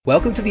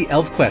Welcome to the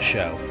ElfQuest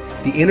Show,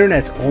 the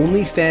internet's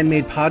only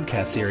fan-made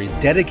podcast series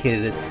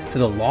dedicated to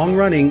the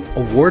long-running,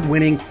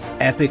 award-winning,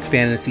 epic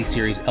fantasy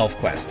series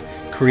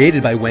ElfQuest,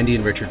 created by Wendy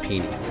and Richard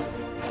Pini.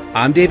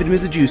 I'm David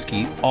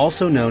Mizajewski,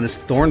 also known as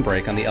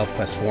Thornbreak on the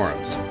ElfQuest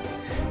forums.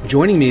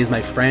 Joining me is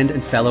my friend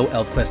and fellow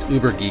ElfQuest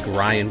uber geek,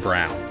 Ryan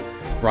Brown.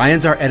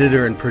 Ryan's our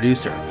editor and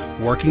producer,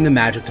 working the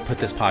magic to put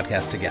this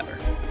podcast together.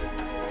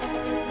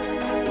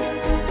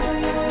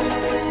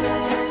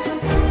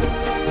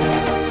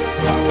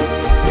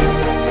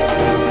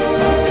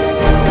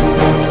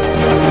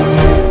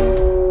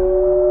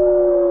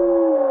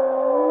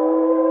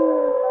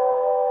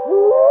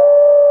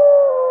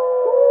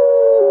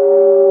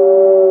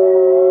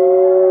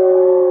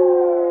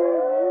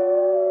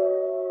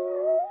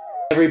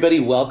 Everybody,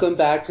 welcome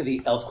back to the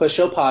ElfQuest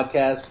Show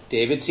podcast.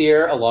 David's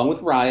here along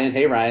with Ryan.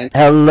 Hey, Ryan.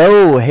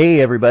 Hello. Hey,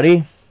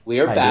 everybody.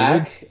 We are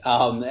back,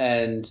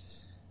 and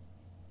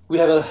we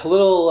have a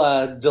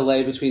little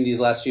delay between these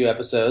last few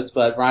episodes,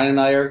 but Ryan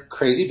and I are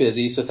crazy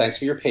busy, so thanks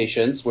for your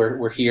patience.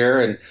 We're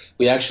here, and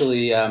we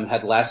actually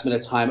had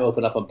last-minute time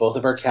open up on both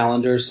of our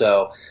calendars,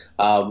 so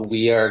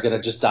we are going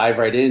to just dive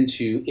right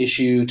into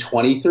issue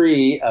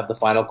 23 of the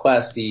Final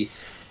Quest, the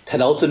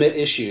penultimate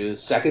issue,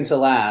 second to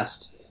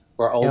last.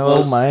 We're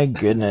almost, oh my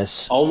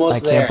goodness.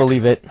 Almost there. I can't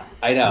believe it.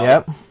 I know.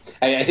 Yep.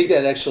 I think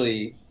that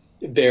actually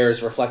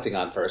bears reflecting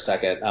on for a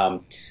second.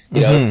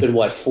 It's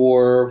been,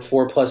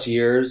 four plus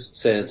years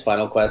since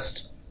Final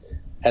Quest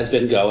has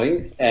been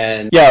going.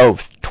 And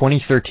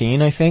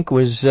 2013, I think,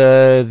 was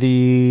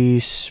the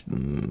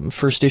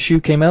first issue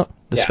came out,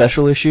 the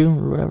special issue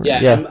or whatever.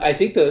 Yeah. I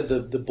think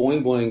the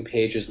Boing Boing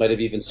pages might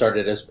have even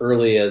started as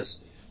early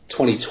as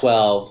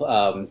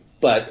 2012.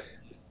 But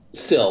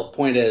still,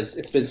 point is,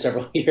 it's been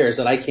several years,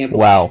 and I can't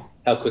believe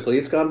how quickly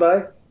it's gone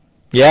by.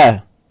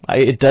 Yeah,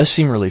 it does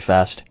seem really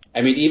fast.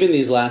 I mean, even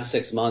these last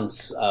 6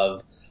 months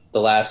of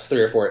the last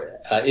 3 or 4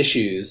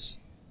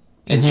 issues,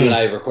 and you and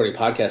I are recording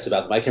podcasts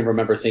about them, I can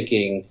remember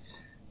thinking,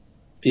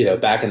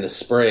 back in the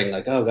spring,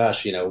 like, oh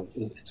gosh,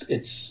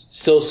 it's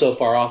still so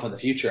far off in the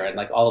future, and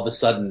like all of a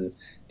sudden,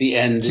 the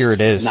end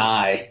is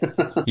nigh.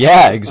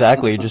 Yeah,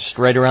 exactly. Just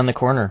right around the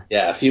corner.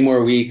 Yeah, a few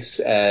more weeks,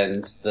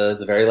 and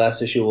the very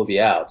last issue will be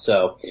out.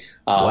 So,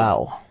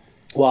 wow.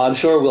 Well, I'm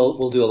sure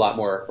we'll do a lot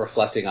more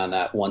reflecting on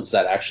that once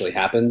that actually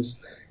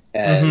happens.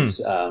 And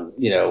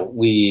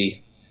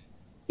we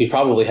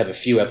probably have a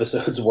few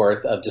episodes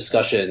worth of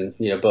discussion,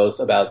 both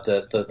about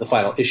the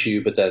final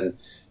issue, but then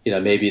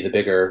maybe the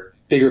bigger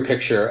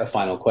picture of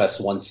Final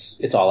Quest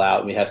once it's all out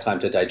and we have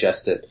time to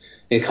digest it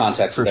in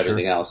context with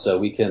everything else. So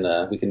we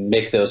can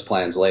make those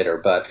plans later.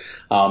 But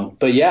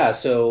yeah,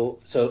 so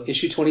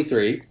issue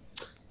 23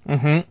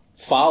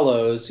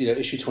 follows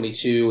issue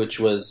 22,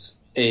 which was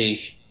a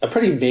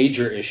pretty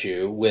major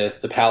issue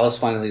with the palace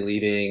finally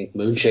leaving,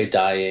 Moonshade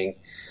dying.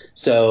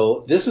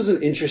 So this was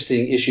an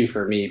interesting issue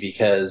for me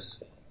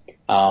because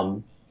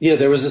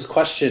there was this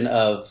question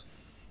of,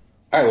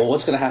 all right, well,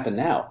 what's going to happen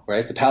now,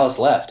 right? The palace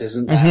left.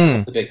 Isn't that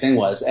what the big thing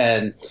was?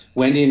 And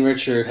Wendy and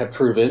Richard have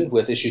proven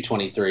with issue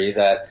 23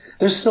 that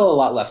there's still a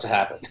lot left to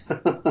happen.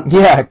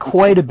 Yeah,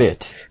 quite a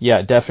bit.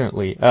 Yeah,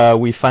 definitely.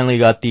 We finally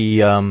got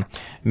the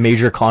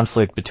major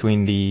conflict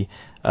between the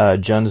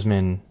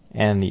Junsmen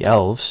and the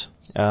elves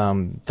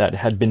that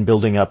had been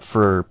building up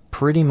for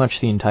pretty much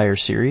the entire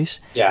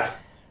series. Yeah.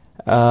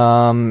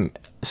 A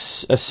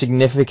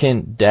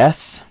significant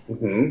death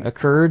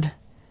occurred.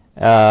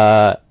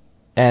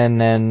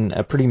 And then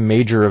a pretty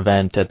major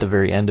event at the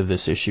very end of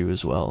this issue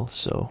as well.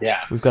 So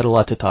we've got a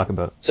lot to talk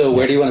about. So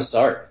where do you want to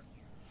start?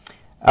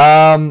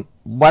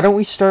 Why don't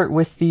we start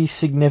with the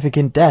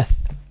significant death?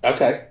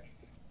 Okay.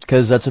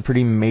 Because that's a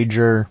pretty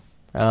major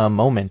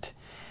moment.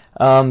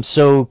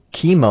 So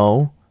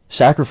Kimo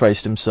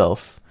sacrificed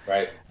himself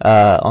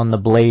on the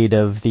blade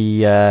of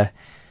the...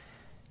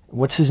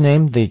 what's his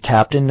name? The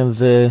captain of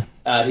the...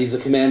 he's the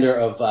commander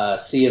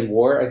of Sea and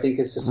War, I think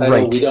is his title.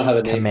 Right. We don't have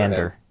a name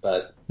Commander. for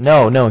him, but...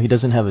 No, he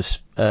doesn't have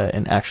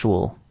an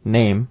actual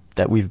name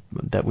that we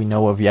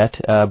know of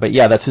yet. But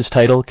yeah, that's his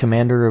title,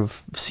 Commander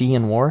of Sea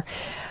and War.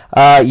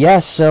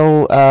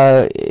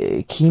 So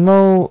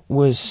Kimo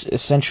was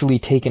essentially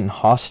taken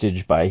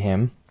hostage by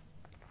him,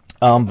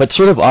 but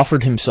sort of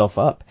offered himself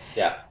up.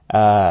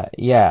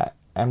 Yeah.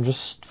 I'm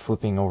just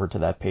flipping over to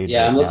that page.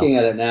 Yeah, right I'm now. looking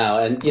at it now,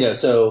 and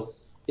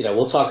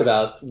we'll talk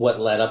about what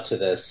led up to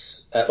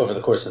this over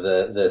the course of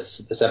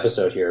this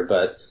episode here,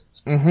 but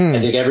I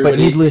think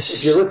everybody,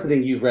 if you're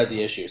listening, you've read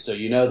the issue, so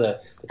you know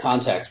the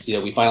context.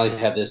 We finally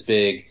have this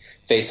big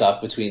face-off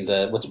between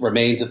what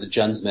remains of the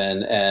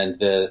Junsmen and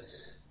the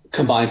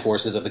combined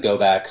forces of the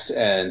Govaks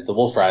and the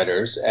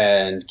Wolfriders,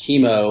 and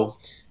Kimo,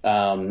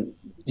 the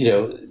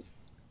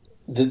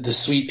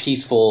sweet,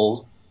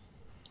 peaceful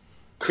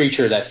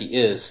creature that he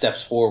is,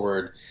 steps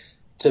forward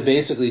to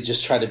basically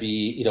just try to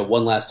be,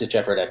 one last-ditch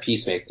effort at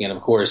peacemaking. And,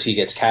 of course, he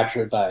gets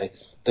captured by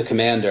the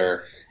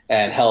commander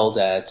and held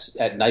at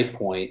knife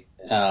point.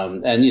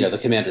 And the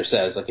commander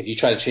says, like, if you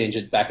try to change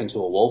it back into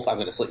a wolf, I'm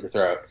going to slit your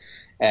throat.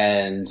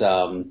 And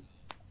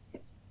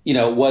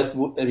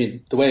I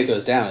mean, the way it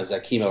goes down is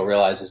that Kimo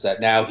realizes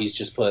that now he's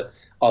just put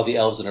all the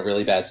elves in a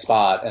really bad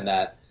spot, and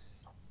that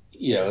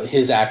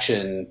his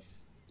action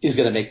is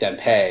going to make them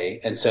pay,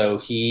 and so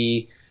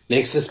he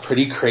makes this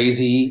pretty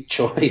crazy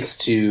choice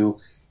to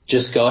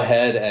just go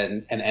ahead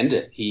and end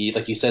it. He,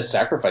 like you said,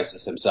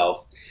 sacrifices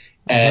himself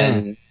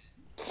and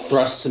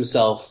thrusts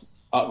himself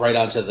right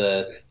onto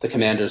the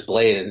commander's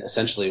blade, and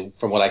essentially,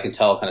 from what I can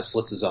tell, kind of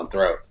slits his own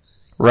throat.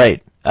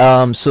 Right.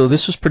 So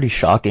this was pretty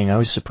shocking. I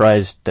was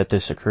surprised that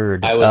this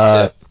occurred. I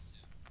was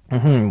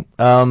too.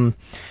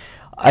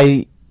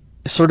 I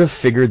sort of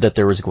figured that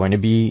there was going to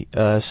be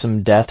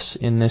some deaths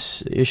in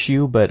this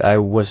issue, but I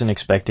wasn't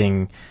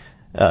expecting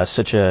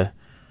such a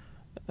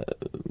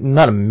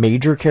not a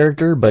major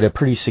character, but a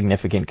pretty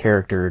significant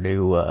character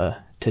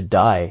to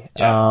die.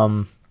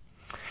 Yeah.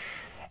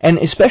 And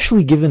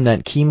especially given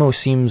that Kimo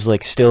seems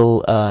like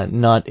still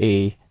not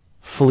a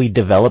fully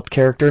developed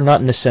character,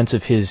 not in the sense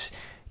of his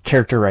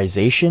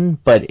characterization,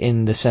 but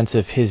in the sense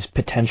of his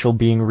potential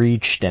being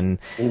reached and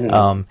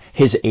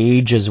his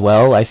age as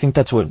well. I think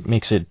that's what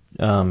makes it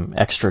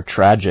extra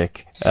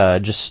tragic.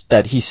 Just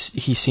that he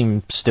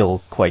seemed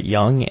still quite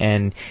young,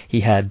 and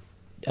he had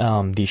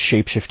these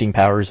shape-shifting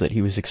powers that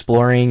he was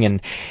exploring,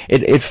 and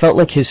it felt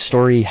like his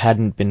story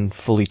hadn't been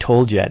fully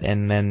told yet,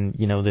 and then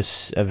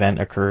this event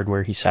occurred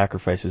where he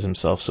sacrifices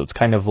himself, so it's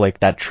kind of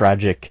like that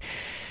tragic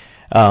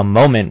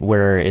moment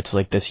where it's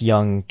like this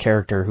young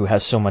character who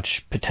has so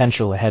much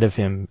potential ahead of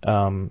him,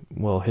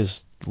 well,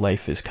 his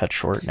life is cut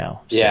short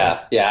now. So,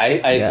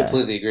 I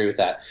completely agree with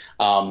that.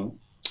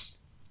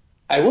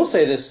 I will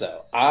say this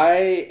though,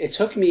 I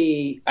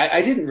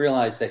didn't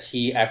realize that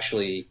he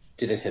actually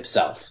did it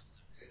himself.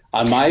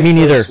 On my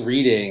first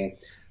reading,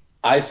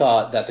 I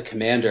thought that the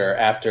commander,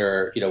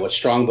 after what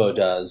Strongbow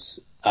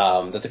does,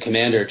 that the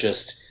commander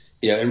just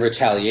in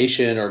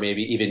retaliation or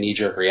maybe even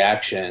knee-jerk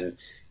reaction,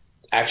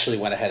 actually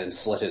went ahead and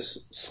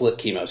slit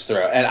Kimo's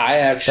throat. And I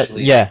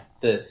actually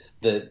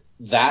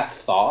that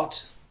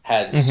thought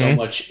had so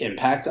much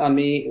impact on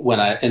me when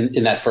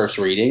in that first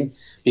reading,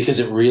 because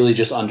it really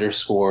just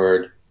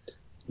underscored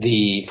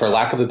for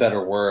lack of a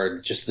better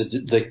word, just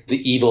the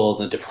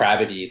evil and the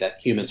depravity that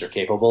humans are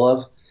capable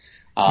of.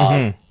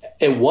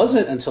 It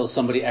wasn't until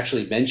somebody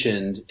actually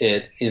mentioned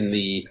it in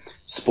the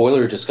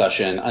spoiler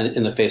discussion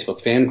in the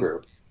Facebook fan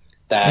group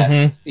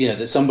that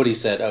that somebody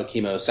said, "Oh,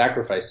 Kimo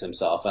sacrificed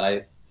himself," and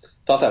I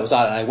thought that was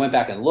odd. And I went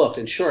back and looked,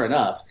 and sure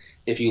enough,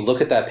 if you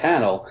look at that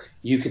panel,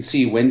 you could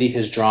see Wendy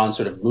has drawn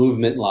sort of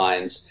movement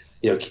lines,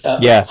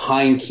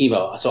 behind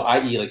Kimo. So,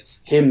 i.e., like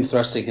him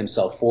thrusting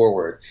himself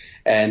forward.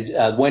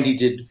 And Wendy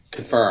did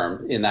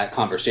confirm in that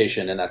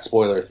conversation, in that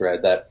spoiler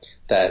thread,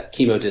 that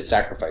Kimo did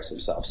sacrifice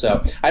himself.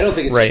 So I don't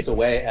think it takes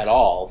away at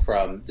all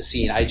from the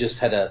scene. I just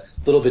had a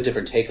little bit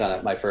different take on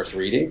it my first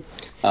reading.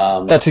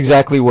 That's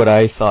exactly what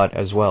I thought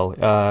as well.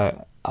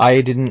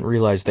 I didn't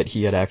realize that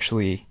he had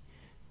actually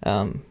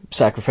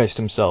sacrificed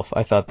himself.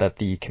 I thought that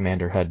the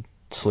commander had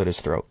slit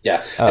his throat.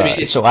 Yeah.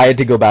 So I had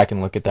to go back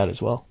and look at that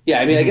as well. Yeah,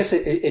 I mean, I guess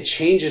it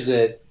changes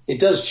it. It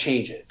does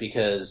change it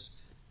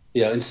because,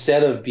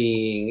 instead of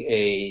being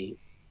a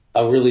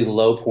really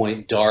low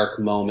point, dark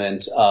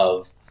moment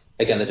of,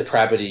 again, the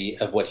depravity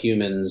of what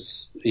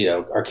humans,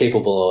 are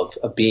capable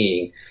of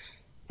being,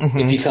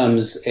 it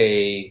becomes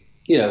a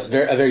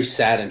very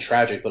sad and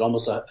tragic, but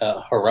almost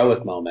a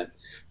heroic moment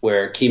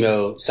where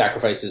Kimo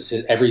sacrifices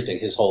everything,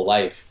 his whole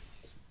life,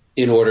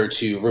 in order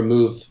to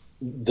remove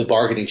the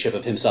bargaining chip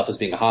of himself as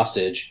being a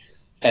hostage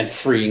and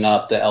freeing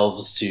up the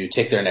elves to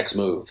take their next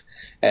move.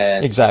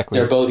 And exactly,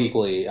 they're both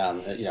equally,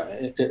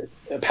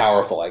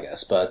 powerful, I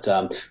guess. But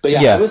I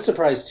was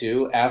surprised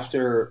too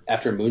after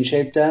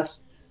Moonshade's death.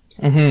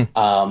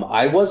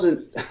 I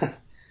wasn't.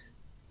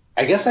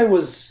 I guess I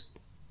was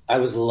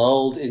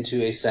lulled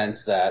into a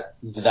sense that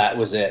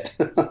was it.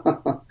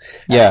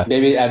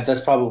 Maybe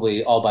that's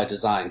probably all by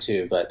design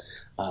too. But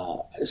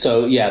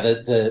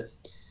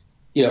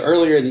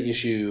earlier in the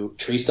issue,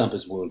 Treestump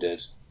is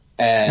wounded,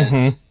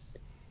 and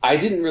I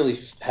didn't really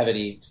have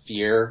any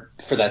fear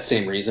for that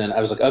same reason. I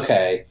was like,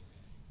 okay,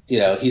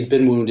 he's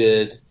been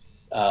wounded,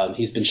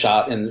 he's been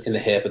shot in the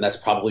hip, and that's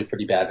probably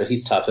pretty bad, but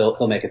he's tough.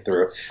 He'll make it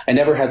through. I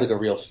never had like a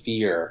real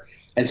fear,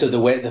 and so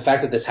the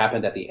fact that this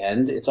happened at the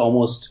end, it's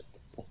almost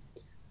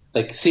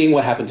like seeing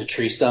what happened to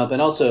Treestump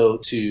and also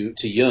to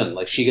Yun.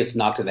 Like she gets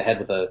knocked in the head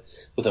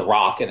with a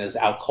rock and is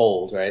out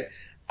cold, right?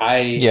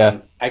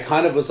 I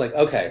kind of was like,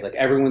 okay, like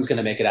everyone's going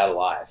to make it out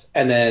alive.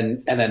 And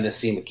then this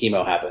scene with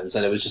Kimo happens,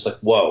 and it was just like,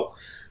 whoa,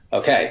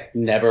 okay,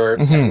 never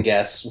second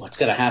guess what's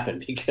going to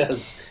happen,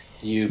 because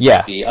you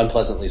could be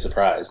unpleasantly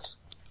surprised.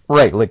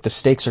 Right, like the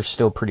stakes are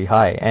still pretty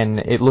high, and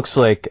it looks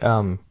like,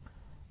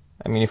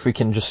 if we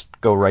can just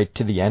go right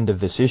to the end of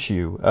this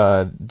issue,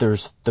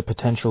 there's the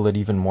potential that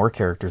even more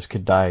characters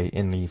could die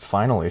in the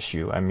final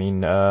issue.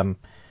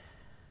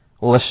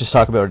 Well, let's just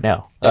talk about it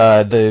now.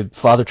 The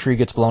father tree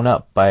gets blown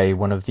up by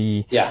one of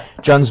the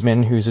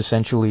Junsmen, who's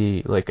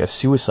essentially like a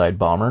suicide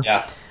bomber.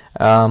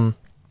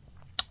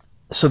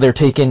 So they're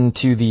taken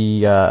to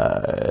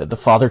the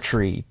father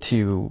tree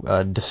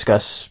to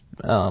discuss,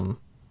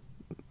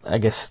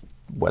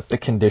 the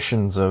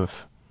conditions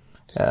of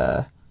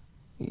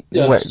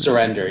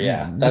surrender,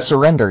 yeah.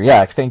 Surrender,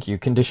 yeah, thank you.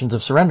 Conditions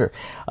of surrender.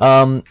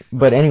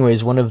 But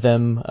anyways, one of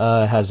them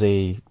has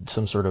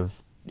some sort of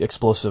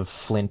explosive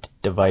flint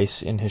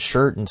device in his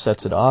shirt and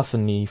sets it off,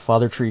 and the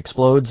father tree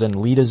explodes, and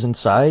Leetah's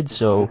inside.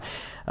 So,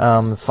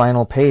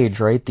 final page,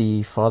 right?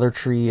 The father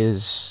tree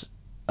is,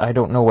 I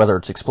don't know whether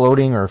it's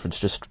exploding or if it's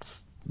just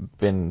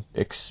been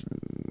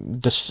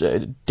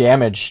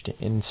damaged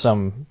in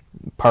some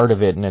part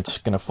of it, and it's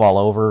going to fall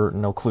over.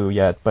 No clue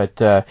yet,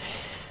 but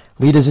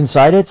Leetah's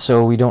inside it,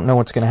 so we don't know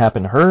what's going to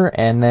happen to her.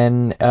 And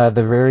then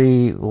the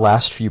very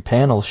last few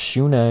panels,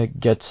 Shuna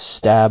gets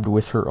stabbed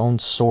with her own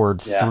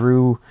sword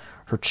through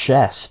her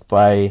chest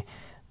by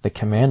the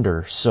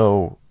commander.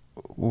 So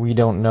we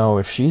don't know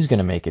if she's going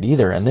to make it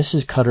either. And this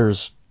is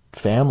Cutter's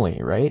family,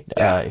 right?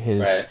 Yeah,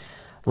 his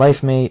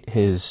life mate,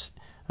 his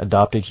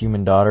adopted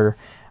human daughter.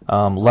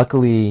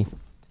 Luckily,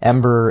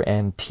 Ember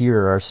and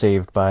Tyr are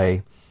saved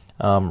by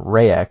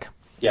Rayek.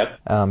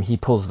 Yep. He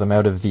pulls them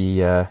out of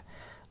the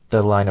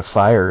line of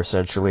fire,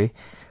 essentially,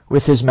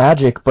 with his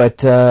magic.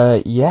 But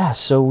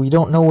so we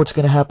don't know what's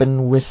going to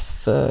happen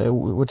with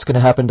what's going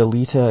to happen to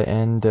Leetah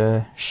and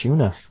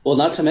Shuna. Well,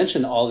 not to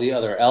mention all the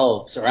other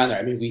elves around there.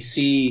 I mean, we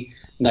see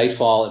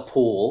Nightfall and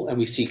Pool, and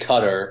we see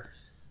Cutter,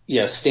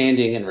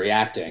 standing and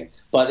reacting.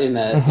 But in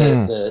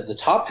the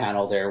top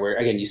panel there, where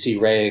again you see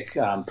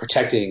Rayek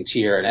protecting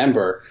Tyr and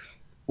Ember,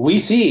 we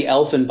see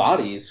elfin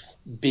bodies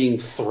being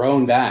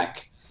thrown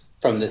back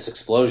from this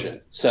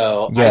explosion.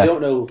 So I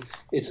don't know.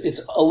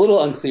 It's a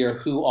little unclear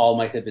who all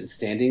might have been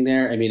standing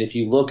there. I mean, if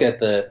you look at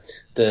the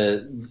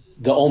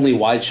only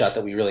wide shot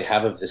that we really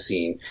have of the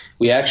scene,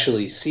 we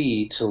actually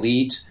see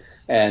Talit,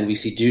 and we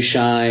see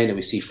Dewshine, and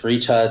we see Free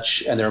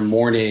Touch, and they're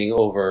mourning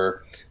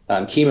over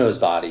Kimo's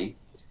body.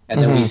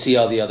 And then we see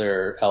all the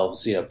other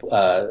elves,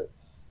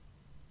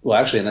 well,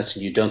 actually, unless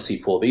you don't see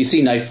Pool, but you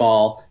see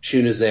Nightfall,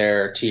 Shuna's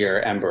there, Tyr,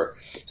 Ember.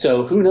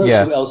 So who knows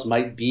who else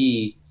might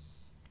be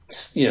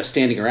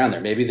standing around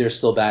there. Maybe they're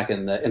still back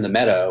in the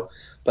meadow,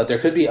 but there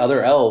could be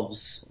other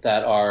elves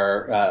that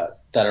are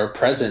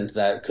present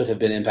that could have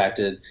been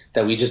impacted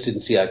that we just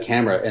didn't see on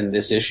camera in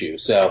this issue.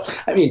 So,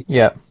 I mean,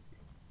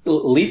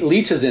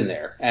 Leetah's in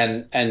there,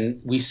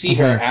 and we see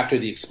her after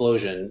the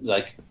explosion,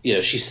 like,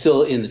 she's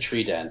still in the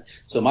tree den.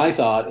 So my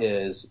thought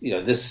is,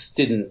 this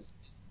didn't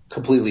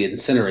completely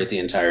incinerate the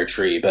entire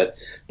tree, but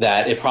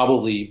that it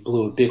probably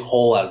blew a big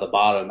hole out of the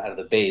bottom, out of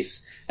the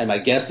base. And my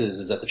guess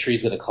is that the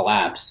tree's going to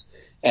collapse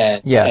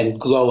and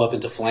glow up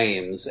into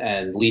flames,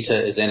 and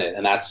Leetah is in it,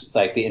 and that's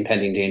like the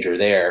impending danger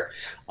there.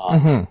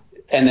 And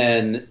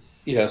then,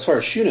 as far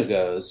as Shuna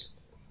goes,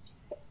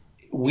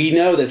 we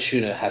know that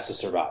Shuna has to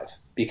survive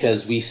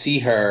because we see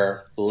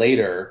her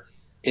later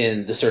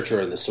in The Searcher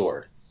and the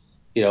Sword,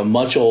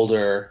 much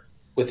older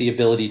with the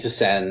ability to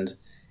send,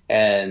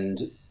 and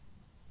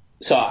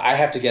so I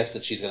have to guess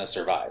that she's going to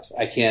survive.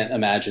 I can't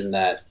imagine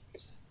that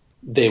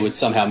they would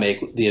somehow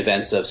make the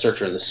events of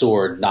Searcher and the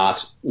Sword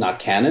not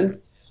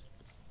canon.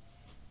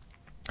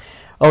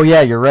 Oh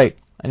yeah, you're right.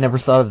 I never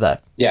thought of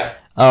that. Yeah.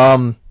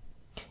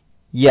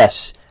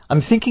 Yes.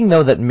 I'm thinking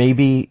though that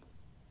maybe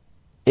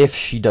if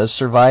she does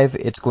survive,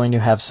 it's going to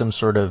have some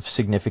sort of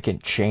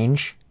significant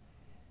change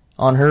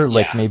on her,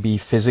 like maybe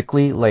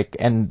physically,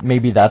 and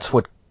maybe that's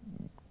what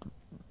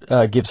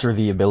gives her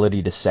the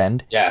ability to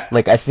send. Yeah.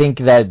 Like, I think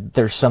that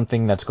there's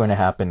something that's going to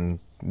happen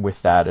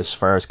with that as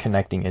far as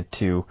connecting it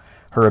to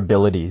her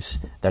abilities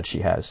that she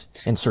has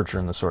in Searcher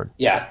and the Sword.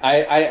 Yeah,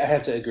 I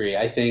have to agree.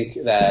 I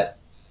think that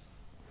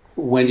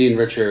Wendy and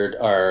Richard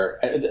are,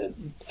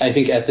 I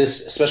think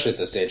especially at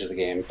this stage of the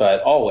game,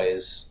 but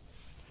always,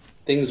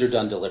 things are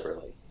done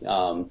deliberately.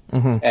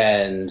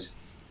 And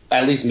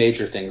at least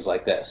major things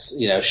like this.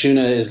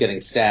 Shuna is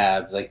getting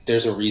stabbed. Like,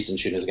 there's a reason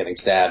Shuna is getting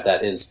stabbed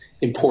that is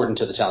important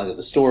to the telling of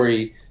the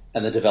story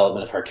and the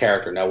development of her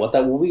character. Now, what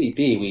that will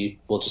be,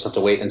 we'll just have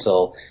to wait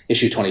until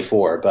issue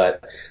 24.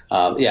 But,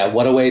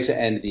 what a way to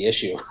end the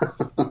issue.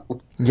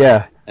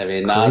 Yeah. I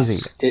mean,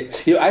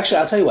 crazy. Actually,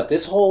 I'll tell you what,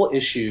 this whole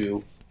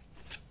issue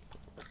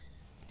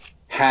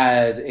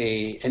had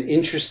an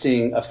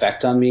interesting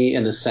effect on me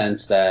in the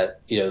sense that,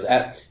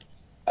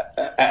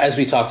 as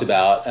we talked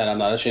about, and I'm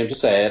not ashamed to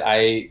say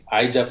it,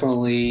 I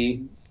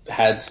definitely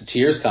had some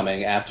tears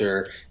coming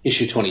after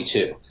issue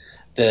 22.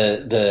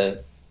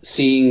 The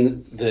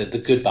seeing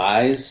the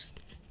goodbyes,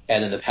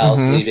 and then the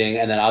palace leaving,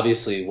 and then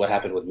obviously what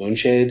happened with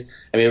Moonshade.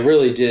 I mean, it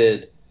really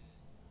did.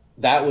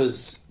 That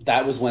was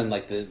when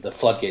like the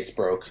floodgates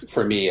broke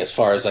for me as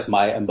far as like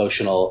my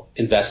emotional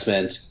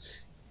investment,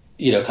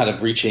 kind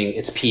of reaching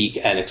its peak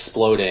and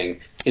exploding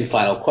in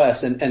Final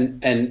Quest,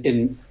 and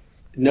in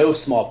no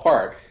small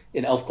part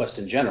in ElfQuest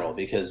in general,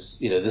 because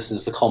this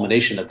is the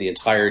culmination of the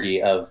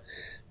entirety of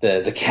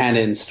the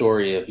canon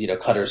story of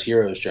Cutter's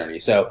hero's journey.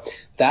 So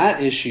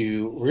that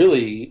issue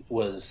really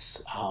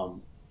was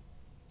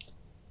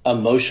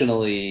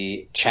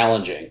emotionally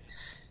challenging.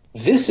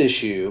 This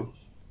issue,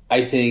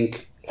 I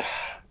think,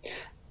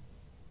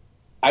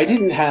 I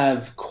didn't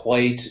have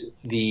quite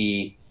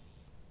the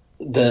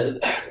I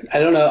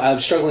don't know, I'm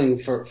struggling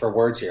for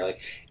words here.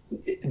 Like,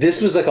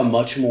 this was like a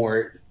much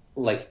more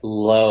like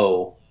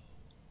low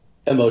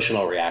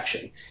emotional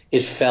reaction.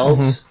 It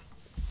felt,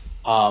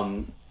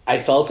 I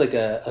felt like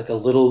a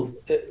little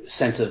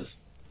sense of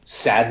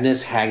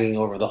sadness hanging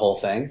over the whole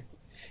thing.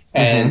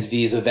 And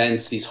these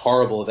events, these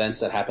horrible events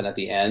that happen at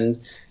the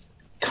end,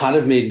 kind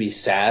of made me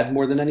sad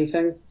more than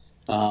anything.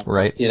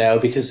 Right. You know,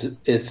 because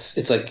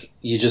it's like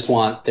you just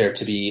want there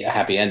to be a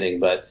happy ending,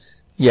 but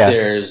Yeah.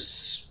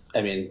 this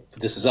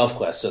is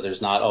ElfQuest, so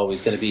there's not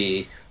always going to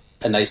be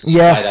a nice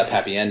tied up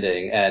happy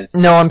ending. And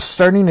no, I'm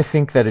starting to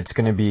think that it's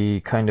going to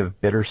be kind of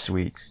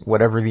bittersweet,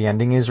 whatever the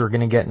ending is we're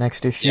going to get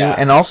next issue. Yeah.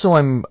 And also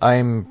I'm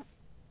going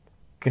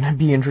to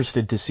be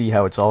interested to see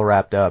how it's all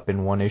wrapped up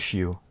in one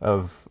issue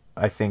of,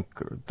 I think,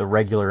 the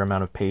regular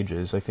amount of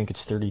pages. I think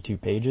it's 32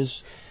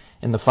 pages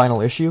in the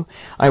final issue,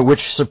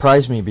 which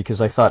surprised me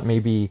because I thought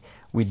maybe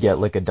we'd get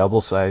like a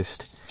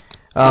double-sized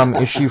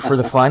issue for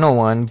the final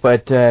one,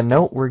 but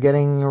no, we're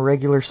getting a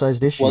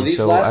regular-sized issue.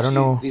 Well, I don't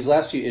know. These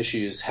last few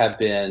issues have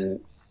been,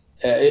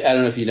 I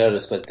don't know if you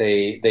noticed, but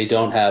they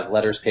don't have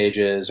letters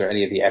pages or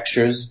any of the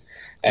extras,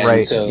 and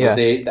right, so yeah.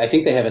 I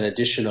think they have an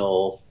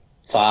additional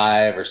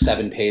 5 or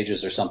 7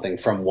 pages or something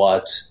from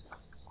what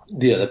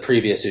the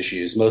previous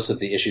issues, most of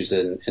the issues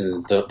in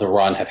the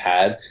run have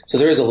had. So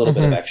there is a little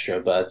bit of extra,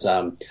 but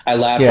I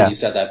laughed when you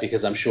said that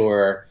because I'm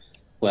sure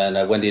when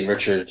Wendy and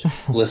Richard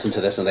listen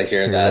to this and they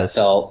hear that,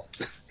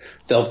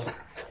 they'll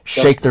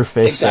shake their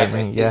fists exactly,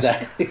 at me. Yeah.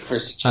 Exactly, for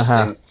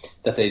suggesting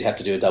that they'd have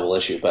to do a double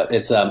issue. But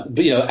it's but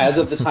as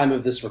of the time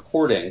of this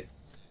recording,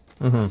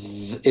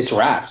 it's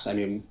wrapped. I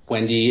mean,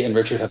 Wendy and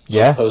Richard have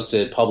both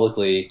posted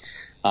publicly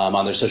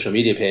on their social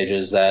media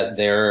pages that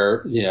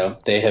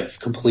they have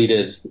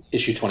completed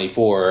issue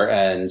 24,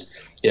 and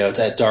it's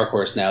at Dark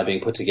Horse now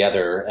being put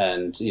together,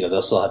 and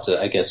they'll still have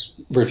to, I guess,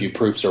 review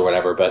proofs or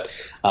whatever. But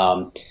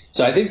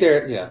so I think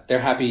they're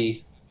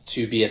happy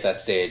to be at that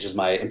stage, is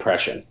my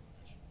impression.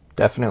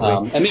 Definitely,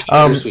 and maybe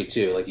bittersweet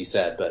too, like you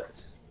said. But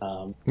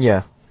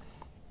yeah.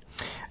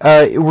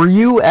 Were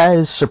you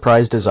as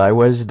surprised as I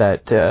was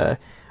that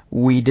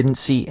we didn't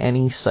see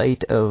any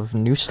sight of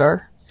New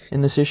Star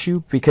in this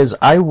issue? Because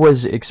I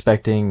was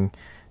expecting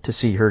to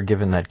see her,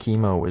 given that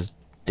Kimo was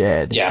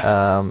dead.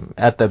 Yeah.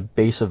 At the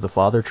base of the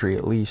father tree,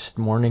 at least,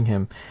 mourning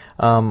him.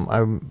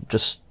 I'm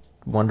just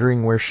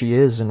wondering where she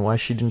is and why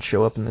she didn't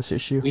show up in this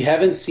issue. We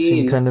haven't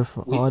seen kind of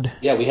odd.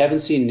 Yeah, we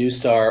haven't seen New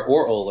Star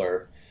or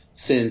Oler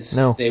since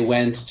they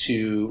went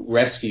to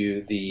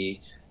rescue the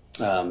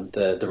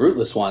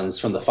rootless ones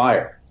from the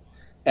fire.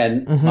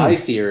 And my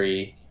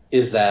theory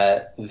is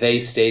that they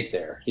stayed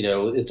there.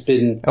 It's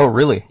been. Oh,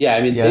 really? Yeah,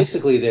 I mean,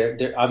 basically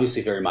they're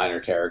obviously very minor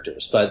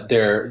characters, but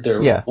they're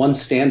one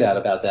standout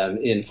about them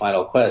in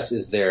Final Quest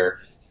is their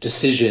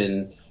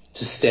decision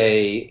to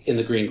stay in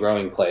the green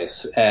growing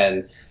place.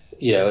 And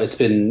it's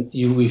been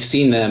we've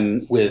seen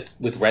them with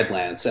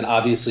Redlance, and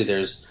obviously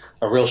there's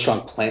a real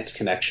strong plant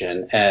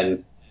connection,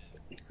 and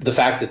the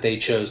fact that they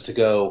chose to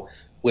go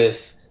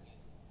with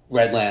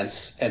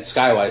Redlance and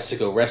Skywise to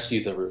go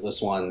rescue the rootless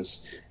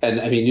ones.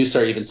 And I mean, New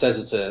Star even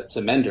says it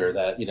to Mender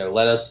that,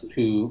 let us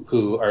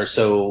who are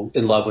so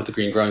in love with the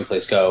green growing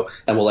place go,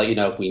 and we'll let you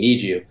know if we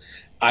need you.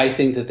 I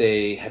think that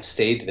they have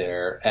stayed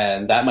there,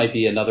 and that might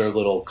be another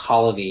little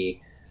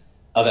colony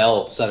of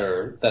elves that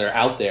are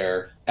out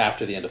there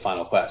after the end of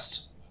Final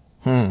Quest.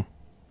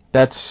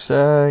 That's,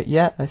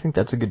 I think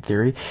that's a good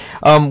theory.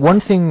 One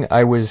thing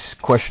I was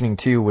questioning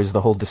too was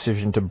the whole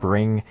decision to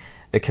bring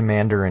the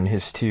commander and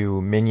his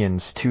 2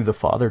 minions to the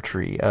father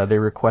tree. They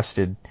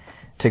requested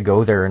to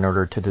go there in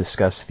order to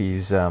discuss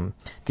these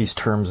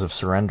terms of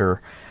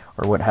surrender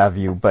or what have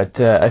you. But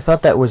I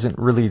thought that wasn't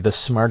really the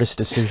smartest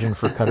decision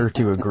for Cutter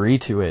to agree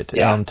to it.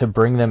 To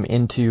bring them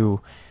into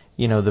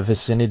the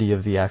vicinity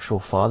of the actual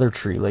father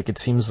tree. Like, it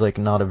seems like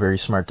not a very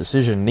smart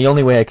decision. The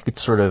only way I could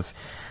sort of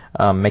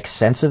make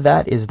sense of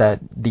that is that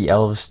the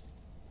elves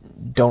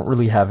don't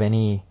really have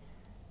any,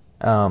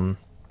 I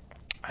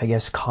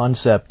guess,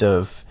 concept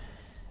of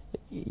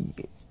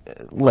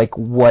like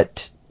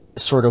what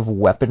sort of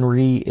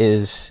weaponry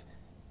is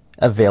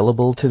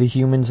available to the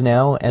humans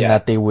now, and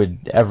that they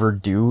would ever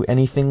do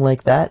anything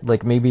like that.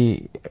 Like,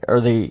 maybe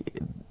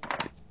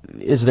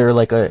is there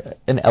like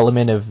an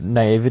element of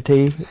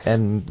naivete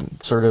and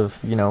sort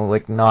of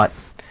like not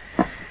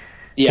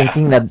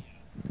thinking that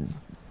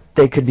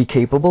they could be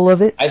capable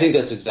of it? I think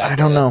that's exactly. I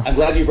don't know. I'm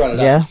glad you brought it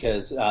up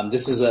because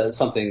this is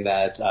something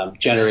that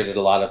generated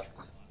a lot of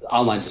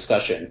online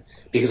discussion,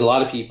 because a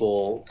lot of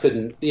people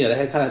couldn't, they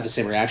had kind of had the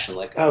same reaction,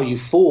 like, "Oh, you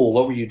fool!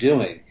 What were you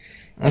doing?"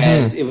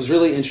 And it was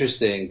really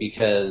interesting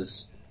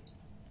because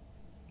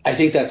I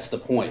think that's the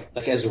point.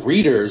 Like, as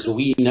readers,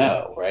 we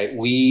know, right?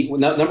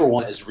 Number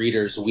one, as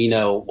readers, we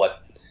know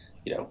what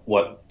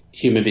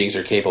human beings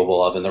are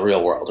capable of in the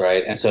real world,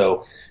 right? And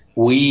so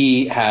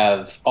we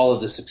have all of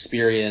this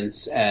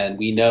experience, and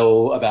we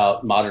know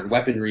about modern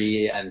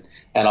weaponry and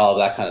all of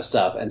that kind of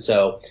stuff. And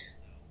so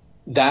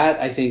that,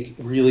 I think,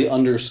 really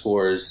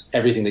underscores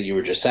everything that you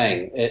were just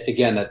saying.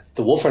 Again, that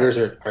the Wolfriders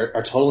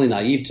are totally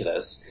naive to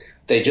this.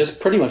 They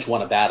just pretty much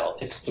won a battle.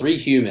 It's 3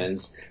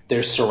 humans.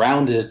 They're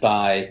surrounded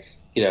by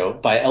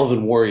by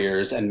elven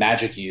warriors and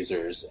magic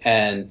users.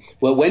 And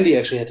what Wendy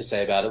actually had to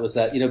say about it was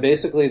that,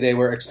 basically they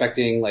were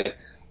expecting like,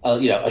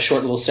 a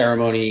short little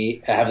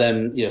ceremony, have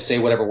them, say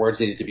whatever words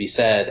needed to be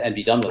said and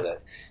be done with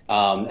it.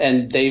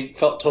 And they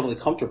felt totally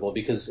comfortable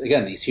because,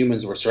 again, these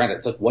humans were surrounded.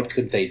 It's like, what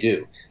could they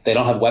do? They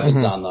don't have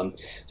weapons on them.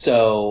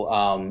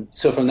 So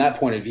from that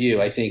point of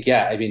view, I think,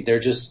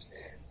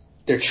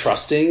 they're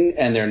trusting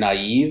and they're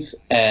naive,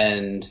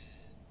 and,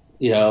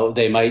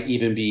 they might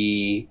even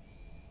be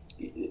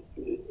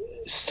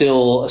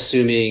still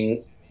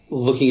assuming,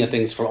 looking at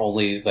things from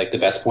only like the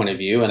best point of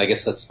view. And I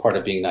guess that's part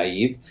of being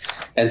naive.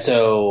 And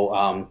so,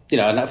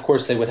 and of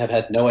course they would have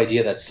had no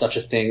idea that such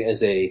a thing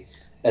as a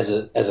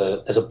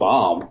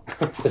bomb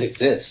would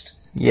exist.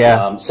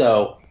 Yeah. And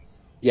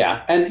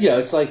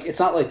it's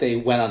not like they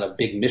went on a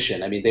big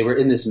mission. I mean, they were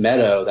in this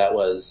meadow that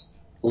was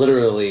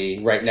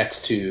literally right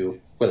next to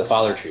where the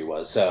Father Tree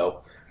was.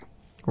 So,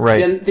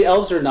 right. And the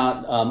elves are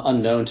not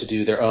unknown to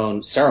do their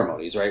own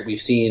ceremonies, right?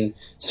 We've seen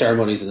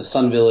ceremonies in the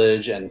Sun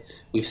Village, and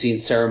we've seen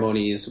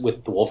ceremonies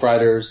with the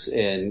Wolfriders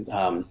in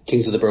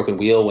Kings of the Broken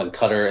Wheel when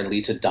Cutter and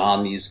Leetah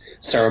don these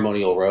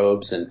ceremonial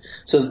robes. And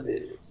so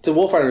the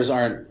Wolfriders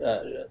aren't,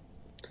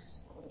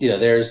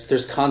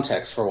 there's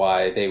context for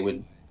why they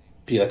would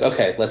be like,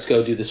 okay, let's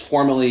go do this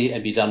formally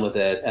and be done with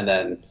it. And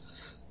then,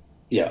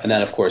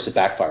 of course it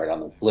backfired on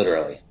them,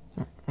 literally.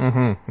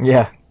 Mm-hmm.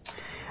 Yeah.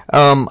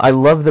 I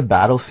love the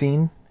battle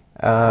scene.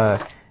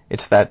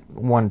 It's that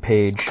one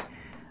page,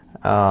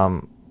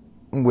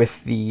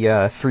 with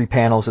the 3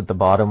 panels at the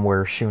bottom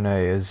where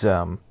Shuna is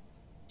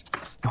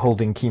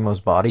holding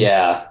Kimo's body.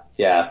 Yeah.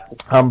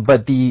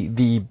 But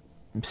the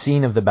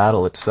scene of the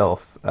battle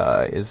itself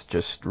is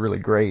just really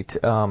great.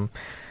 So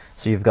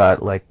you've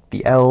got like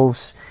the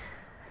elves,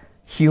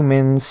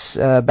 humans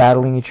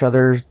battling each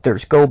other.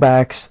 There's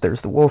go-backs.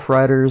 There's the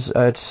Wolfriders.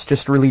 It's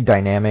just really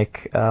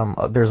dynamic.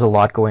 There's a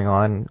lot going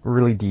on,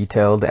 really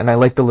detailed, and I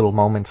like the little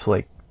moments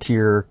like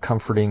Tyr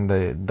comforting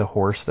the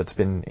horse that's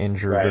been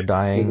injured or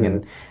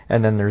dying,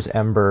 and then there's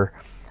Ember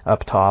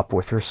up top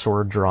with her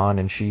sword drawn,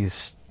 and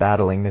she's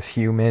battling this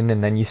human,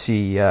 and then you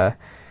see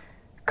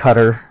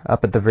Cutter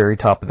up at the very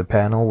top of the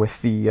panel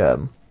with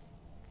the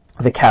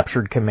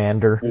captured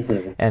commander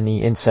and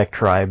the insect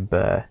tribe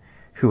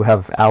who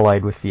have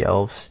allied with the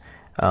elves,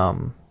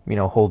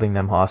 holding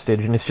them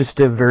hostage. And it's just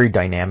a very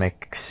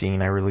dynamic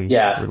scene. I really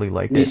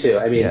liked it. Me too.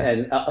 I mean,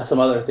 and some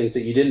other things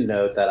that you didn't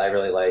note that I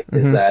really liked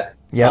is that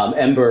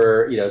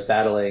Ember, is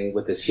battling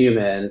with this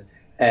human,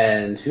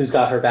 and who's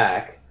got her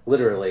back,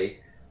 literally.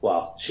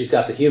 Well, he's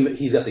got the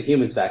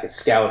human's back, it's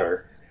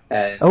Scouter.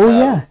 And,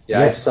 I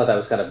just thought that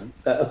was kind of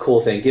a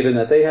cool thing, given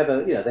that they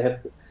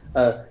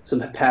have some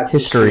past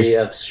history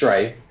of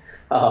strife.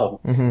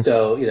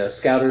 So,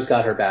 Scouter's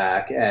got her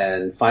back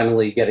and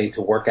finally getting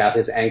to work out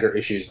his anger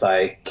issues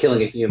by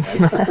killing a human.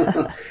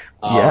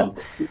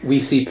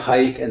 We see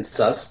Pike and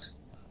Sust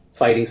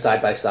fighting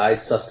side by side,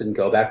 Sust in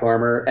go-back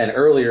armor. And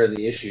earlier in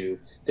the issue,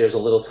 there's a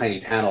little tiny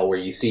panel where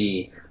you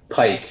see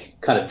Pike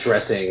kind of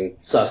dressing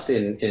Sust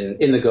in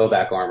the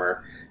go-back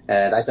armor.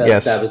 And I thought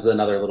that was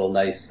another little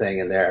nice thing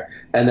in there.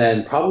 And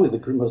then probably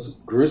the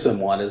most gruesome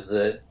one is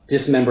the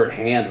dismembered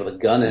hand with a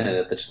gun in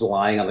it that's just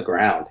lying on the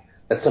ground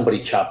that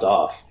somebody chopped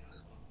off.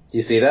 Do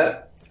you see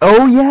that?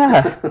 Oh,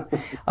 yeah.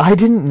 I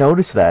didn't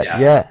notice that.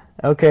 Yeah.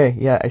 Okay.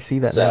 Yeah, I see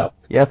that now.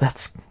 Yeah,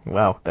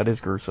 that is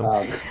gruesome.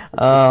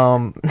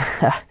 But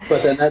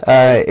then that's...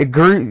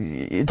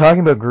 talking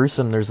about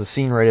gruesome, there's a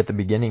scene right at the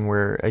beginning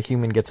where a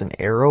human gets an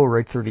arrow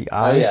right through the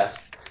eye. Oh, yeah.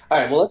 All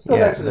right, well, let's go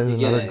back to the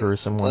beginning. Another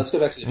gruesome one. Let's go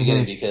back to the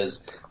beginning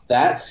because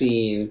that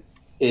scene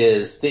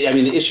is... the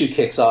issue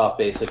kicks off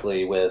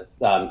basically with,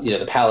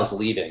 the palace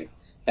leaving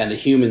and the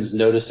humans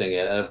noticing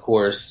it. And, of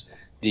course,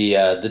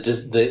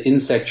 the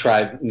insect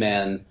tribe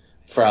man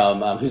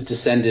from who's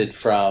descended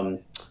from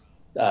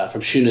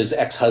Shuna's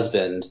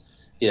ex-husband,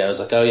 is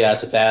like, oh yeah,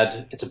 it's a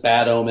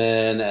bad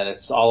omen, and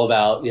it's all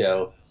about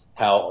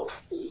how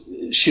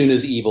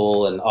Shuna's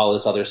evil and all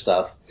this other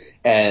stuff,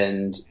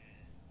 and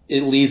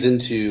it leads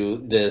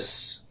into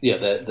this,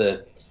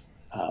 the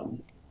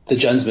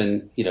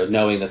Junsmen,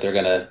 knowing that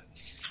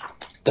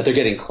they're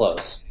getting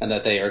close and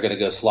that they are going to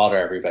go slaughter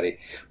everybody.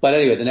 But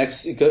anyway,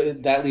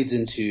 that leads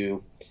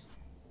into.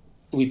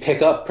 We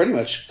pick up pretty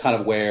much kind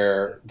of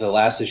where the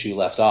last issue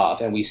left off,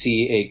 and we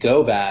see a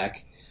go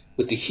back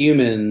with the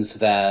humans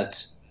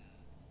that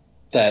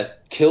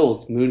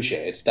killed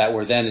Moonshade, that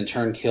were then in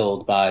turn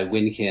killed by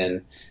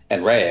Windkin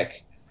and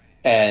Rayek.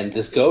 And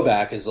this go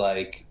back is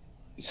like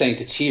saying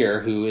to Tyr,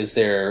 who is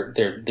their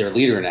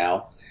leader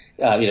now,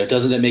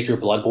 doesn't it make your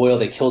blood boil?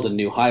 They killed a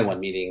new high one,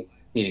 meaning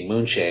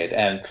Moonshade.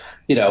 And,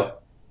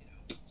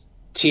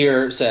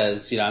 Tyr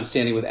says, I'm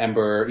standing with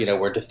Ember,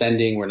 we're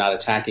defending, we're not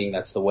attacking,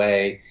 that's the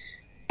way.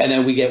 And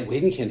then we get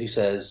Windkin who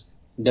says,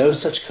 no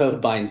such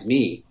code binds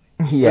me,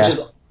 which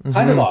is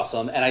kind of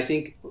awesome. And I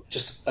think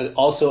just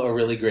also a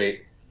really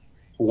great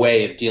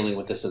way of dealing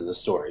with this in the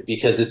story,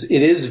 because it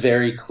is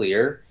very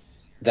clear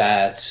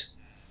that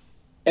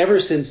ever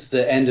since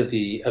the end of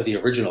the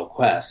original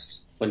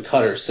quest, when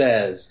Cutter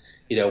says,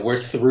 we're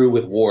through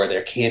with war.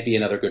 There can't be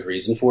another good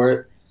reason for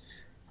it.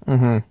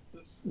 Mm-hmm.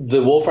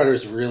 The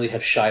Wolfriders really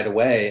have shied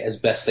away as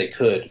best they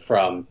could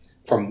from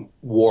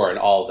war and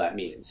all of that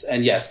means.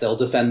 And yes, they'll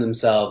defend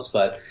themselves,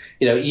 but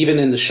even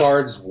in the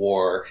Shards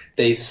War,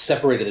 they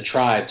separated the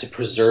tribe to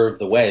preserve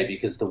the way,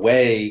 because the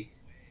way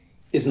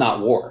is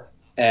not war.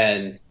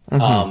 And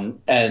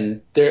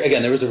and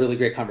there was a really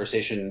great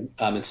conversation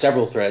in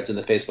several threads in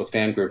the Facebook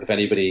fan group, if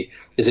anybody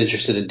is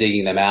interested in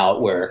digging them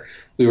out, where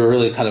we were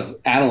really kind of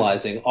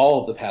analyzing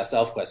all of the past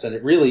ElfQuest, and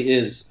it really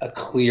is a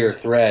clear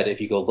thread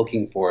if you go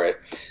looking for it.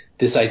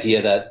 This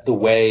idea that the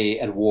way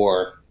and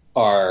war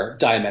are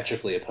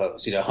diametrically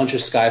opposed.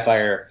 Huntress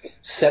Skyfire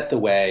set the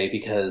way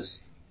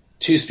because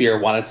Two-Spear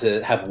wanted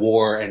to have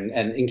war and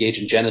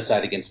engage in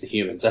genocide against the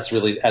humans. That's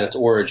really at its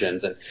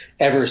origins. And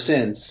ever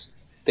since,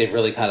 they've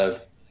really kind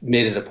of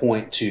made it a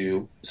point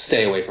to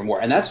stay away from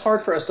war. And that's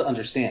hard for us to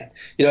understand.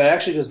 It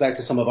actually goes back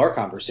to some of our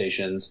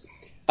conversations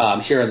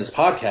here on this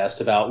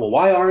podcast about, well,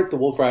 why aren't the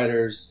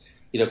Wolfriders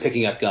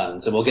picking up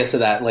guns? And we'll get to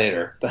that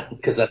later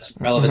because that's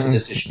relevant to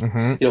this issue.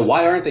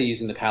 Why aren't they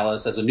using the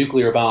palace as a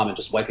nuclear bomb and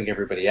just wiping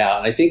everybody out?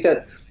 And I think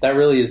that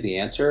really is the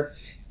answer.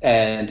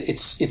 And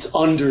it's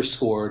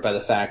underscored by the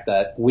fact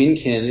that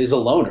Windkin is a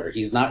loner.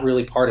 He's not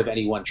really part of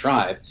any one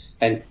tribe.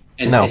 And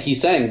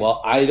he's saying,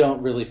 well, I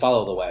don't really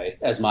follow the way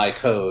as my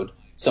code,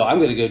 so I'm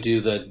going to go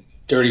do the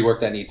dirty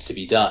work that needs to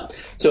be done.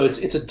 So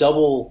it's a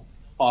double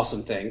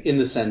awesome thing in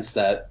the sense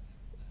that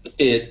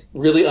it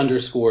really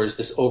underscores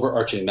this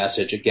overarching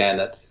message, again,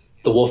 that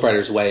the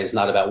Wolfriders' way is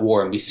not about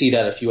war. And we see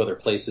that a few other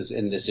places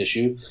in this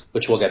issue,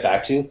 which we'll get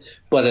back to.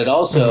 But it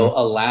also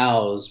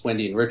allows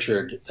Wendy and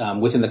Richard,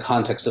 within the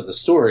context of the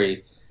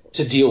story,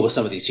 to deal with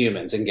some of these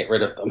humans and get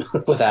rid of them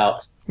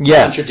without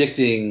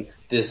contradicting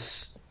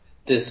this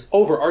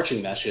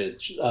overarching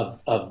message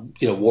of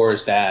war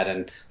is bad.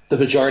 And the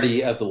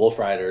majority of the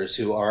Wolfriders,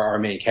 who are our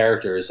main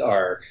characters,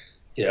 are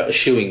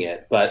eschewing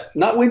it, but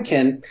not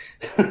Windkin.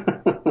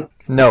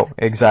 No,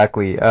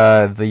 exactly.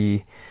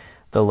 The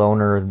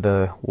loner,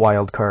 the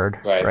wild card,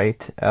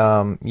 right?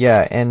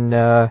 And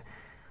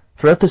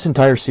throughout this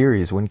entire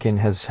series, Windkin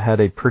has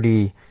had a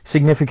pretty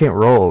significant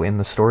role in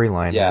the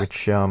storyline,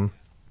 which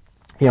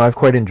I've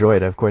quite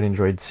enjoyed. I've quite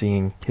enjoyed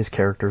seeing his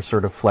character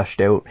sort of fleshed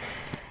out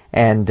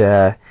and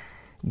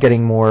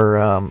getting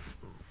more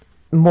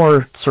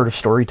sort of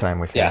story time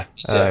with him.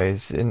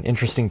 He's an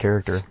interesting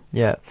character.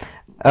 Yeah.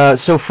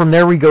 So from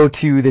there we go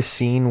to this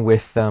scene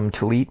with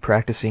Talit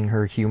practicing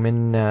her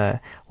human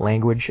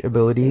language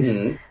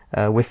abilities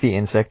with the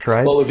insect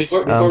tribe. Well,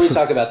 before we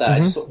talk about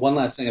that, just one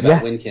last thing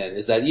about Windkin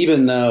is that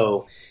even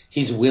though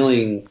he's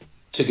willing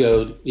to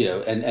go,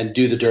 and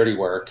do the dirty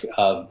work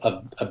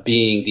of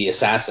being the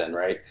assassin,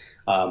 right?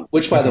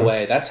 Which, by the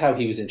way, that's how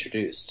he was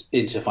introduced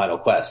into Final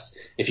Quest.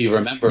 If you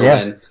remember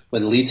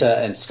when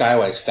Leetah and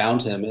Skywise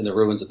found him in the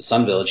ruins of the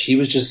Sun Village, he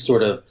was just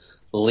sort of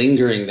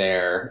lingering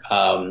there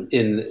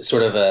in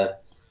sort of a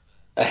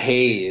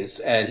haze,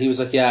 and he was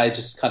like, I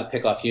just kind of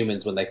pick off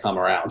humans when they come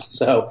around.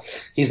 So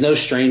he's no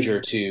stranger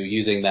to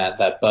using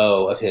that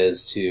bow of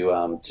his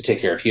to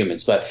take care of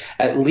humans. But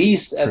at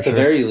the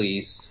very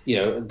least,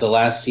 the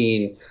last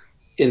scene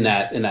in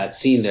that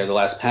scene there, the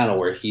last panel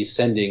where he's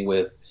sending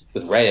with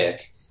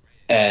Rayek,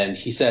 and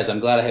he says, I'm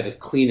glad I have a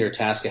cleaner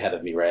task ahead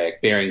of me,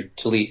 Rayek, bearing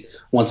Talit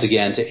once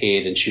again to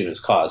aid in Shuna's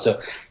cause.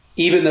 So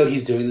even though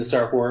he's doing this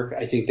dark work,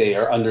 I think they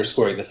are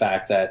underscoring the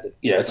fact that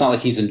it's not like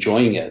he's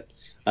enjoying it,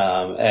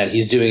 and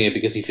he's doing it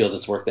because he feels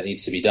it's work that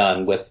needs to be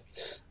done with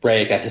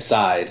Rayek at his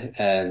side,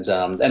 and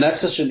that's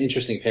such an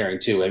interesting pairing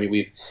too. I mean,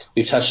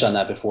 we've touched on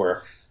that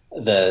before,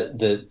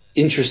 the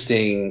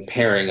interesting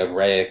pairing of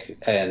Rayek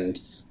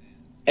and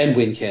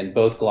Windkin,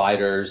 both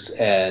gliders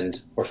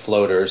or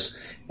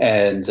floaters,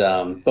 and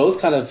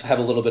both kind of have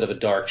a little bit of a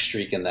dark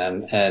streak in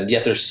them, and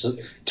yet they're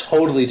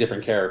totally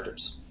different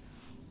characters.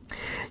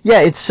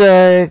 Yeah, it's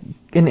an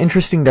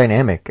interesting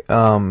dynamic,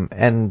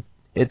 and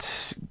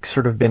it's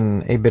sort of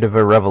been a bit of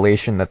a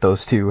revelation that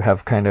those two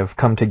have kind of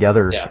come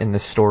together in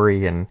this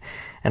story and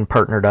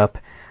partnered up.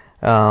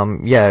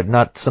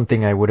 Not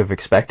something I would have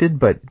expected,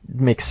 but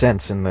makes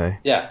sense in the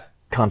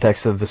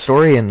context of the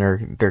story and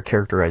their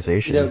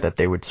characterization that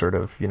they would sort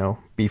of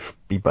be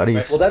buddies.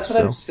 Right. Well, that's what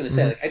I was just going to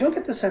say. Like, I don't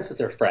get the sense that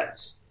they're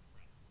friends,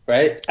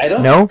 right? I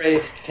don't think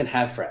Ray can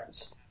have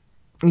friends.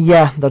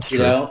 Yeah, that's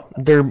true.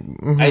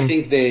 I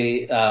think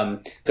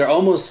they're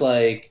almost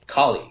like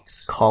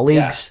colleagues.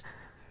 Colleagues?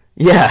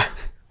 Yeah.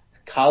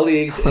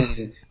 Colleagues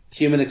in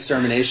human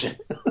extermination.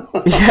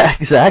 Yeah,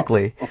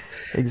 exactly.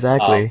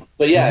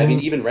 But yeah, I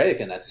mean, even Rayek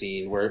in that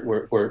scene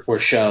we're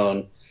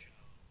shown,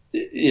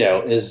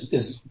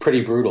 is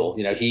pretty brutal.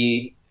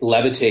 He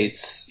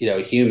levitates,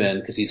 a human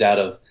because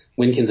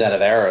Windkin's out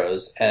of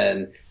arrows,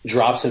 and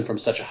drops him from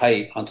such a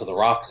height onto the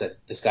rocks that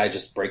this guy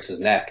just breaks his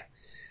neck.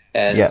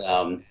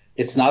 And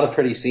it's not a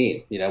pretty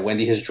scene.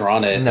 Wendy has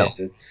drawn it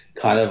in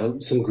kind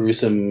of some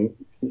gruesome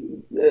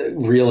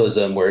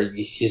realism where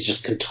he's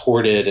just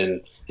contorted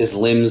and his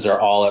limbs are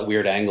all at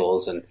weird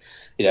angles, and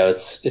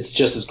it's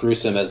just as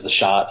gruesome as the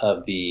shot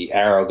of the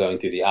arrow going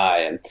through the eye.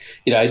 And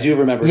I do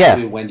remember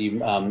too Wendy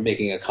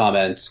making a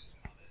comment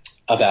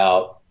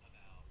about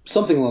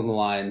something along the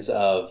lines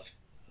of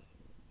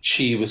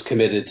she was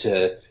committed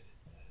to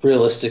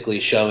realistically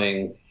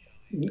showing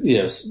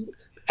the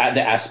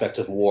aspect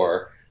of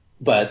war,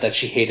 but that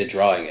she hated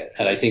drawing it.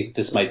 And I think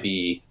this might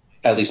be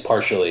at least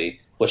partially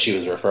what she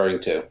was referring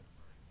to.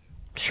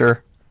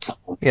 Sure.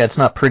 Yeah, it's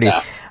not pretty.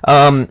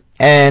 Yeah.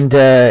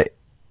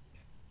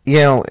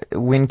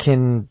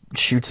 Windkin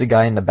shoots a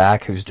guy in the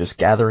back who's just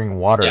gathering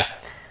water.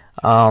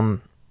 Yeah.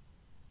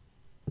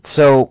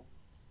 So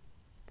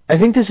I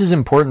think this is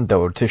important,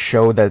 though, to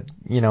show that,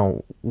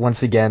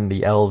 once again,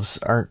 the elves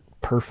aren't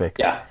perfect.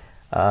 Yeah.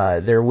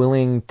 They're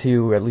willing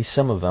to, at least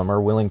some of them,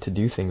 are willing to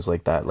do things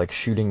like that, like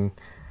shooting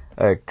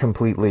a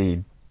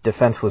completely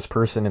defenseless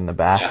person in the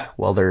back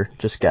while they're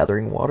just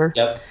gathering water.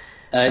 Yep.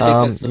 And I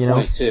think that's the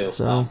point, too.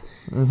 So,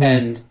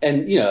 And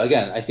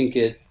again, I think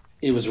it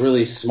was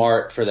really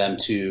smart for them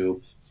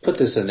to put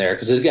this in there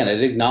because, again,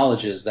 it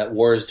acknowledges that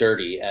war is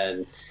dirty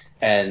and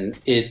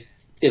it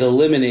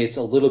eliminates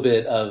a little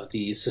bit of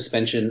the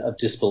suspension of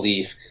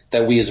disbelief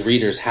that we as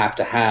readers have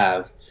to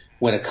have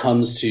when it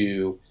comes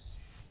to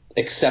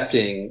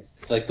accepting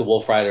like the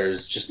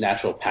Wolfriders' just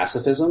natural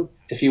pacifism,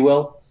 if you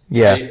will.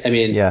 Yeah. Right? I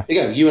mean,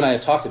 again, you and I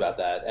have talked about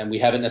that and we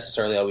haven't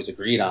necessarily always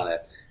agreed on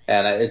it.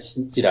 And it's,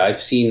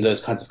 I've seen those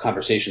kinds of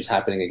conversations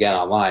happening again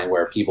online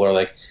where people are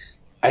like,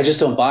 I just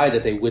don't buy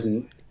that they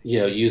wouldn't,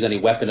 use any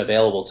weapon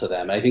available to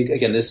them. And I think,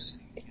 again,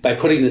 by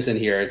putting this in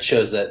here, it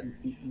shows that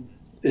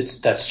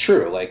that's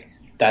true. Like,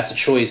 that's a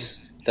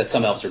choice that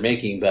some elves are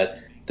making. But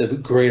the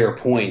greater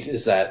point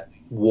is that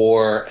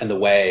war and the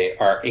way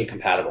are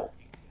incompatible.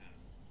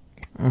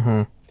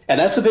 Mm-hmm. And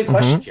that's a big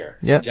question here.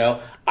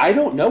 Yep. I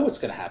don't know what's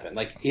going to happen.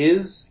 Like,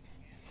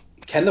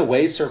 can the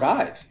way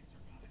survive?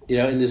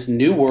 In this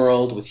new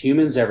world with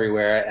humans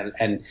everywhere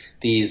and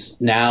these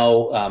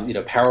now,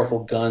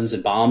 powerful guns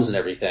and bombs and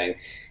everything,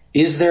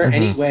 is there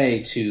any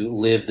way to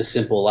live the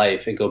simple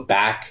life and go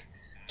back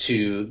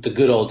to the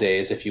good old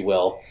days, if you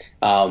will?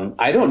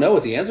 I don't know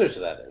what the answer to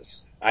that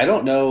is. I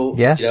don't know.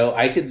 Yeah.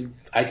 I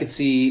could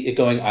see it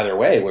going either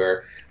way,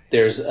 where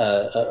there's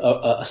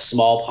a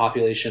small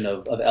population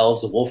of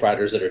elves and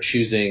Wolfriders that are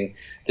choosing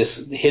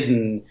this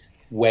hidden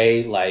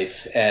way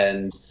life,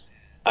 and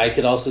I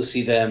could also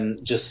see them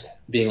just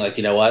being like,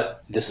 you know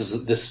what, this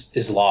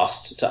is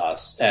lost to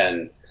us,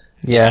 and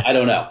I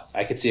don't know.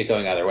 I could see it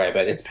going either way,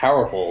 but it's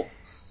powerful,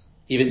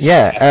 even just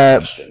to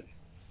ask the question.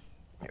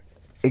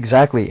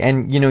 Exactly,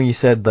 and you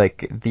said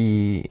like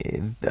the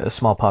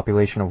small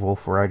population of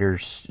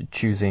Wolfriders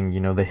choosing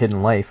the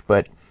hidden life,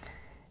 but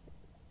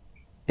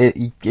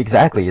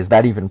exactly, is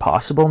that even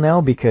possible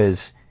now?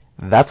 Because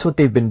that's what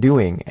they've been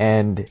doing,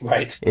 and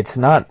it's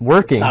not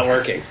working. It's not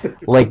working.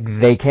 Like,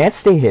 they can't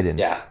stay hidden.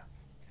 Yeah.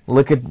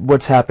 Look at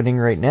what's happening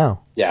right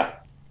now. Yeah.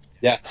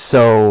 Yeah.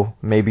 So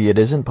maybe it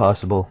isn't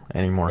possible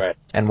anymore. Right.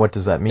 And what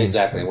does that mean?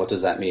 Exactly. And what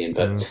does that mean?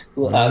 But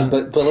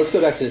but let's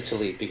go back to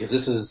Leetah, because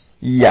this is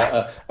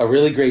a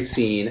really great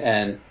scene,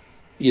 and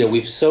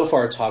we've so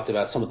far talked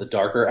about some of the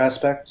darker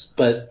aspects,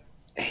 but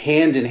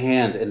hand in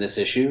hand in this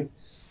issue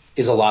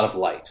is a lot of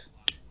light.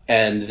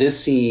 And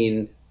this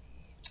scene,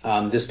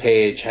 this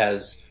page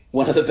has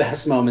one of the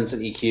best moments in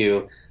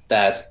EQ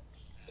that,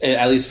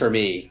 at least for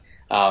me,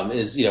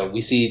 is,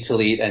 we see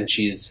Talit and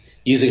she's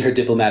using her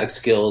diplomatic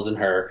skills and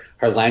her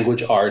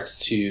language arts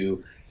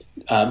to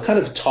kind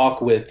of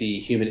talk with the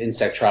human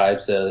insect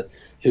tribes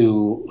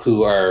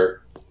who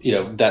are,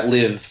 that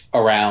live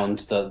around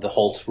the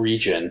Holt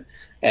region.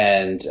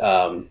 And,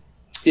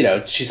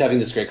 she's having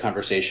this great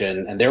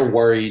conversation, and they're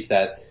worried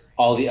that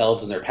all the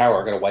elves in their power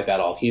are going to wipe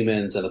out all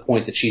humans. And the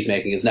point that she's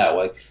making is, no,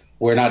 like,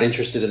 we're not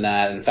interested in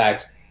that. In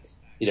fact,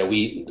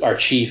 our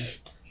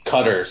chief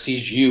Cutter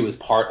sees you as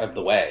part of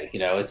the way.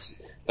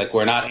 It's like,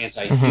 we're not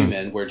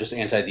anti-human. We're just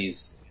anti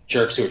these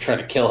jerks who are trying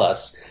to kill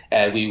us.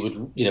 And we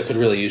would, could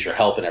really use your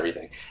help and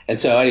everything. And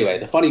so anyway,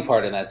 the funny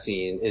part in that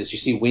scene is you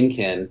see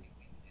Windkin,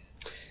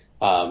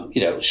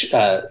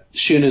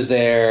 Shuna's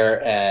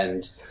there,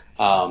 and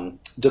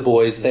Du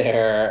Bois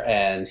there,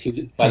 and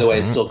he, by the way,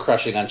 is still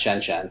crushing on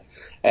Chen Chen.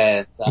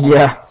 And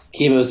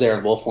Kimo's there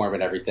in wolf form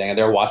and everything, and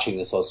they're watching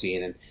this whole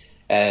scene.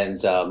 And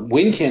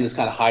Windkin is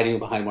kind of hiding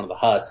behind one of the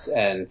huts,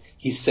 and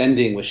he's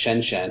sending with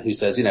Shen Shen, who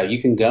says, you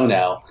can go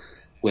now,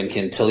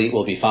 Windkin, Talit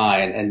will be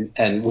fine.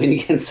 And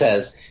Windkin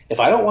says,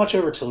 if I don't watch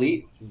over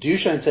Talit,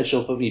 Dewshine said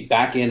she'll put me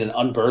back in and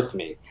unbirth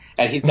me.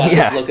 And he's got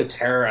this look of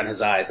terror on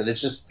his eyes, and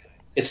it's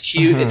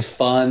cute, it's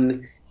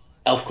fun,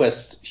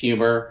 ElfQuest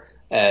humor.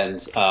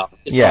 And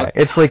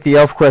it's like the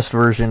ElfQuest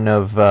version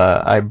of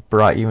I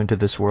brought you into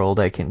this world,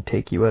 I can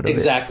take you out of it.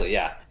 Exactly,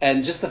 yeah.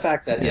 And just the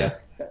fact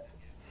that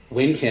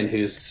Windkin,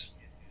 who's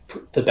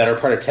the better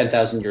part of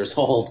 10,000 years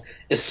old,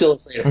 is still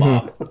afraid of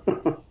mom.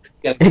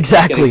 Getting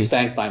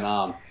spanked by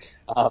mom.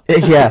 So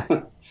I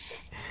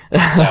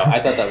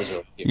thought that was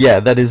really cute.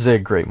 Yeah, that is a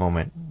great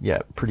moment.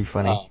 Yeah, pretty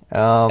funny.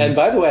 And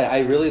by the way,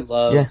 I really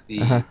love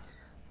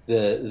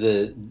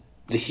the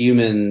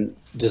human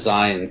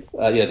design,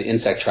 the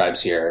insect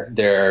tribes here.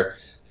 They're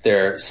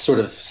their sort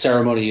of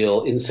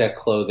ceremonial insect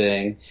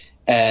clothing,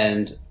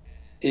 and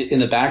in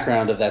the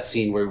background of that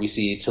scene where we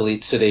see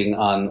Talit sitting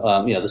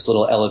on this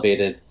little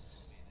elevated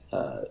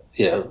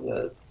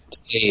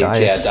stage,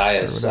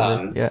 dais.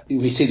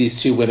 We see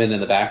these two women in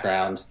the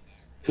background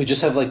who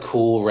just have like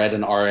cool red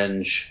and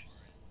orange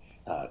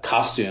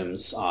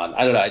costumes on.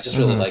 I don't know. I just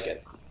really like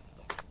it.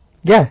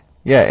 Yeah,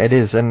 it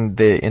is, and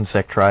the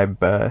insect tribe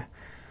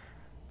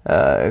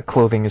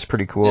clothing is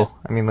pretty cool.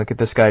 Yeah. I mean, look at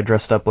this guy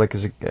dressed up like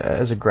as a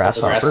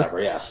grasshopper. As a grasshopper,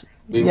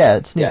 yeah.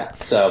 It's neat. Yeah.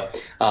 So.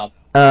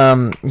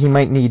 He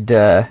might need,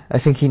 I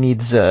think he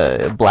needs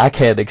a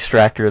blackhead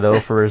extractor, though,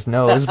 for his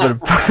nose, but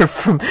apart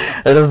from,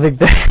 I don't think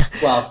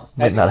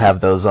might not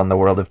have those on the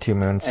World of Two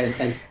Moons.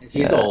 And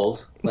he's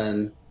old,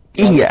 when...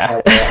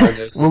 Yeah,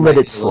 we'll let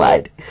it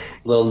slide.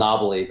 A little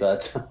knobbly,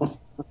 but...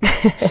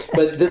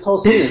 but this whole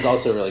scene is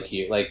also really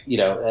cute. Like,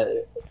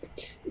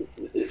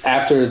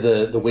 after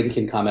the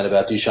Windkin comment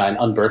about Dewshine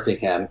unbirthing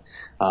him,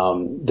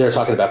 they're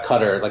talking about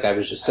Cutter, like I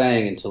was just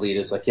saying, and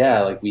Toledo's like,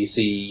 yeah, like we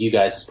see you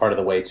guys as part of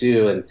the way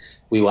too, and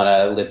we want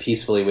to live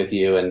peacefully with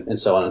you, and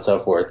so on and so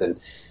forth.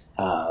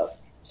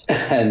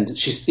 And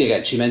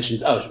she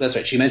mentions, oh, that's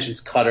right, she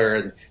mentions Cutter,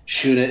 and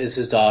Shuna is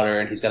his daughter,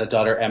 and he's got a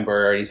daughter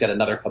Ember, and he's got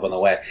another cub on the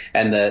way.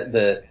 And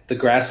the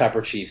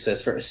grasshopper chief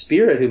says, for a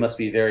spirit who must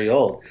be very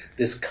old,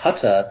 this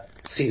Cutter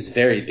seems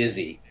very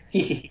busy.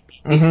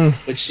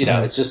 Which,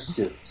 it's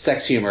just,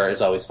 sex humor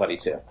is always funny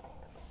too.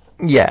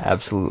 Yeah,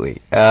 absolutely.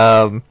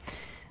 I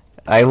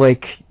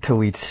like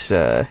Talit's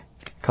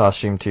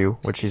costume too,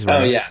 which she's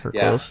wearing. Her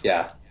clothes.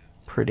 Yeah.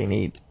 Pretty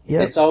neat.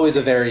 Yeah. It's always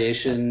a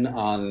variation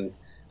on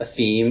a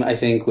theme, I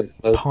think, with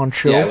most,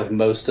 poncho. Yeah, with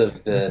most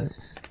of the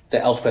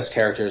ElfQuest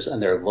characters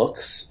and their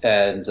looks.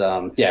 And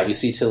we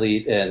see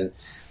Talit in,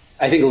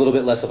 I think, a little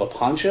bit less of a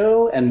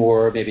poncho and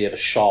more maybe of a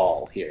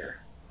shawl here.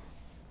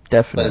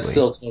 Definitely. But it's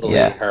still totally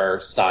her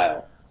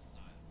style.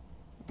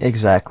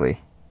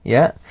 Exactly.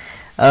 Yeah.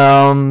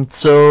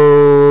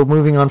 So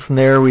moving on from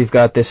there, we've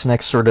got this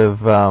next sort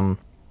of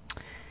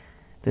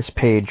this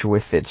page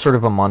with it's sort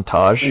of a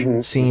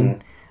montage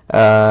scene.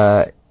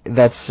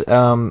 That's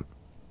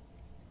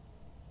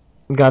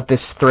got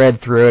this thread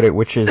throughout it,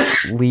 which is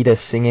Leetah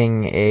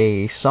singing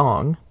a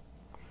song,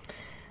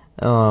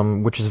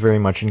 which is very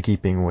much in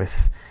keeping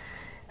with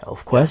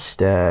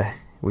ElfQuest.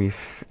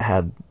 We've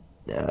had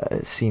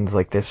scenes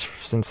like this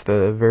since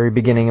the very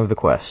beginning of the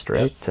quest,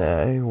 right?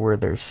 Where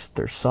there's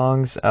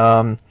songs,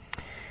 and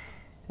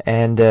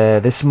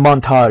this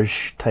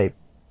montage type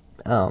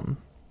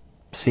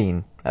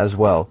scene as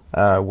well,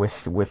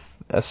 with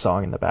a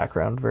song in the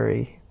background,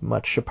 very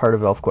much a part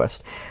of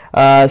ElfQuest.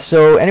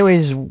 So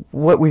anyways,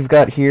 what we've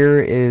got here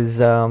is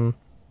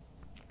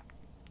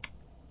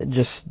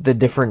just the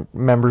different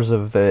members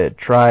of the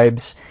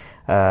tribes.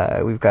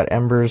 We've got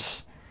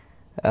Ember's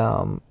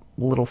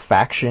little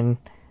faction.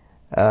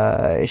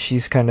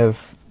 She's kind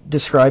of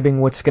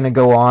describing what's going to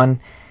go on.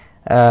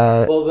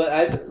 I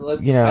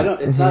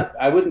don't. It's not.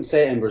 I wouldn't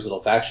say Ember's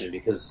little faction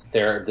because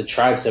the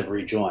tribes have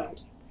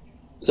rejoined,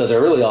 so they're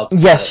really all.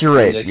 Yes, you're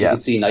right. You can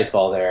see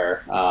Nightfall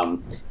there.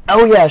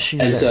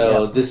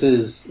 This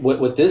is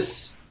what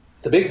this.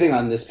 The big thing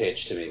on this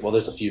page to me. Well,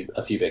 there's a few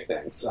big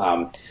things.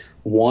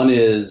 One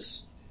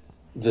is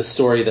the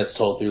story that's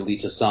told through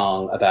Leetah's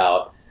song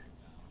about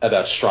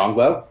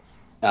Strongbow.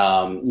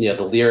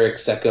 The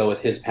lyrics that go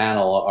with his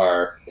panel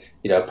are,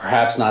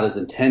 perhaps not as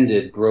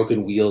intended,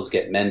 broken wheels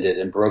get mended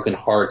and broken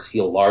hearts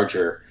heal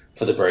larger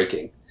for the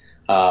breaking.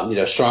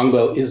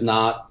 Strongbow is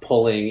not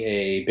pulling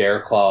a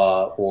bear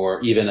claw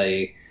or even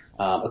a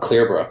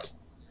Clearbrook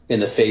in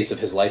the face of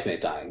his life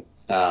mate dying.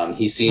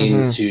 He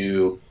seems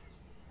to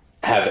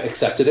have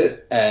accepted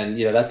it, and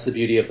that's the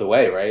beauty of the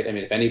way, right? I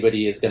mean, if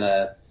anybody is going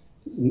to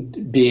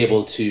be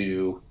able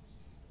to,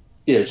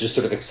 just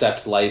sort of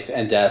accept life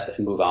and death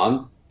and move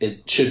on,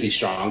 it should be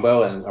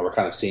Strongbow, and we're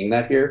kind of seeing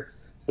that here,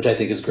 which I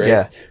think is great.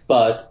 Yeah.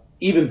 But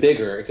even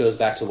bigger, it goes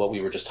back to what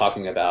we were just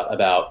talking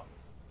about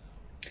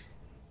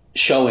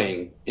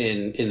showing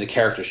in the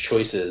characters'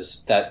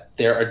 choices that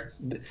there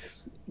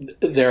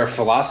are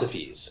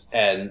philosophies,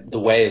 and the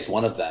way is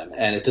one of them,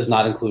 and it does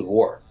not include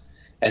war.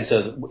 And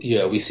so,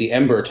 we see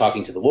Ember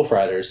talking to the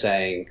Wolfriders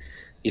saying,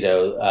 we're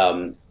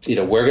going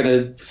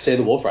to say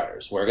the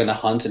Wolfriders. We're going to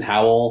hunt and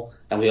howl,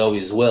 and we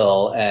always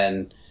will.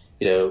 And,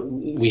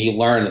 we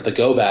learn that the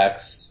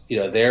Go-Backs,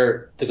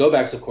 the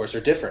Go-Backs, of course,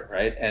 are different,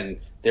 right? And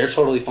they're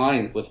totally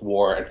fine with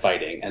war and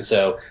fighting. And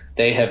so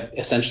they have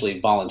essentially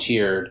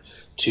volunteered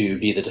to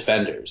be the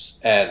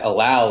defenders and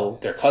allow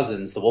their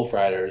cousins, the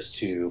Wolfriders,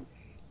 to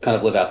kind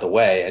of live out the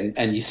way.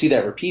 And you see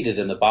that repeated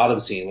in the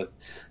bottom scene with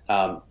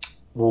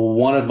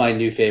one of my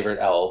new favorite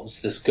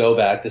elves, this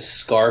Go-Back, this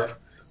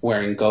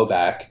scarf-wearing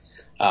Go-Back,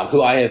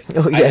 who I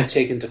have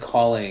taken to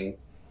calling,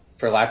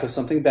 for lack of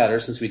something better,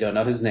 since we don't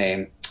know his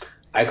name,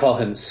 I call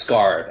him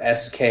Scarv,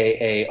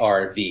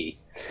 Skarv.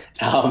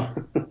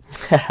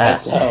 And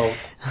so,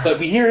 but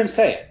we hear him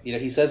say it.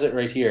 He says it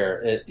right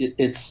here.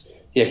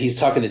 He's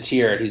talking to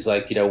Tyr, and he's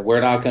like, we're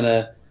not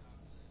gonna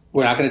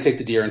take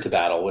the deer into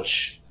battle,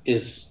 which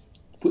is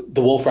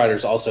the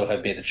Wolfriders also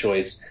have made the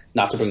choice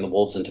not to bring the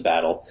wolves into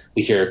battle.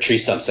 We hear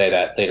Treestump say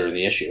that later in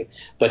the issue.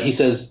 But he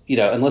says,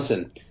 and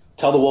listen,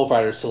 tell the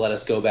Wolfriders to let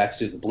us go back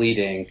through the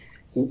bleeding.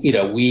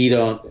 We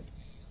don't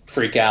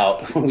freak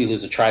out when we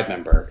lose a tribe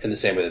member in the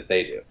same way that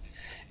they do.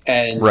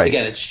 And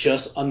again, it's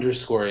just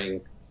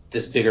underscoring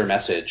this bigger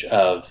message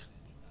of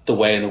the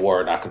way and the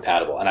war are not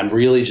compatible. And I'm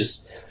really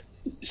just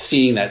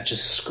seeing that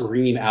just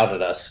scream out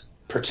at us,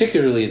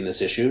 particularly in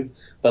this issue.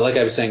 But like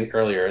I was saying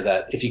earlier,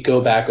 that if you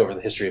go back over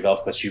the history of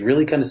ElfQuest, you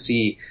really kind of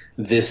see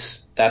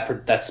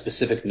that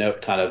specific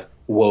note kind of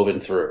woven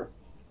through.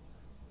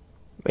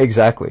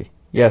 Exactly.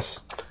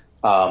 Yes.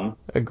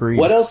 Agreed.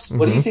 What else?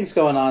 What do you think's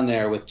going on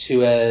there with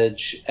Two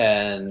Edge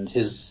and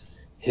his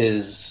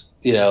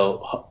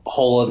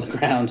hole in the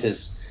ground?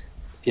 Is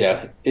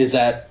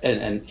that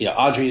and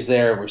Audrey's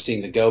there? We're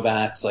seeing the go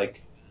backs.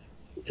 Like,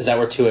 is that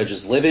where Two Edge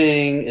is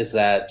living? Is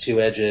that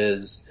Two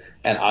Edge's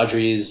and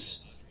Audrey's?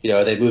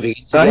 Are they moving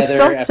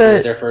together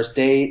after their first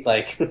date?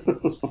 Like,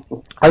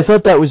 I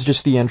thought that was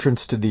just the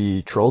entrance to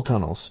the troll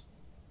tunnels.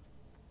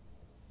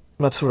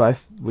 That's what I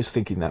was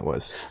thinking that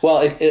was.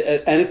 Well,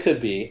 it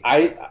could be.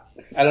 I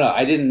don't know.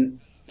 I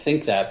didn't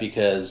think that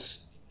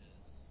because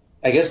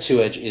I guess Two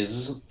Edge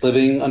is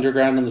living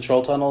underground in the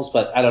troll tunnels,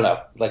 but I don't know.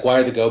 Like, why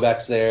are the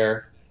go-backs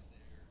there?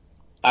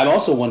 I'm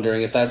also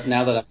wondering if that,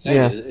 now that I'm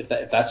saying it,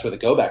 if that's where the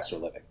go-backs are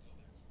living.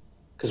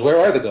 Because where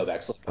are the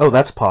go-backs living? Oh,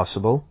 that's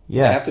possible.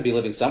 Yeah. They have to be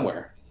living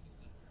somewhere.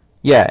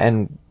 Yeah,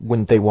 and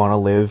wouldn't they want to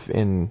live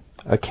in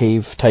a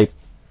cave-type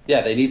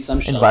they need some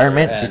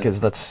environment?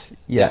 Because that's,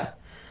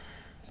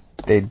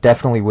 they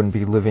definitely wouldn't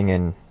be living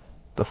in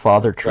the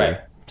father tree. Right.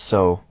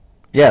 So,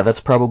 yeah, that's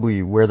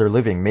probably where they're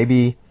living.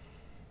 Maybe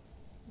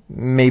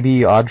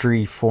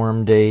Audrey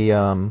formed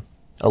a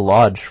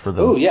lodge for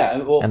them. Oh, yeah.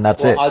 Well, and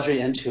that's it.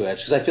 Audrey and Two Edge.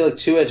 Because I feel like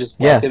Two Edge is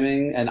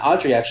welcoming, and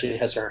Audrey actually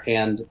has her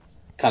hand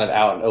kind of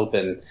out and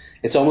open.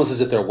 It's almost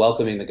as if they're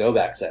welcoming the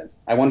go-backs in.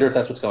 I wonder if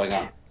that's what's going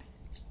on.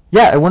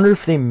 Yeah, I wonder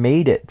if they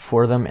made it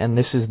for them, and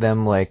this is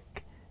them,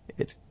 like,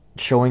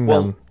 showing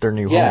them their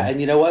new home. Yeah,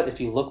 and you know what? If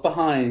you look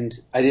behind,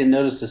 I didn't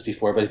notice this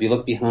before, but if you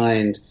look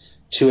behind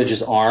Two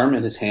Edge's arm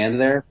and his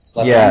hand there,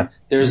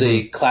 there's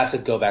a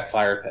classic go-back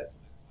fire pit.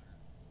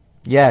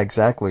 Yeah,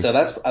 exactly. So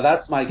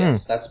that's my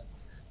guess.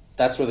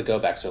 That's where the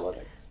go-backs are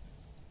living.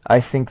 I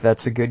think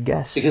that's a good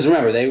guess. Because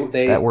remember,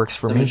 that works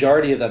for me. The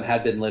majority of them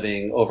had been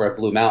living over at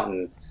Blue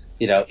Mountain,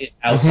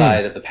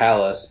 outside of the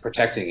palace,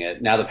 protecting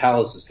it. Now the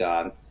palace is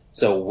gone.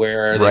 So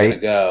where are they going to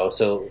go?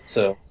 So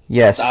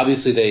yes,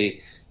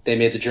 obviously they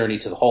made the journey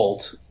to the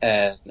Holt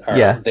and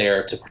are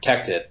there to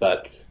protect it.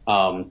 But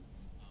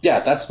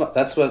that's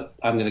what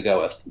I'm going to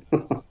go with.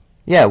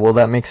 Yeah, well,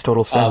 that makes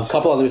total sense. A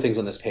couple other things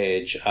on this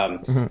page.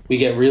 We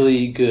get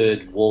really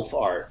good wolf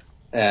art,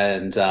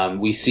 and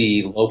we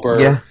see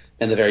Loper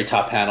in the very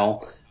top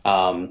panel.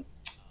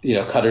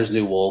 Cutter's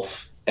new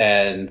wolf,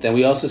 and then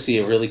we also see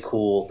a really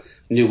cool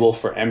new wolf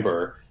for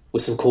Ember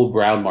with some cool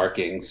brown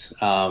markings.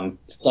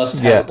 Sust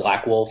has a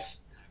black wolf,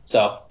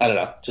 so I don't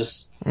know.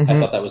 Just I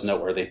thought that was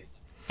noteworthy.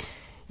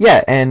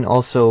 Yeah, and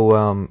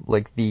also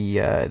like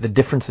the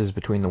differences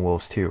between the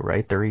wolves too,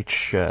 right? They're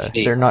each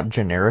they're not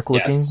generic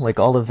looking. Yes. Like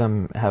all of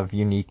them have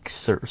unique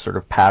sort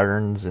of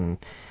patterns, and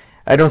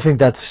I don't think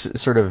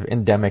that's sort of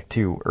endemic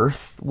to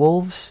Earth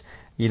wolves.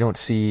 You don't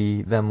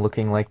see them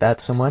looking like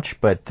that so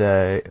much, but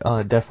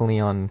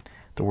definitely on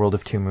the World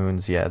of Two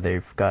Moons,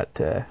 they've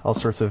got all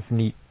sorts of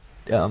neat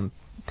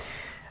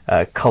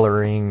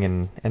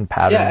coloring and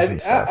patterns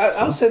and stuff.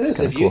 I'll say this: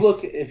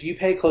 if you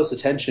pay close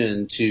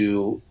attention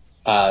to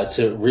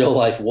real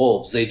life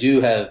wolves, they do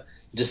have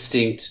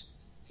distinct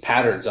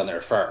patterns on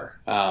their fur,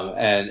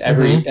 and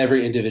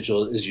every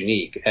individual is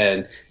unique.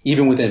 And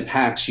even within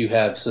packs, you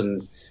have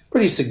some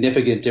pretty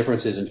significant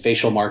differences in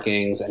facial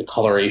markings and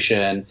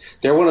coloration.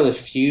 They're one of the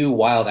few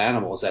wild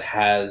animals that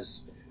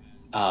has,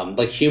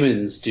 like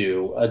humans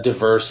do, a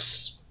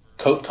diverse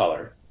coat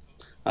color.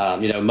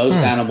 Most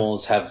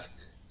animals have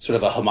sort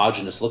of a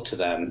homogeneous look to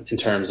them in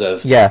terms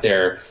of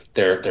their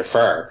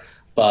fur.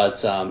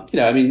 But,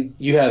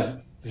 you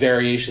have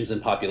variations in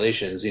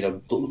populations.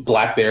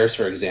 Black bears,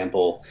 for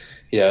example,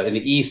 in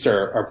the East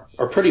are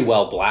pretty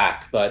well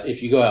black. But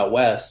if you go out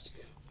West,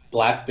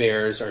 black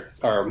bears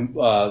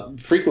are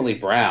frequently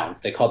brown.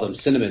 They call them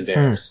cinnamon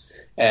bears.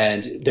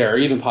 And there are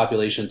even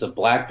populations of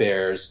black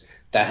bears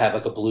that have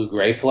like a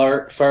blue-gray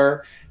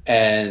fur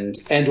and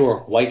or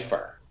white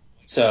fur.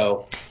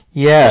 So,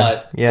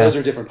 those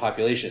are different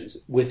populations.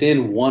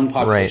 Within one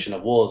population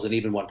of wolves and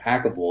even one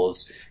pack of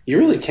wolves, you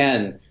really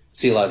can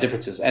see a lot of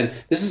differences. And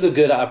this is a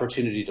good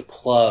opportunity to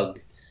plug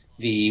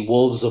the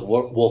Wolves of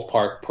Wolf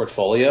Park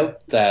portfolio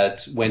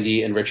that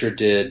Wendy and Richard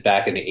did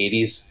back in the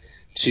 80s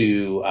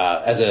to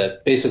as a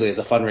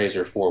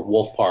fundraiser for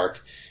Wolf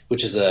Park,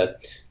 which is an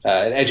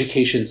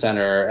education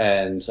center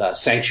and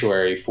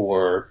sanctuary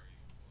for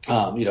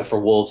for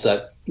wolves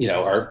that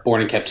are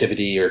born in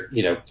captivity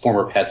or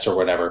former pets or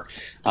whatever.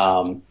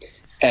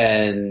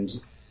 And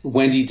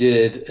Wendy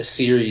did a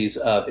series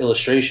of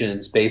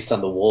illustrations based on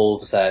the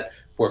wolves that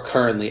were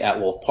currently at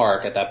Wolf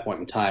Park at that point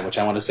in time, which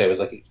I want to say was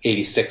like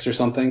 86 or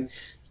something.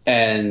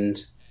 And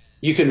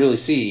you can really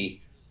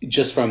see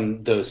just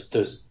from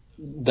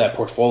that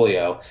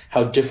portfolio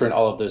how different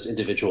all of those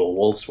individual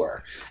wolves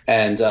were.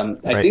 And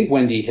I think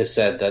Wendy has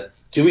said that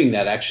doing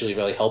that actually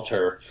really helped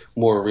her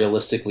more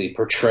realistically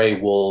portray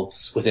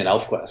wolves within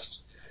ElfQuest,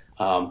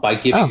 by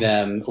giving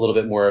them a little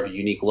bit more of a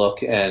unique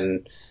look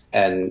and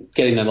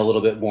getting them a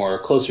little bit more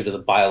closer to the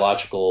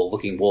biological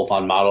looking wolf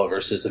on model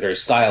versus a very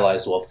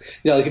stylized wolf.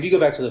 Like if you go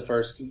back to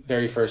the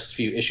very first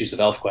few issues of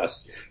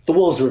ElfQuest, the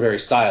wolves were very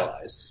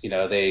stylized.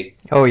 They're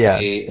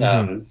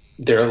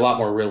a lot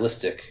more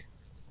realistic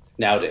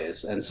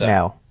nowadays. And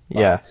so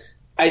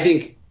I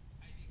think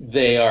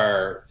they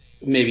are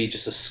maybe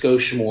just a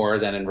skosh more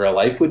than in real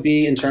life would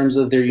be in terms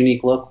of their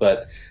unique look.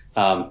 But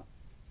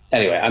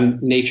anyway, I'm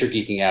nature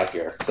geeking out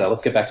here, so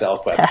let's get back to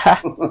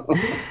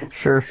ElfQuest.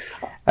 Sure.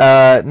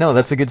 No,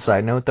 that's a good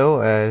side note,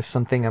 though.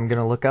 Something I'm going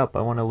to look up.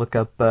 I want to look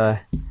up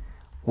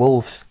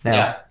wolves now.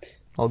 Yeah.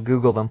 I'll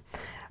Google them.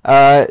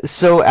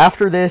 So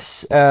after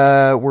this,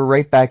 we're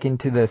right back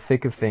into the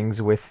thick of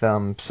things with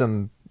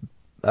some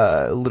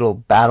little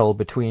battle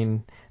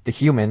between the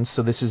humans.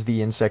 So this is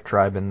the insect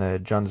tribe and the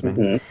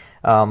Junsmen,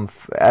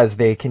 as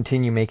they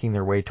continue making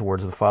their way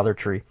towards the Father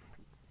Tree.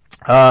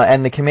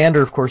 And the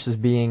commander, of course, is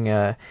being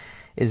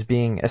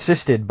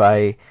assisted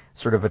by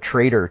sort of a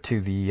traitor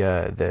to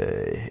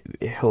the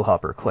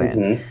Hillhopper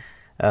clan,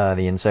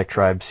 the insect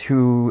tribes,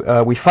 who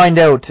we find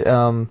out,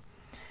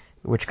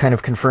 which kind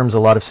of confirms a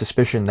lot of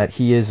suspicion, that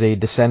he is a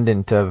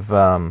descendant of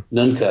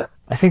Nunca.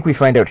 I think we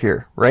find out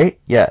here, right?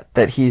 Yeah,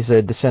 that he's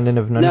a descendant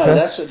of Nunca. No,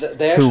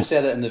 they actually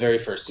say that in the very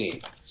first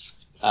scene.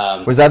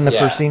 Was that in the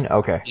first scene?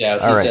 Okay.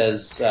 Yeah, he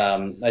says,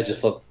 I just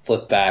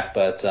flip back,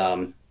 but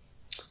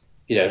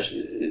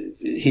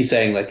he's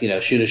saying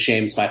Shuna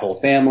shames my whole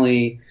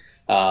family.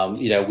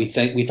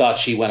 We thought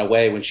she went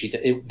away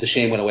the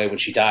shame went away when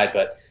she died,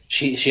 but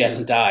she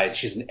hasn't died.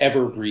 She's an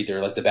ever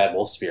breather like the bad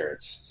wolf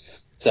spirits.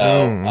 So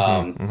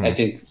I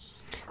think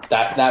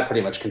that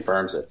pretty much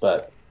confirms it.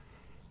 But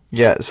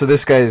yeah, so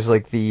this guy is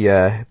like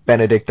the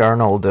Benedict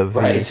Arnold of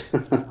the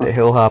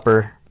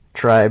Hillhopper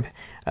tribe,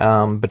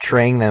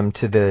 betraying them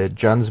to the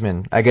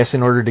Junsmen, I guess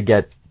in order to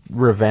get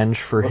revenge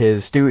for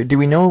his... Do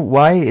we know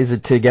why? Is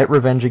it to get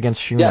revenge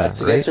against Shuna? Yeah, it's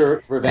to get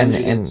revenge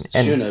against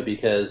Shuna,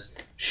 because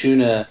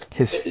Shuna,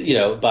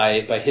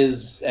 by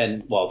his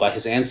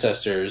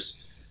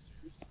ancestors'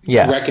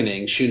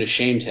 reckoning, Shuna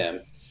shamed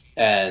him.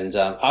 And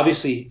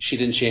obviously she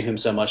didn't shame him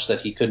so much that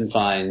he couldn't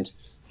find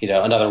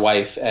another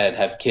wife and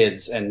have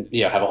kids and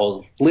have a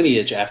whole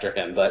lineage after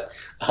him. But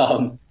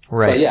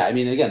but yeah, I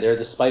mean, again, they're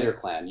the Spider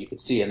Clan. You could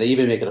see, and they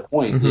even make it a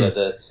point.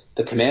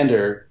 The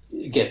commander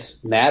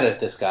gets mad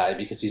at this guy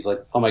because he's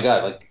like, oh my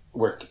god,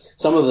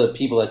 some of the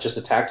people that just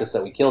attacked us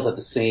that we killed had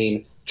the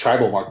same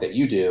tribal mark that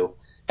you do,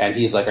 and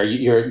he's like,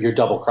 you're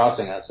double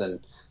crossing us, and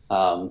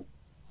and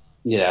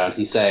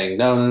he's saying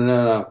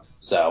no.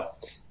 So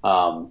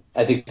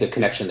I think the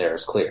connection there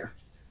is clear.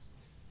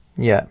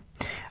 Yeah.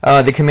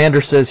 The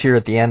commander says here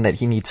at the end that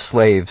he needs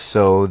slaves,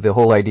 so the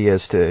whole idea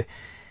is to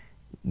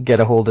get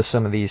a hold of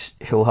some of these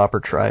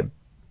Hillhopper tribe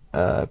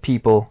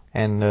people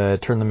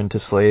and turn them into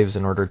slaves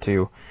in order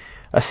to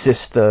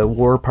assist the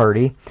war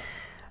party.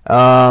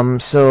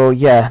 So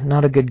yeah,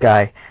 not a good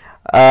guy.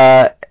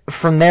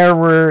 From there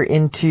we're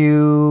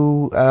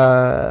into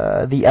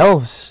the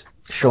elves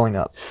showing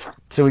up.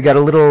 So we got a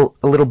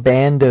little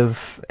band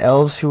of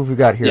elves. Who have we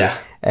got here? Yeah.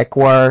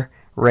 Ekwar,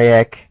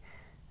 Raek,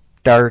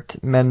 Dart,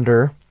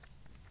 Mender,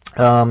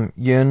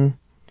 Yun,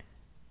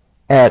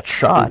 at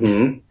Shot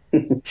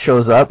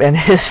shows up, and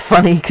it's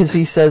funny because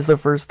he says the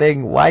first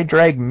thing, "Why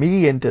drag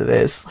me into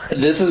this?"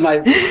 This is my...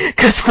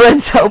 Because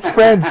friends help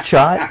friends,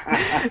 Shot.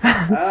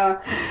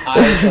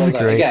 This is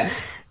great. Again,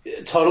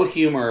 total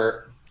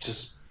humor,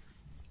 just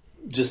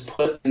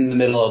put in the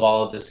middle of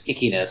all of this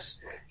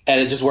ickiness,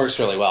 and it just works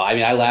really well. I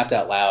mean, I laughed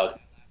out loud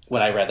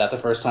when I read that the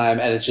first time,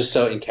 and it's just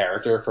so in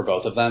character for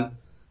both of them.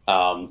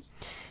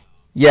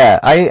 Yeah,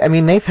 I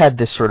mean, they've had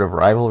this sort of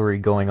rivalry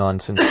going on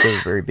since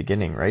the very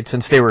beginning, right?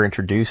 Since they were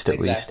introduced, at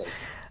least.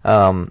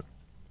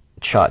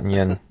 Chot and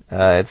Yun.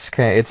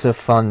 It's a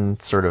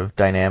fun sort of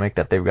dynamic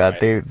that they've got.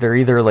 Right. They're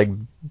either like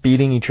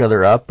beating each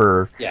other up,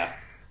 or I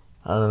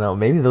don't know.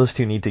 Maybe those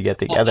two need to get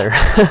together.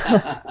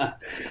 I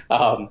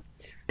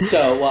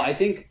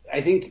think.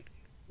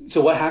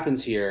 So what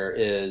happens here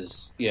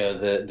is,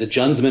 the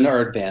Junsmen are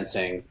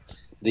advancing.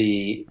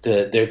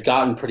 They've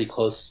gotten pretty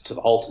close to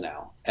the halt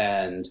now,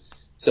 and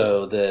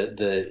so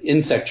the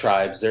insect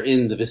tribes, they're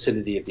in the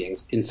vicinity of the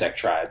insect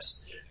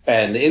tribes,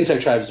 and the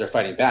insect tribes are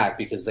fighting back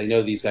because they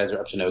know these guys are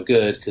up to no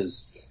good,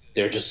 because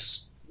they're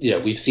just,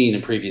 we've seen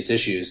in previous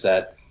issues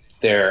that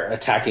they're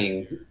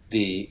attacking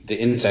the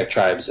insect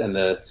tribes and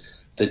the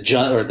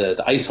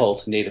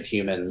Iceholt native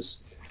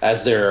humans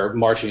as they're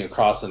marching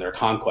across in their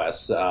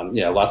conquests.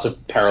 Lots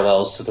of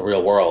parallels to the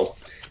real world,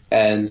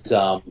 and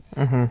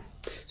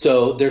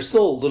so they're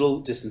still a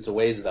little distance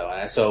away though.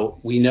 And so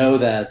we know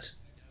that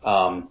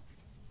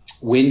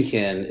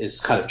Windkin is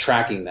kind of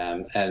tracking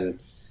them,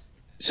 and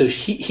so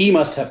he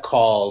must have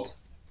called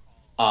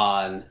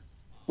on.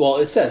 Well,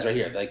 it says right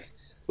here, like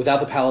without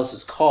the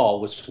palace's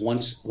call, which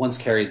once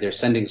carried their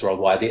sendings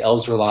worldwide, the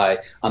elves rely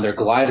on their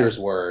glider's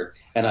word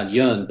and on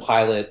Yun,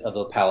 pilot of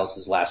the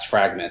palace's last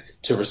fragment,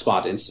 to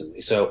respond instantly.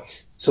 So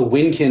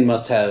Windkin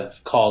must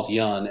have called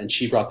Yun, and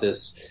she brought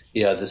this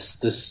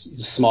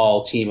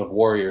small team of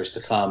warriors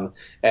to come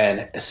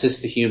and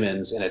assist the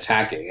humans in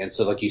attacking. And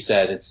so, like you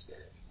said,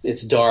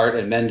 it's Dart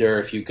and Mender,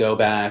 a few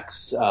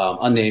go-backs,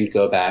 unnamed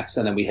go-backs,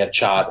 and then we have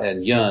Chot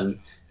and Yun,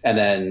 and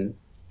then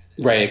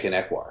Rayek and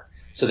Ekwar.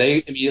 So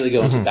they immediately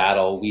go into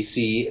battle. We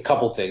see a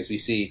couple things. We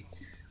see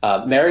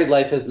married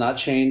life has not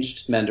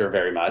changed Mender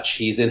very much.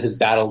 He's in his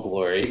battle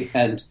glory,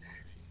 and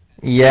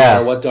no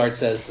matter what Dart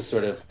says to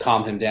sort of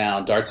calm him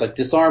down, Dart's like,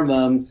 disarm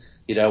them.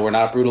 We're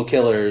not brutal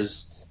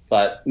killers.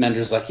 But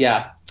Mender's like,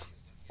 yeah,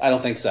 I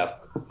don't think so.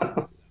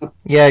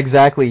 Yeah,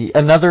 exactly.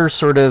 Another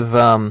sort of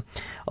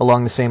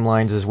along the same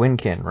lines as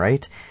Windkin,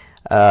 right?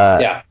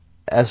 Yeah.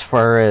 As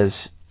far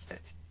as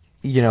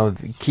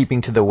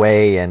keeping to the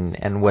way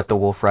and what the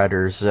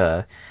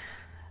Wolfriders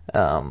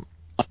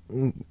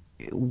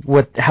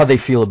how they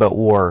feel about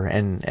war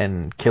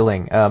and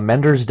killing.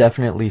 Mender's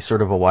definitely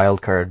sort of a wild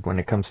card when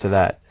it comes to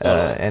that,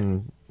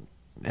 and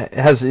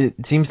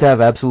it seems to have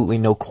absolutely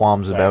no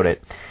qualms about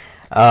it.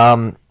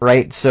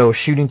 Right, so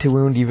shooting to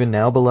wound even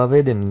now,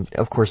 beloved, and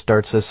of course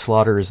Dart says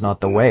slaughter is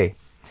not the way.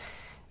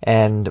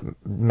 And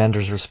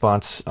Mender's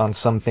response, on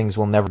some things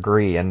we'll never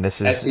agree, and this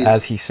is,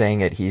 as he's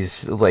saying it,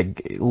 he's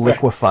like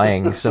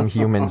liquefying some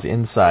humans'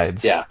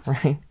 insides,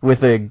 right?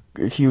 With a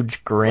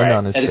huge grin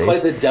on his face. And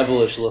quite the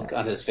devilish look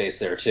on his face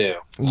there, too.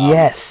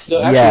 Yes.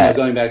 So actually,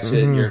 going back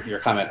to your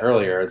comment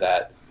earlier,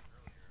 that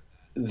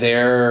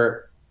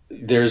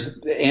there's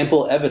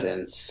ample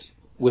evidence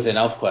within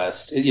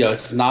ElfQuest.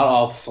 It's not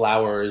all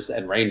flowers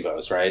and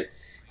rainbows, right?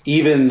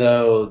 Even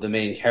though the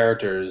main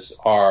characters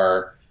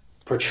are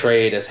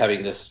portrayed as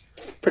having this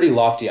pretty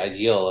lofty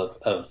ideal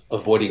of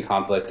avoiding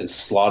conflict and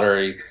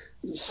slaughter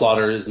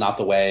is not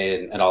the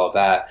way and all of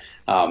that.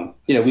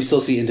 We still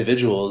see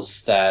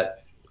individuals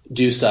that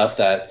do stuff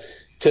that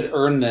could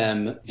earn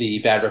them the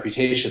bad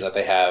reputation that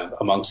they have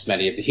amongst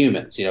many of the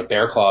humans.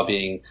 Bearclaw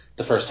being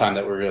the first time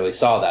that we really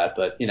saw that,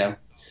 but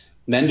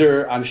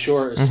Mender, I'm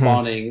sure, is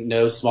spawning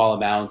no small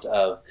amount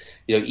of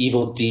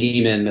evil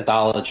demon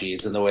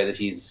mythologies in the way that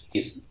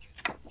he's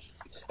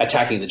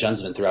attacking the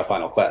Junsmen throughout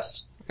Final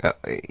Quest.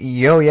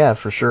 Yeah,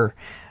 for sure.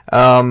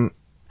 And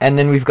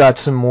then we've got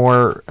some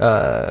more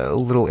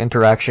little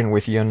interaction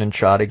with Yun and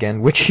Chot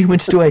again. Which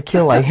humans do I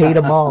kill? I hate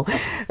them all.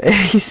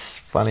 He's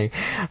funny.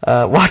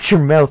 Watch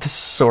your mouth,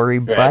 sorry,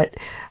 but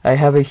I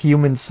have a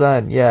human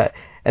son. Yeah.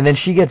 And then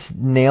she gets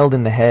nailed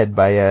in the head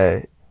by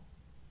a...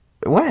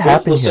 What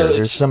happened here?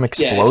 There's some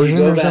explosion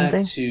or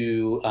something? If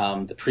you go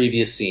back to the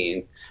previous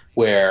scene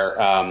where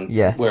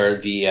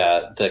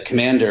the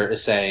commander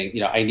is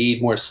saying, I need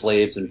more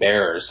slaves and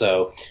bearers.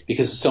 So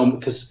because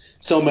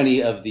so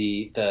many of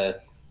the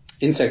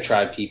insect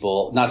tribe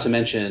people, not to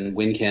mention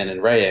Windkin and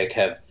Rayek,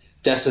 have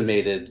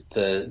decimated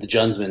the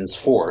Junsman's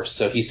force.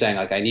 So he's saying,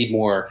 like, we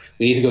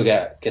need to go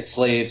get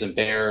slaves and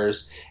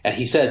bearers. And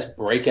he says,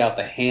 break out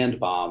the hand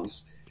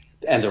bombs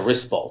and the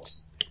wrist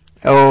bolts.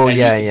 Oh, and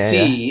yeah, you can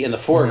see in the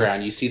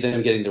foreground, you see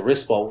them getting the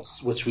wrist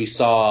bolts, which we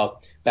saw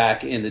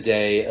back in the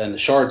day in the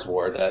Shards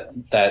War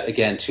that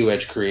again, Two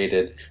Edge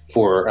created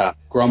for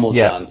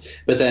Grummeljund.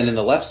 But then in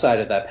the left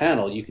side of that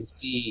panel, you can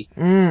see,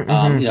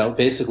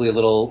 basically a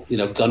little,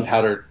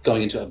 gunpowder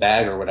going into a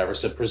bag or whatever.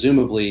 So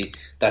presumably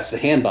that's the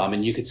hand bomb.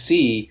 And you could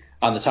see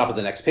on the top of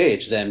the next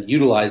page them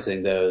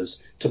utilizing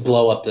those to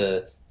blow up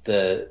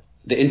the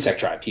insect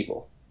tribe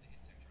people.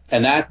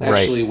 And that's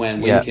actually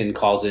when Windkin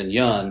calls in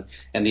Yun,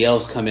 and the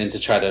elves come in to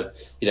try to,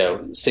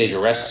 stage a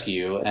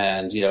rescue.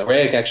 And,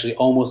 Rayek actually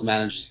almost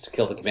manages to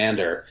kill the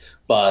commander,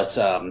 but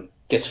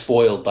gets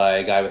foiled by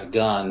a guy with a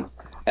gun,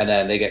 and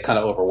then they get kind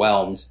of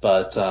overwhelmed.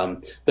 But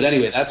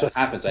anyway, that's what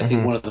happens. I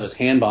think one of those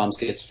hand bombs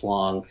gets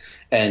flung,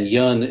 and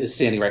Yun is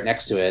standing right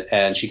next to it,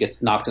 and she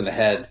gets knocked in the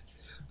head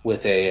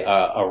with a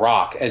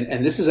rock.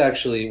 And this is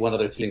actually one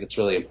other thing that's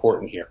really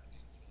important here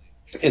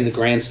in the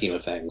grand scheme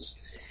of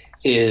things.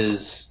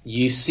 Is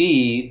you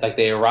see, like,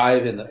 they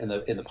arrive in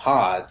the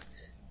pod,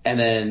 and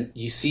then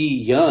you see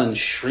Yun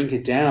shrink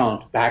it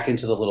down back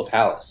into the little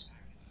palace,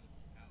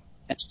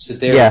 and she sit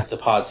there as the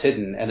pod's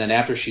hidden. And then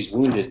after she's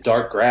wounded,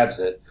 Dart grabs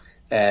it,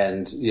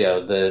 and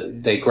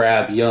they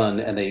grab Yun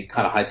and they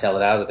kind of hightail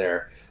it out of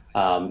there.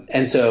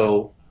 And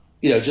so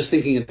just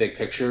thinking in the big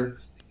picture,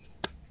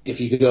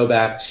 if you could go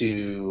back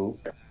to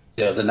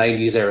the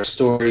 90s era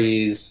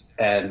stories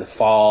and the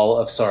fall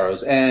of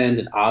Sorrow's End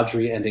and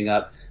Audrey ending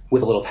up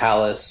with a little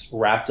palace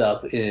wrapped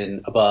up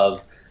in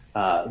above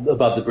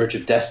the Bridge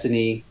of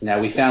Destiny. Now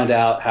we found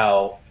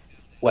out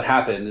what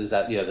happened is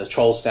that the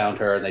trolls found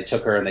her and they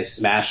took her and they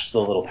smashed the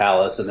little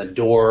palace, and then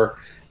Dor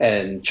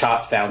and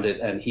Chot found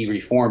it and he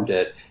reformed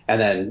it, and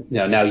then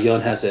now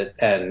Yun has it,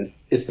 and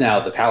it's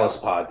now the palace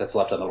pod that's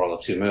left on the World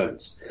of Two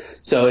Moons.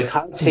 So it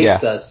kind of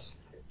takes us.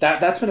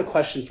 That's been a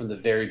question from the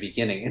very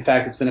beginning. In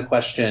fact, it's been a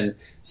question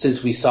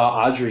since we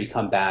saw Audrey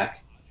come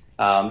back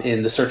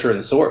in The Searcher and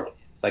the Sword.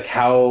 Like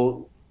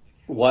how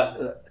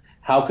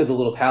how could the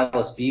little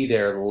palace be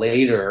there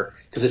later?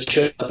 Because it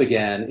showed up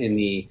again in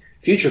the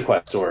Future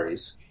Quest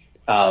stories.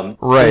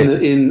 Right.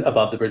 In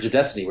Above the Bridge of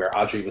Destiny, where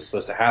Audrey was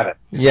supposed to have it.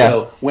 Yeah.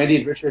 So Wendy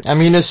and Richard. I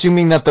mean,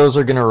 assuming that those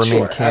are going to remain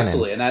Sure, canon.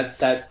 absolutely, and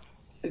that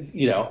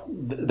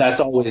that's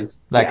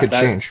always could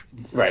change.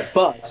 Right,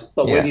 but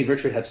Wendy and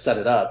Richard have set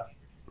it up.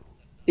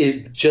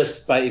 It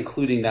just by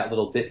including that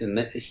little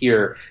bit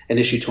here in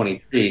issue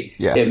 23,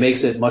 it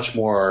makes it much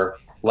more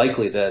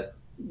likely that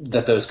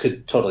those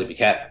could totally be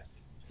canon.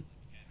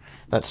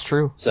 That's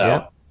true.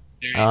 So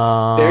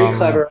very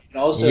clever,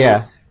 and also,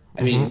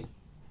 I mean,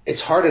 it's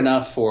hard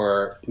enough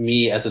for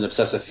me as an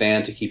obsessive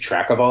fan to keep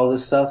track of all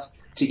this stuff,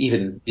 to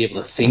even be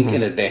able to think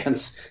in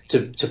advance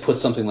to put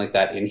something like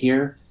that in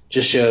here.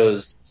 Just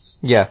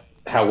shows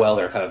how well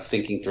they're kind of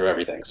thinking through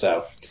everything.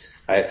 So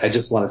I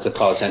just wanted to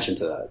call attention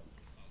to that.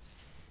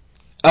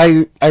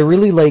 I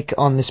really like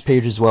on this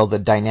page as well the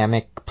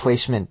dynamic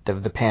placement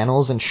of the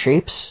panels and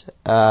shapes,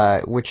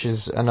 which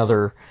is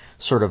another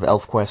sort of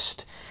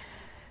ElfQuest,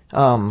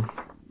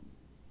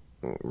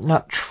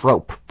 not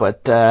trope,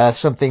 but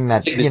something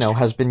that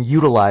has been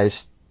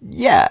utilized.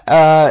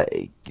 Yeah,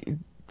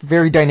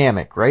 very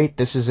dynamic, right?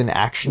 This is an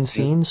action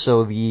scene,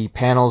 so the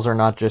panels are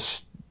not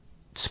just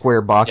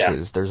square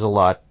boxes. Yeah. There's a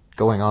lot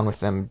going on with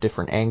them,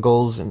 different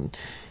angles, and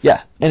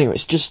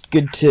anyways, just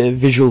good to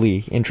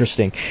visually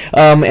interesting.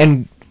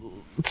 And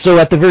so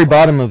at the very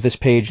bottom of this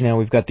page now,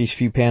 we've got these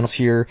few panels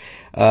here.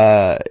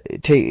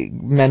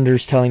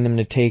 Mender's telling them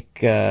to take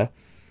the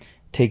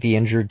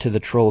injured to the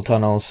troll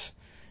tunnels,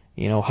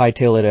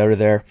 hightail it out of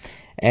there.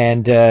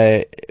 And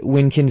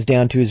Windkin's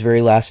down to his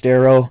very last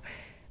arrow.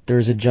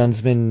 There's a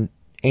Junsman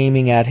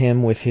aiming at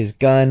him with his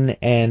gun,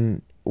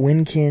 and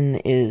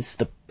Windkin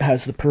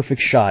has the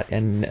perfect shot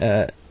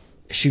and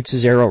shoots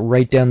his arrow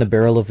right down the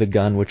barrel of the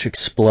gun, which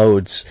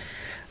explodes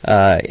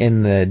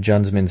in the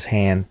Junsman's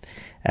hand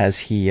as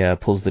he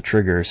pulls the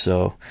trigger.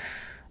 So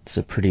it's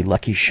a pretty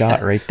lucky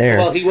shot right there.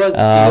 Well, he was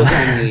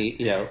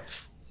only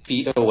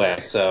feet away,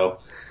 so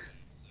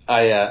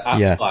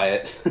I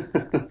buy it.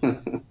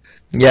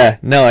 Yeah,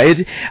 no,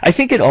 I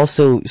think it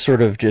also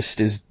sort of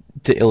just is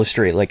to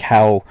illustrate like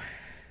how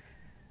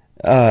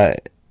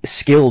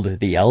skilled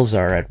the elves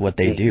are at what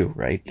they do,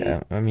 right?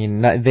 I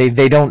mean,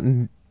 they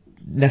don't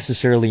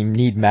necessarily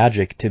need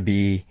magic to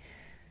be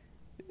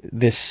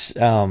this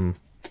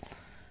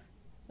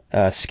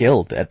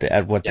skilled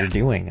at what they're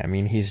doing. I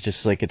mean, he's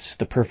just like, it's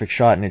the perfect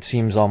shot, and it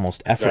seems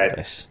almost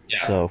effortless. Right.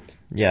 Yeah. So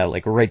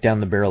like right down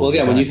the barrel. Well, of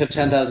the when gun. you have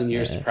 10,000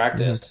 years to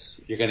practice,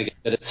 you're going to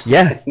get good at something.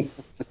 Yeah,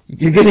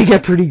 you're going to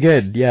get pretty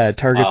good. Yeah,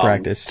 target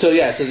practice. So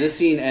this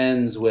scene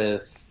ends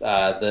with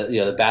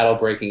the battle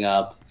breaking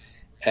up,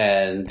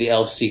 and the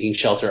elves seeking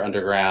shelter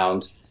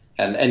underground,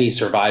 and any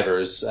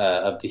survivors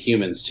of the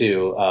humans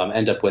too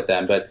end up with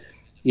them. But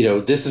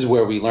this is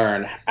where we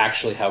learn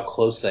actually how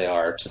close they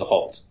are to the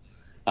Halt.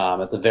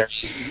 At the very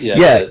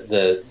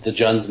the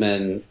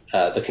Junsman,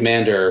 the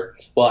commander.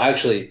 Well,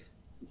 actually,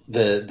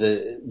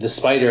 the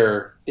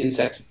spider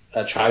insect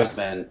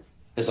tribesman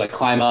is like,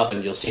 climb up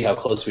and you'll see how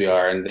close we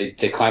are, and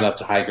they climb up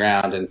to high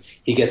ground, and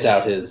he gets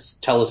out his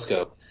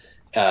telescope.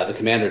 The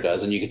commander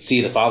does, and you can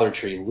see the father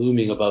tree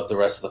looming above the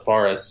rest of the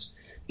forest,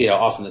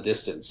 off in the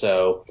distance.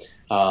 So,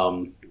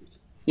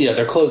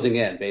 they're closing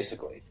in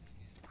basically.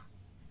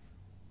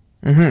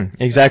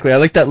 Exactly. I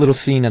like that little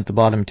scene at the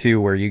bottom too,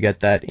 where you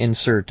get that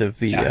insert of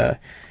the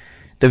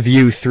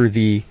view through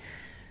the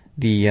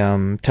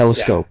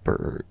telescope.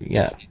 What's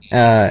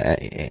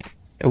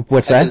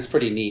that? It's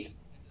pretty neat.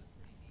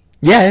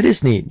 Yeah, it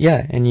is neat.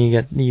 Yeah, and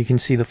you can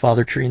see the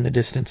father tree in the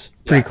distance.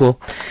 Pretty cool.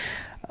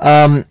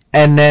 And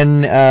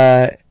then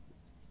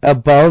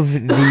above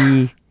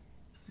the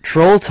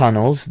troll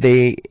tunnels,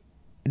 they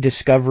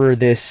discover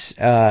this.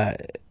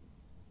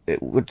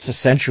 It's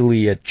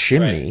essentially a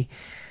chimney. Right.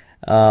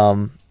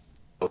 And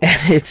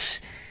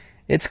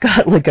it's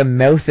got like a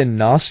mouth and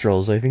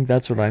nostrils. I think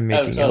that's what I'm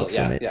making out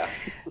from it.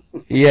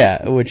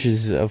 Yeah, which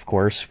is of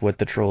course what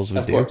the trolls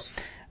would do. Of course.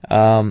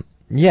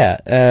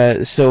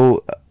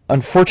 So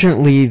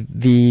unfortunately,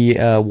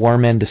 the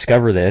warmen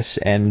discover this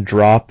and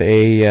drop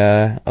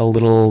a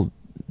little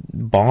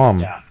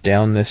bomb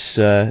down the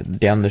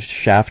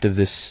shaft of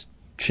this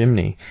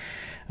chimney,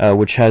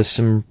 which has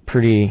some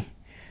pretty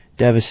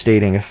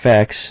devastating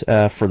effects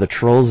for the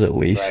trolls, at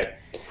least. Right.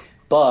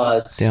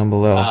 But down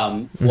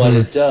below, what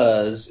it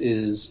does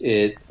is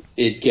it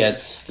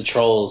gets the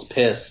trolls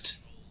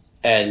pissed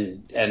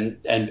and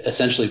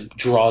essentially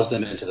draws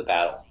them into the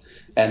battle,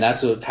 and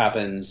that's what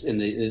happens in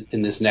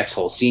this next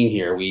whole scene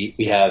here. We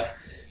have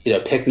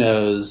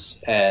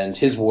Picknose and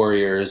his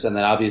warriors, and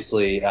then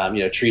obviously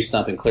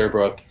Treestump and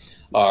Clearbrook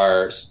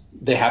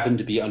they happen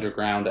to be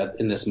underground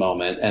in this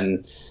moment,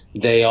 and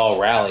they all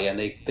rally and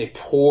they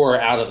pour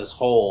out of this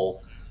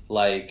hole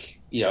like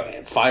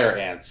fire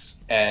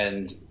ants,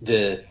 and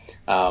the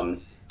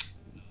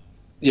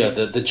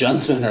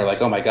Junsmen are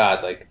like, oh my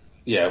god, like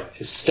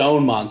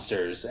stone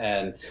monsters.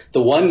 And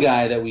the one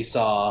guy that we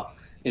saw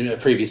in a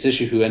previous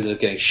issue who ended up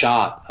getting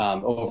shot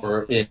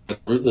over in the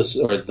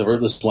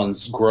Rootless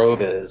One's grove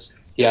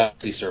he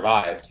obviously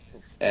survived.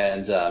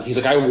 And he's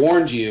like, I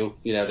warned you,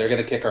 they're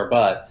going to kick our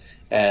butt.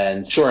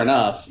 And sure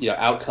enough,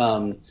 out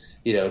come,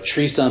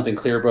 Treestump and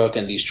Clearbrook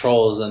and these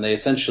trolls, and they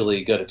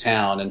essentially go to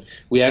town. And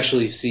we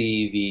actually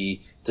see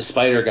the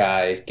spider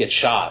guy get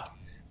shot,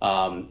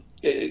 a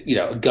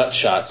gut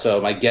shot.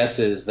 So my guess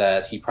is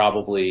that he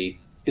probably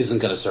isn't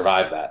going to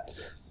survive that.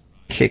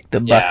 Kick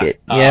the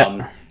bucket.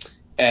 Yeah.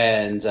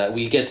 And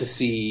we get to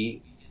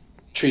see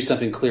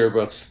Treestump and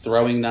Clearbrook's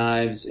throwing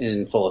knives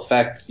in full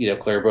effect.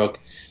 Clearbrook,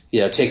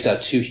 takes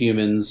out 2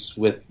 humans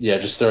with,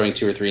 just throwing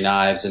 2 or 3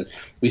 knives. And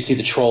we see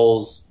the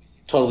trolls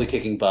totally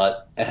kicking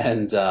butt,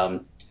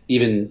 and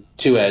even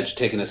Two Edge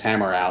taking his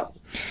hammer out.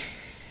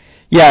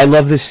 Yeah, I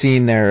love this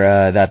scene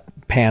there, that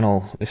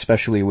panel,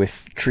 especially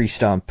with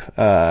Treestump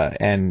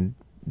and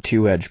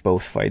Two Edge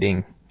both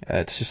fighting.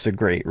 It's just a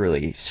great,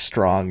 really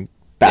strong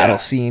battle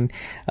scene.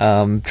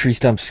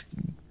 Treestump's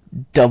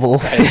double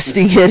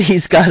fisting it.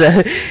 He's got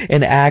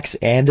an axe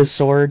and a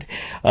sword.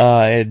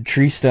 And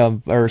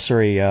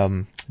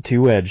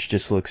Two Edge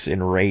just looks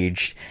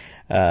enraged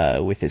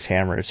with his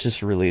hammer. It's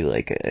just really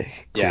like a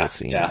cool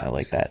scene. I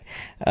like that.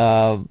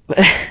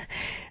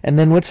 And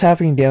then what's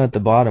happening down at the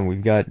bottom?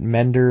 We've got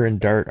Mender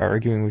and Dart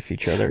arguing with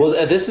each other.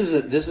 Well, this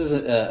is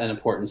an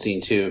important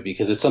scene too,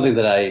 because it's something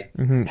that I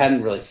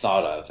hadn't really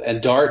thought of.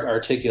 And Dart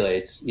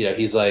articulates,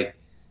 he's like,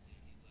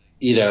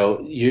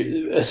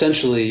 you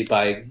essentially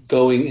by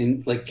going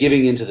in, like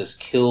giving into this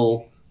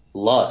kill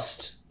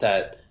lust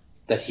that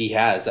he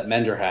has, that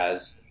Mender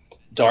has,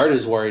 Dart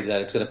is worried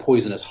that it's going to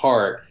poison his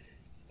heart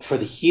for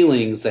the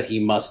healings that he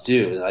must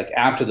do, like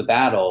after the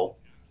battle.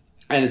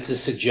 And it's a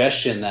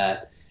suggestion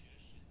that,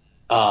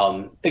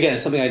 again,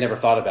 it's something I never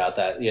thought about,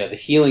 that, the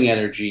healing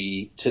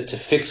energy to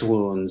fix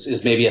wounds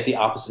is maybe at the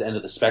opposite end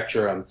of the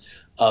spectrum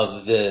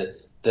of the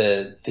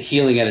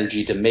healing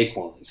energy to make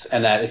wounds.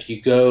 And that if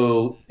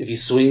you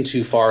swing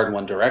too far in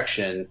one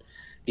direction,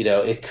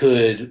 it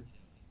could,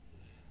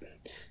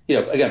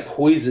 again,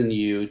 poison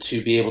you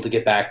to be able to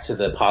get back to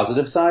the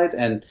positive side.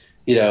 And,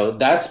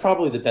 that's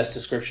probably the best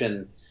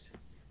description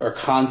or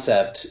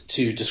concept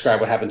to describe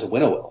what happened to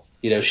Winnowill.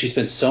 She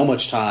spent so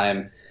much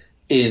time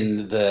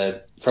in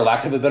for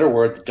lack of a better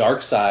word, the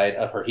dark side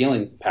of her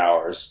healing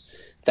powers,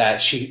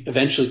 that she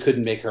eventually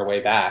couldn't make her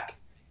way back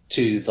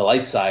to the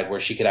light side where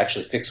she could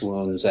actually fix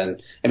wounds.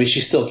 And I mean,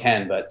 she still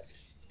can, but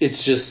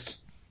it's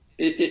just,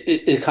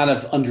 it kind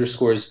of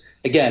underscores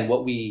again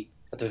what we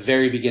at the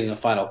very beginning of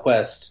Final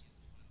Quest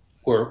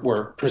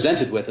were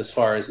presented with as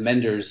far as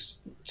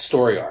Mender's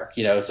story arc.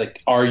 It's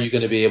like, are you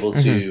going to be able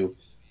to,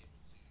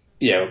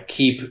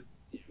 keep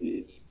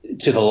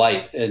to the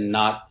light and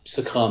not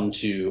succumb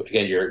to,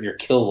 again, your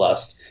kill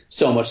lust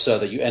so much so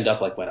that you end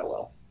up like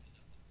Winnowill.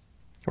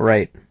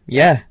 Right.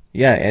 Yeah.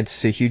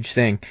 It's a huge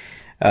thing.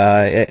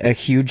 A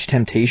huge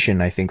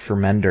temptation, I think, for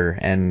Mender,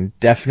 and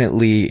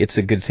definitely it's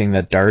a good thing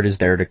that Dart is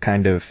there to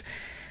kind of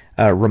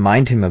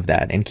remind him of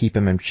that and keep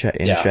him in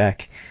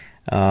check.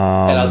 And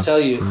I'll tell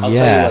you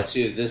what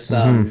too.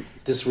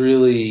 This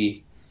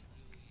really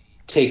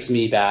takes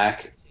me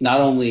back. Not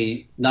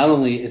only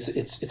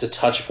it's a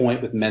touch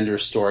point with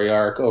Mender's story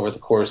arc over the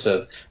course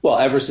of, well,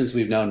 ever since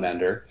we've known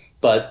Mender,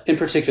 but in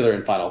particular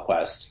in Final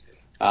Quest.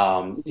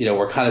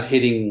 We're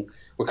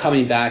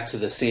coming back to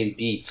the same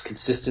beats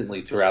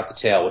consistently throughout the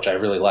tale, which I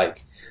really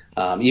like.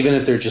 Even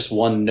if they're just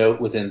one note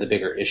within the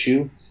bigger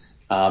issue,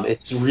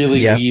 it's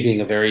really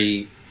weaving a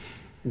very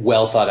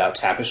well thought out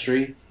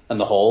tapestry on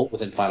the whole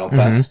within Final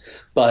Quest.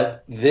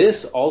 But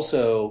this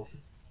also,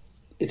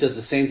 it does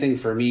the same thing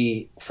for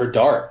me for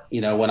Dart.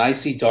 When I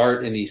see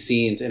Dart in these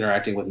scenes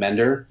interacting with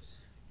Mender,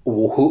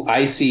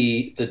 I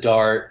see the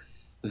Dart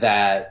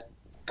that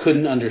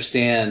couldn't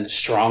understand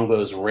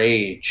Strongbow's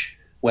rage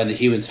when the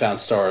humans found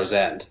Starrow's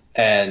End,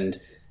 and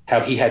how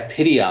he had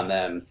pity on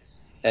them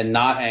and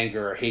not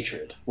anger or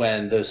hatred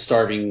when those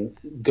starving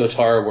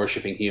Gotara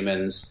worshipping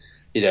humans,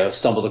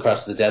 stumbled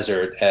across the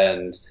desert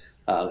and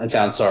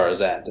found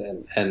Sorrow's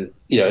End. And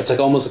it's like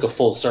almost like a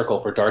full circle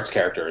for Dart's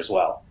character as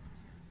well.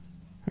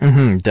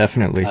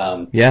 Definitely.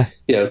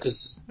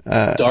 Because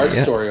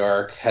Dart's story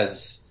arc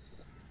has,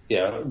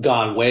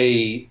 gone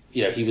way,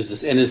 he was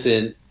this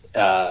innocent,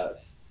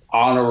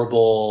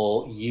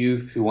 honorable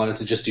youth who wanted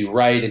to just do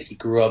right, and he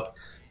grew up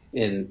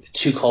in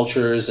 2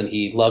 cultures and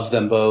he loved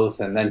them both,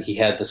 and then he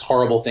had this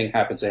horrible thing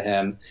happen to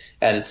him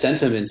and it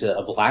sent him into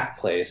a black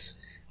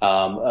place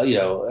of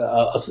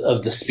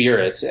the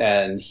spirit,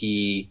 and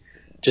he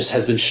just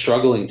has been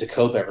struggling to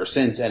cope ever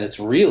since. And it's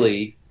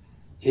really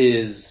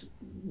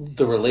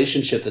the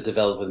relationship that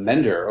developed with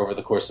Mender over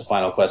the course of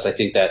Final Quest, I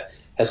think, that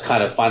has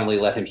kind of finally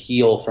let him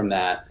heal from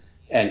that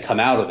and come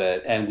out of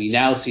it. And we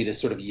now see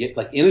this sort of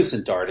like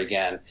innocent Dart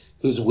again,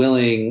 who's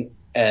willing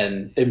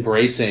and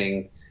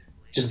embracing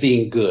just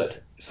being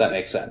good, if that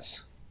makes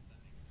sense.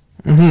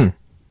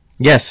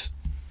 Yes,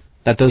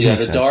 that does make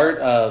sense. The Dart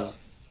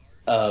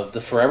of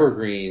the Forever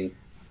Green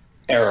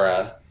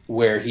era,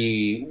 where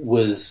he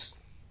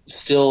was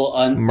still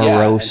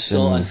morose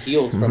and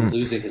unhealed from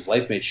losing his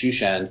life mate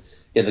Shushan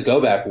in the Go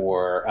Back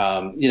War.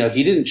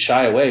 He didn't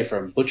shy away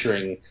from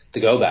butchering the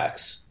Go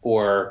Backs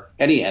or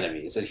any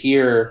enemies. And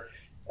here,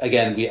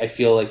 again, I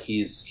feel like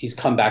he's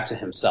come back to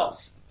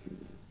himself,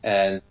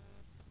 and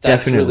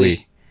that's Definitely.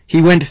 really,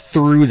 He went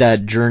through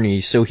that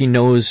journey, so he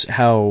knows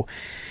how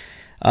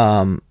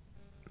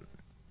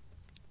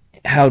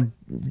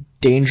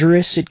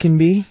dangerous it can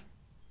be,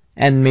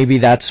 and maybe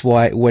that's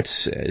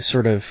what's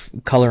sort of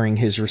coloring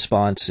his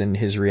response and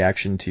his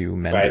reaction to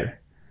Mender. right.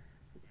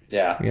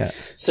 Yeah. Yeah.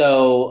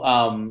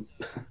 So,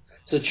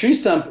 so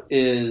Treestump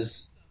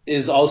is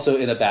also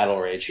in a battle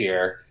rage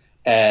here,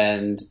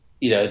 and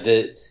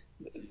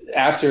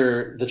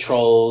after the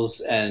trolls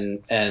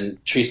and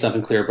Treestump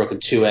and Clearbrook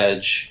and Two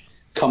Edge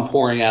come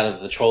pouring out of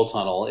the troll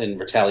tunnel in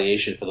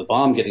retaliation for the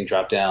bomb getting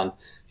dropped down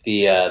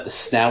the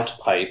snout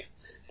pipe,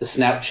 the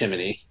snout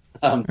chimney.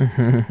 We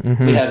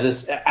have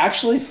this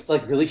actually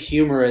like really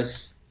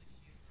humorous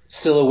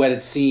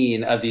silhouetted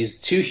scene of these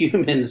two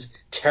humans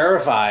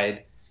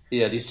terrified,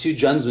 these two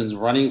Junsmen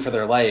running for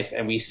their life,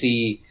 and we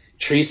see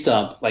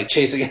Treestump like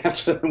chasing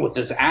after them with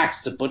his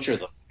axe to butcher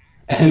them.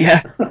 And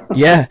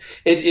Yeah.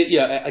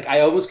 like I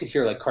almost could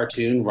hear like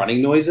cartoon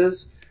running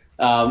noises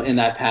in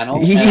that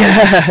panel.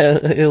 Yeah.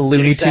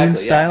 Looney Tunes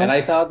Exactly, style. yeah. And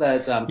I thought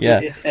that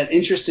an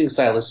interesting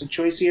stylistic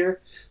choice here,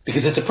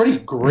 because it's a pretty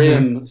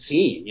grim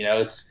scene.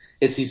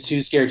 It's these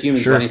two scared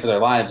humans running for their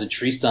lives, and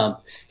Treestump,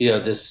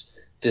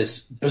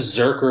 this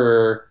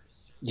berserker,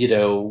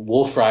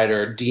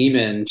 Wolfrider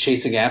demon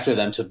chasing after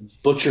them to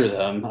butcher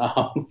them,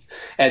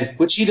 and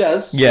which he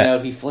does.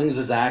 Yeah. He flings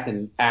his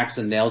axe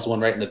and nails one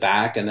right in the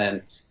back, and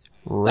then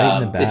Right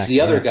in the back. it's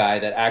the other guy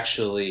that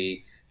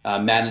actually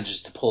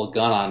manages to pull a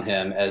gun on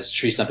him as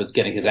Treestump is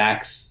getting his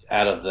axe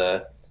out of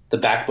the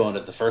backbone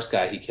of the first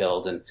guy he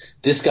killed, and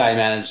this guy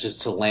manages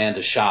to land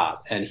a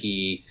shot, and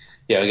he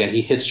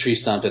hits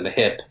Treestump in the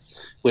hip,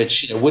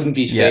 which wouldn't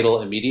be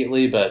fatal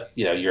immediately, but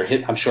your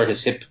hip, I'm sure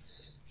his hip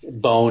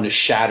bone is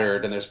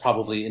shattered, and there's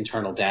probably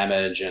internal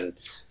damage, and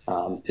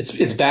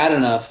it's bad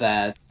enough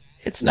that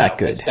it's not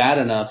good. It's bad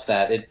enough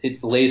that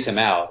it lays him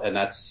out, and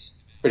that's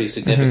pretty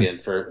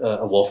significant for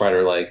a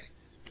Wolfrider like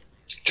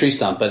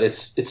Treestump. But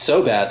it's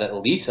so bad that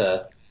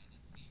Leetah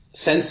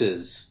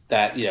senses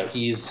that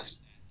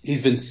he's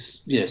been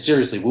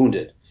seriously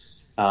wounded.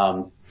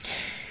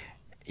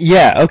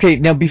 Yeah, okay,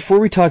 now before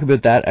we talk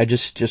about that, I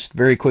just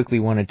very quickly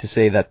wanted to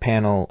say that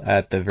panel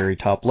at the very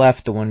top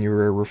left, the one you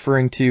were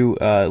referring to,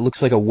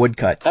 looks like a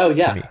woodcut. Oh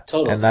yeah, to me.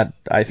 totally. And that,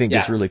 I think,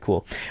 is really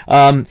cool.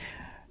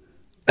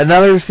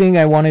 Another thing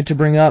I wanted to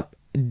bring up,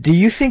 do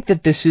you think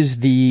that this is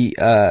the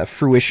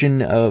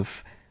fruition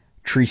of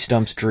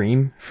Treestump's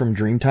dream from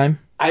Dreamtime?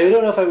 I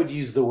don't know if I would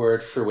use the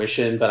word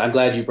fruition, but I'm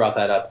glad you brought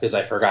that up because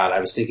I forgot.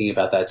 I was thinking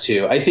about that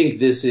too. I think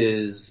this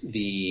is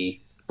the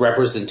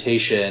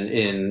representation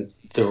in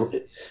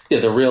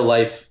the real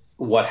life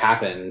what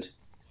happened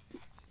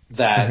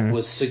that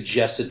was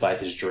suggested by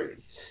his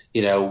dream.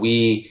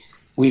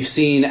 We've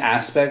seen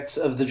aspects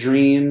of the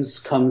dreams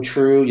come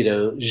true.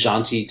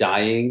 Janti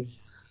dying,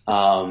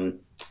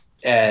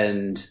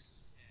 and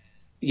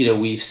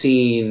we've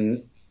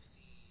seen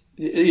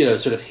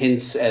sort of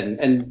hints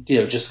and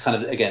just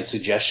kind of, again,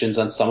 suggestions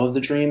on some of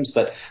the dreams,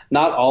 but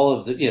not all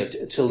of the,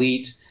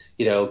 Talit,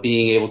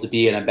 being able to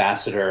be an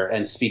ambassador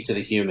and speak to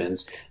the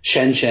humans,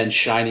 Shen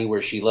shining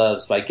where she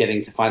loves by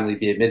getting to finally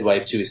be a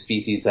midwife to a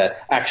species that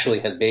actually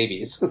has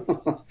babies.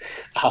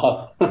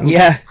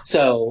 Yeah.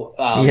 So,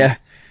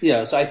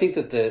 so I think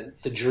that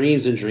the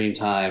dreams in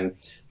Dreamtime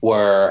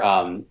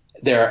were,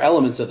 there are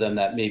elements of them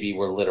that maybe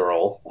were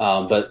literal,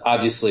 but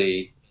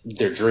obviously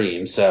their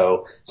dreams.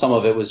 So some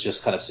of it was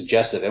just kind of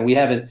suggestive, and we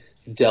haven't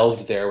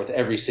delved there with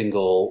every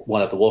single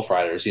one of the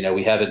Wolfriders.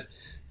 We haven't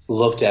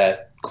looked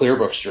at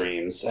Clearbrook's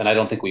dreams, and I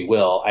don't think we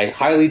will. I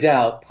highly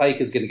doubt Pike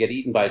is going to get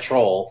eaten by a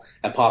troll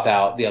and pop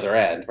out the other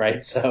end,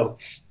 right? So,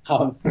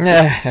 so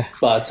yeah,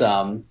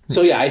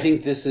 I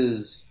think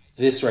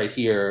this right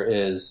here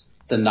is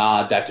the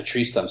nod back to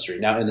Treestump's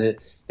dream. Now, in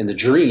the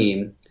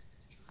dream,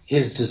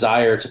 his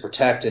desire to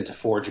protect and to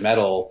forge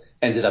metal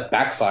ended up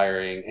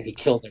backfiring, and he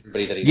killed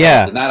everybody that he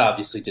loved, and that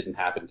obviously didn't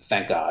happen,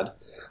 thank God.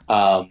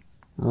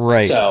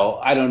 Right. So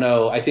I don't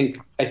know. I think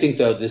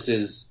though this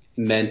is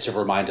meant to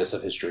remind us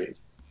of his dream.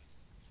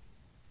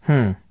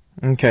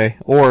 Okay.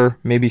 Or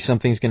maybe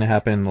something's going to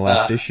happen in the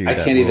last issue. I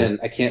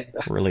can't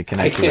really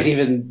connect. I can't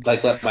even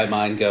let my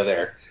mind go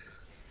there.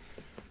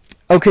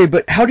 Okay,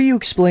 but how do you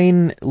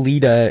explain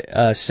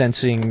Leetah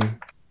sensing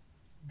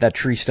that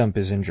Treestump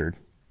is injured?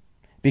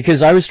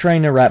 Because I was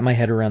trying to wrap my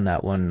head around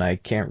that one, and I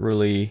can't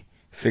really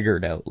figure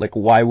it out. Like,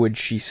 why would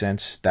she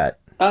sense that?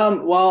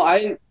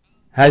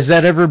 Has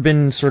that ever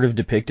been sort of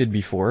depicted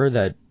before?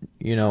 That,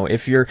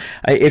 if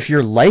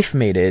you're life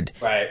mated,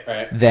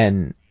 right,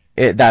 then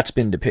that's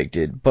been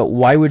depicted. But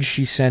why would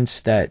she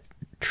sense that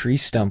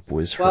Treestump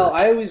was hurt? Well,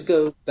 I always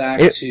go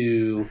back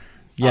to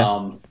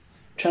trying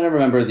to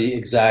remember the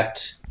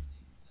exact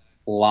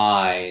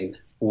line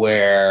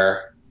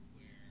where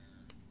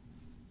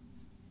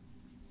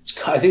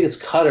I think it's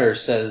Cutter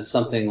says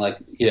something like,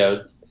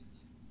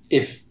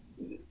 if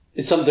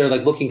it's something, they're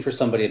like looking for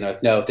somebody and they're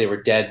like, no, if they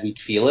were dead, we'd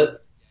feel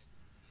it.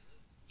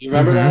 You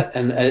remember that?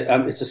 And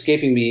it's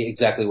escaping me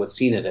exactly what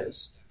scene it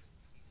is.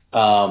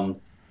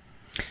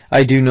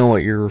 I do know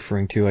what you're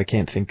referring to. I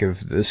can't think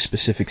of the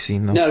specific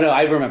scene though. No,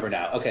 I remember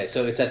now. Okay,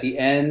 so it's at the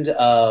end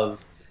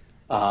of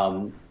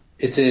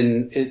it's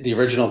in the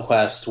original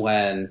quest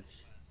when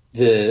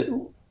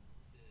the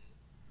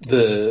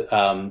the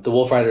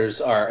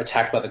Wolfriders are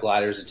attacked by the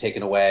gliders and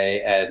taken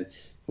away, and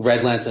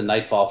Redlance and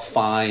Nightfall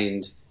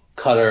find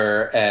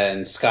Cutter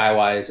and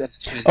Skywise and the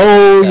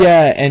twins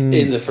and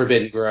in the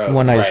Forbidden Grove,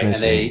 one eye's right?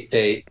 missing.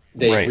 And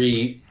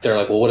they're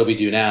like, well, what do we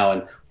do now?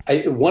 And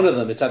one of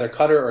them, it's either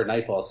Cutter or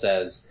Nightfall,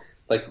 says,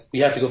 like, we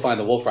have to go find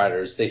the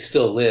Wolfriders. They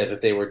still live.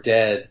 If they were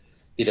dead,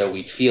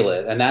 we'd feel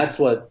it. And that's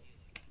what,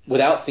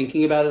 without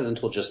thinking about it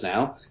until just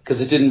now,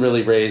 because it didn't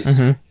really raise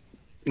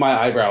my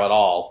eyebrow at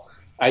all.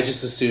 I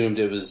just assumed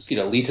it was,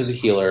 Leetah's a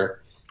healer,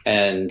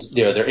 and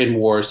they're in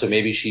war, so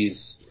maybe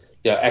she's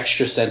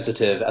extra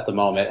sensitive at the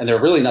moment, and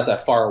they're really not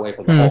that far away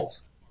from the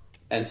Holt.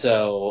 And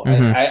so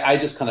I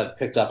just kind of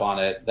picked up on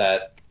it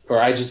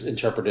or I just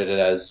interpreted it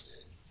as,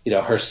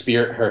 her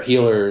spirit, her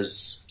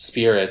healer's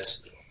spirit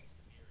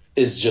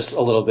is just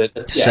a little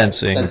bit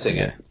sensing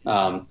it.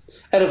 And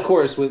of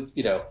course, with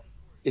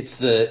it's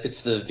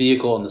the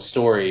vehicle and the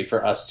story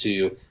for us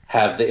to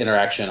have the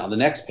interaction on the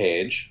next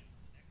page,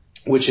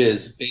 which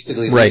is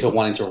basically Leetah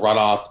wanting to run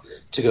off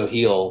to go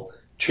heal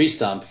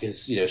Treestump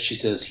because she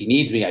says, he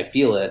needs me, I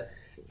feel it,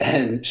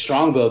 and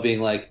Strongbow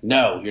being like,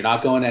 no, you're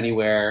not going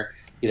anywhere.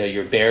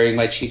 You're burying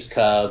my chief's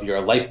cub. You're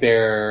a life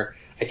bearer.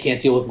 I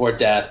can't deal with more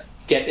death.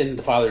 Get in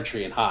the father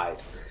tree and hide.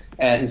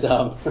 And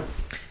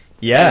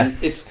and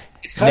it's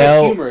kind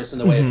of humorous in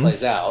the way it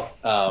plays out.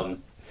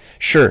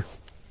 Sure.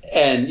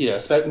 And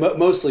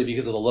mostly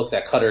because of the look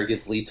that Cutter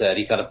gives Leetah, and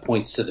he kind of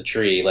points to the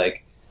tree,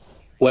 like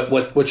what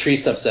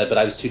Treestump said, but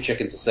I was too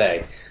chicken to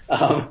say.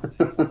 Or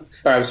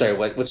I'm sorry,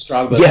 what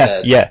Strongbow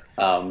said. Yeah.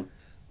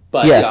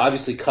 But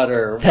obviously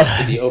Cutter wants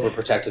to be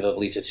overprotective of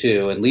Leetah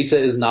too, and Leetah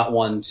is not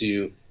one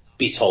to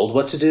be told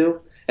what to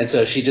do, and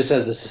so she just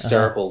has this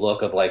hysterical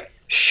look of like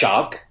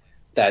shock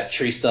that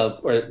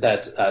Treestump or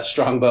that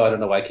Strongbow, I don't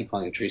know why I keep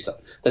calling him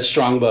Treestump, that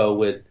Strongbow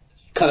would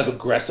kind of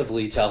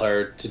aggressively tell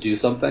her to do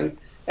something,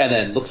 and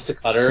then looks to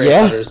Cutter, and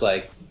Cutter's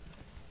like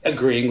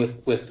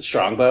agreeing with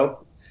Strongbow.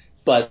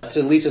 But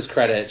to Leetah's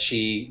credit,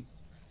 she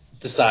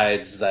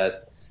decides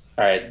that,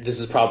 all right, this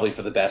is probably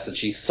for the best, and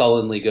she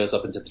sullenly goes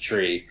up into the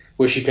tree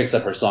where she picks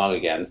up her song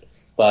again.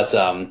 But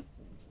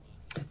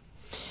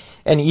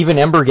and even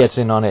Ember gets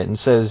in on it and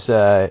says,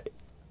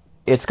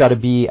 it's got to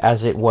be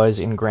as it was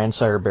in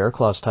Grandsire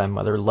Bearclaw's time,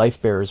 Mother.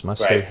 Life bearers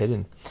must stay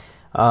hidden.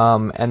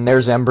 And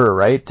there's Ember,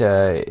 right?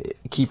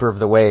 Keeper of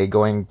the Way,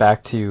 going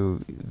back to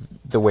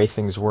the way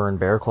things were in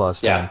Bearclaw's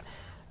time.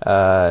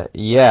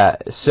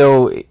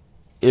 So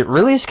it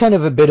really is kind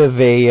of a bit of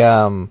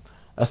a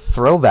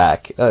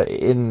throwback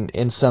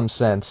in some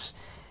sense,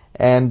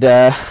 and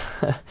not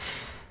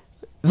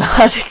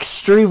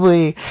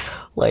extremely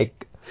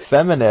like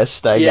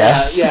feminist, I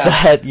guess.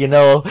 That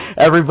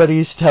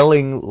everybody's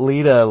telling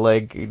Leetah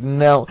like,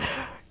 no,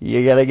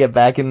 you gotta get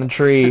back in the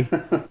tree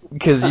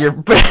because you're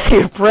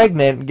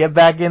pregnant. Get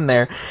back in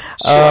there.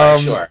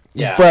 Sure.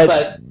 Yeah.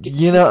 But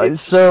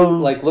so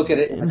like look at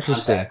it in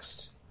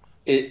context.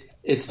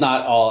 It's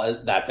not all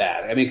that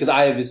bad. I mean, because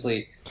I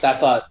obviously that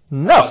thought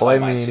crossed my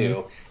mind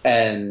too.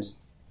 And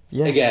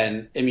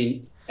again, I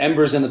mean,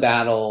 Ember's in the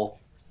battle.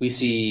 We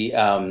see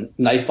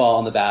Nightfall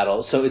in the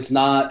battle. So it's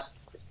not,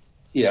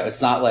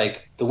 it's not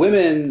like the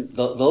women,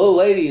 the little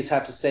ladies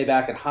have to stay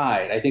back and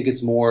hide. I think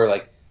it's more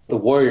like the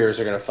warriors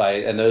are going to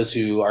fight, and those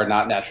who are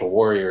not natural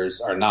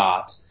warriors are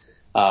not.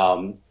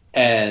 But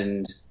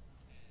I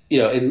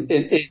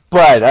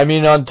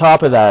mean, on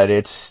top of that,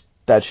 it's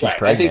that she's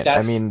pregnant.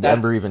 I mean,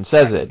 Ember even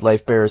says it.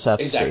 Life bearers have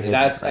to stay hidden.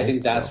 I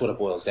think that's what it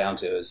boils down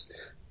to, is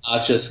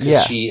not just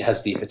because she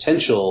has the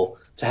potential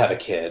to have a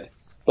kid,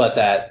 but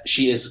that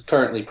she is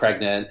currently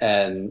pregnant,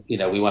 and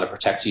we want to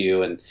protect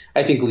you. And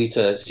I think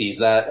Leetah sees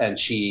that, and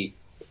she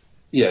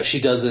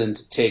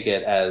doesn't take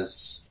it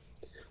as,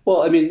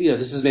 well, I mean,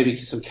 this is maybe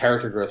some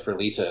character growth for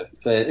Leetah.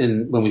 But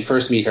when we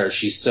first meet her,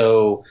 she's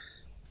so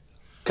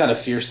kind of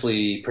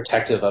fiercely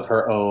protective of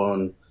her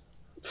own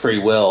free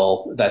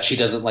will that she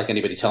doesn't like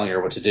anybody telling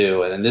her what to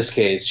do. And in this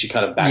case, she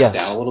kind of backs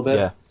down a little bit.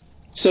 Yeah.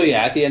 So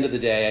at the end of the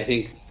day, I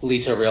think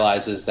Leetah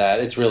realizes that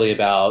it's really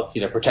about,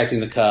 protecting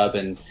the cub,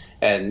 and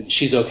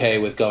she's okay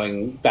with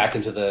going back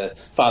into the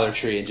father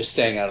tree and just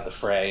staying out of the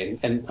fray.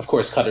 And of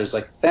course, Cutter's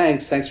like,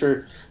 thanks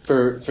for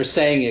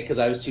saying it, because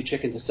I was too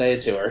chicken to say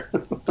it to her.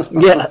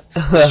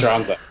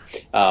 Strongbow.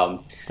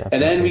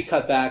 And then we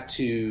cut back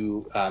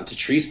to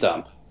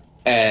Treestump,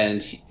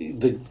 and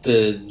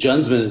the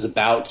Junsman is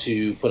about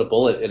to put a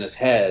bullet in his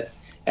head,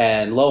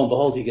 and lo and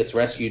behold, he gets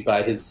rescued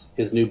by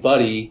his new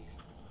buddy,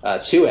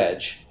 Two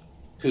Edge,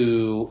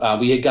 who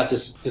we had got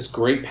this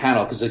great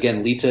panel, because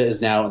again, Leetah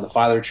is now in the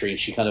father tree, and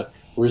she kind of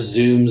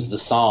resumes the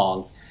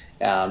song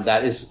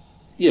that is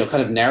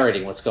kind of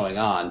narrating what's going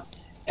on.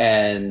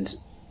 And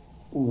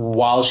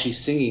while she's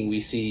singing, we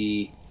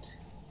see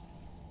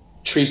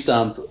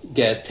Treestump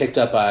get picked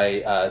up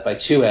by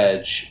Two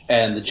Edge,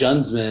 and the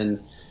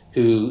Junsman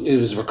who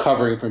is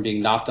recovering from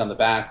being knocked on the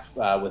back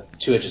with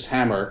Two Edge's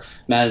hammer,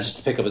 manages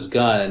to pick up his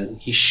gun.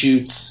 He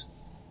shoots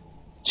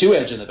Two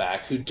Edge in the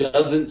back, who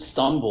doesn't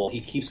stumble.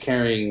 He keeps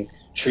carrying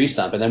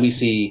Treestump, and then we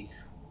see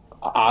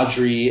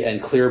Audrey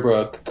and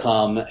Clearbrook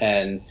come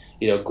and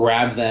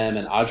grab them,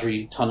 and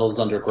Audrey tunnels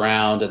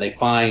underground, and they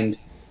find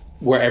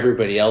where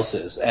everybody else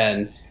is.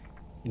 And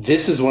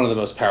this is one of the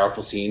most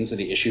powerful scenes in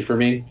the issue for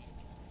me.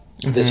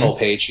 Mm-hmm. This whole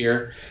page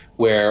here,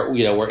 where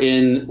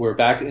we're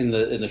back in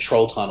the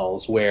troll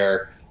tunnels,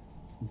 where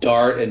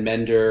Dart and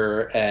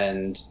Mender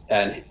and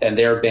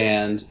their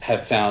band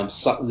have found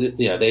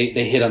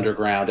they hid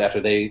underground after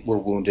they were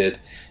wounded,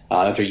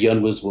 after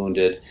Yun was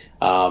wounded.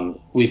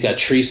 We've got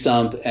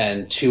Treestump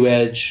and Two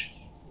Edge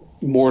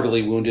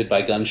mortally wounded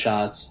by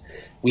gunshots.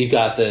 We've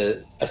got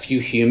a few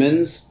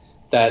humans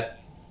that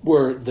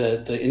were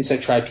the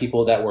insect tribe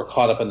people that were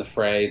caught up in the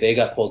fray. They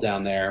got pulled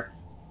down there,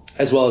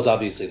 as well as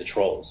obviously the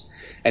trolls.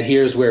 And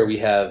here's where we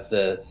have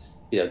the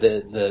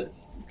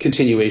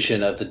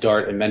continuation of the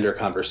Dart and Mender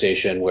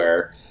conversation,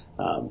 where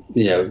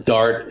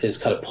Dart is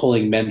kind of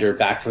pulling Mender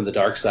back from the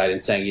dark side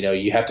and saying,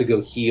 you have to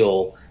go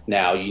heal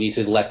now. You need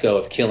to let go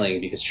of killing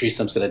because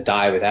Treestump's going to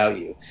die without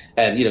you.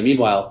 And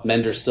meanwhile,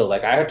 Mender's still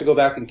like, I have to go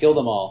back and kill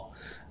them all.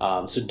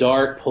 So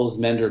Dart pulls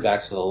Mender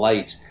back to the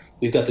light.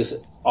 We've got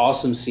this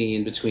awesome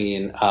scene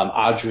between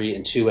Audrey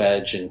and Two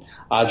Edge, and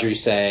Audrey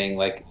saying,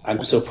 like,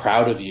 I'm so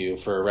proud of you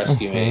for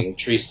rescuing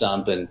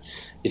Treestump. And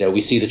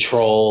we see the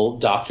troll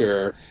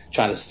doctor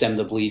trying to stem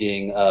the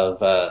bleeding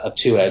of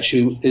Two Edge,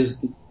 who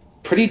is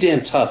pretty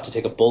damn tough to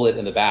take a bullet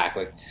in the back,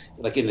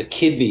 like in the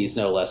kidneys,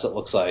 no less, it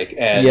looks like,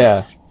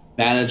 and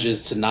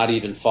manages to not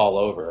even fall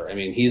over. I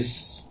mean,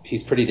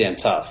 he's pretty damn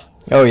tough.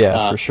 Oh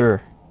yeah, for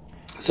sure.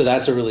 So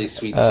that's a really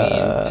sweet scene.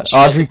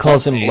 Audrey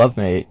calls him love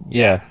mate.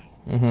 Yeah.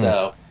 Mm-hmm.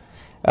 So.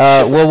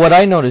 Well, what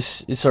I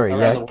noticed. Sorry,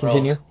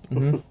 continue.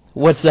 Mm-hmm.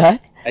 What's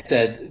that? I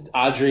said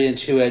Audrey and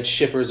Two Edge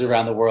shippers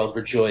around the world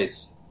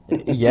rejoice.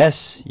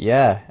 Yes,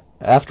 yeah.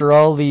 After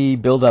all the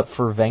build up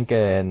for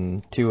Venka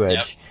and Two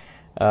Edge,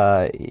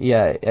 out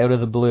of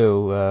the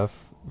blue,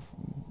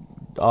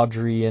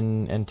 Audrey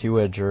and Two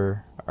Edge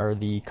are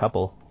the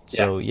couple.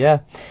 So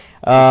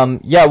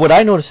what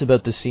I noticed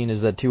about this scene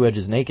is that Two Edge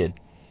is naked.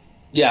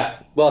 Yeah,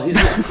 well, he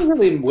doesn't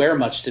really wear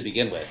much to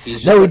begin with. He's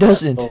just no, he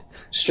doesn't. A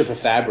strip of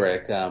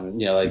fabric,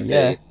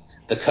 the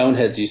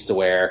Coneheads used to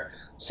wear.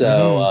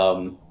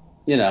 So,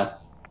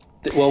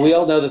 well, we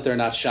all know that they're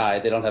not shy.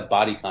 They don't have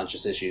body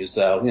conscious issues,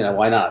 so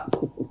why not?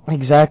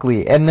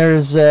 Exactly, and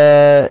there's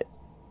a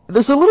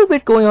little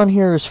bit going on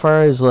here as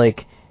far as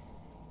like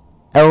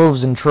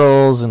elves and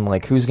trolls and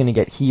like who's gonna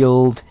get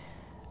healed.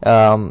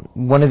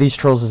 One of these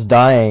trolls is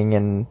dying,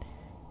 and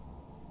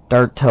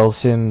Dart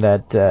tells him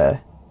that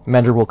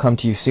Mender will come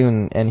to you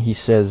soon, and he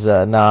says,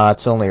 nah,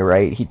 it's only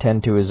right. He'd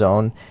tend to his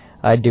own.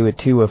 I'd do it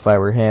too if I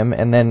were him.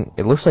 And then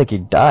it looks like he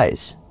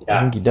dies. Yeah.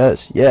 I think he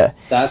does, yeah.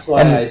 That's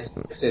why I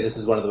say this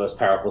is one of the most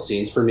powerful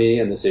scenes for me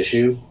in this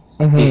issue,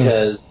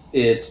 because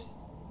it's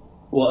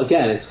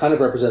kind of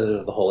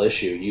representative of the whole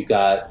issue. You've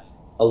got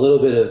a little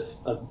bit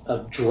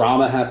of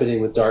drama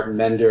happening with Dart and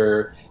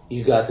Mender.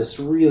 You've got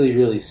this really,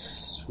 really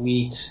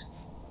sweet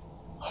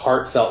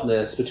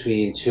heartfeltness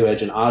between Two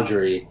Edge and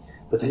Audrey.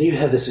 But then you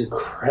have this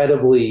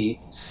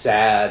incredibly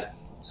sad,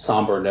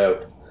 somber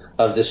note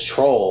of this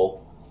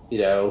troll,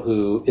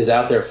 who is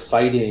out there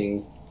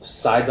fighting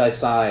side by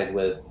side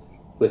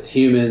with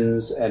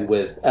humans and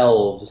with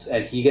elves,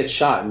 and he gets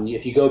shot. And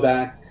if you go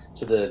back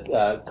to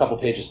the couple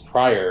pages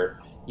prior,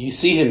 you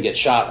see him get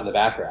shot in the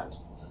background.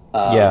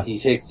 He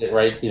takes it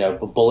right,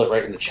 a bullet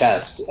right in the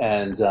chest,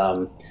 and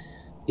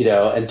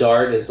and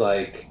Dart is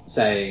like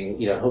saying,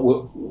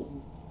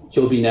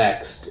 you'll be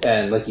next.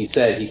 And like you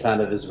said, he kind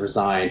of is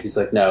resigned. He's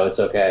like, no, it's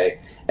okay.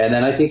 And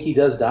then I think he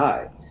does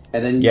die.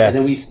 And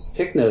then we see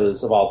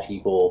Hypnos, of all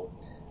people,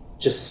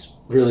 just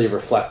really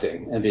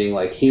reflecting and being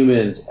like,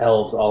 humans,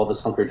 elves, all of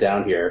us hunkered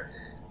down here.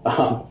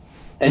 And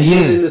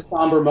even in this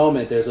somber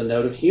moment, there's a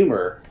note of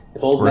humor.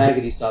 If old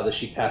Maggotty saw this,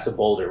 she'd pass a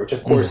boulder, which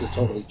of course is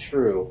totally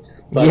true.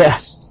 But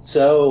this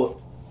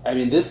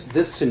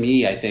to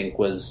me, I think,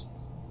 was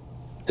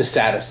the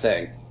saddest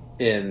thing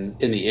in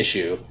the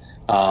issue.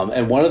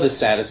 And one of the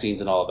saddest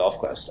scenes in all of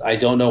ElfQuest. I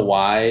don't know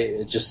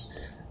why.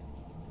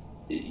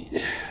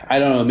 I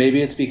don't know.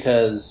 Maybe it's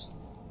because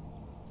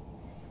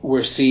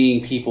we're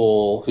seeing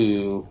peoples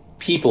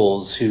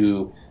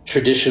who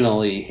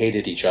traditionally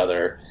hated each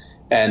other,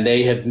 and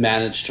they have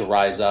managed to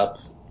rise up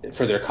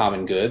for their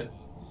common good.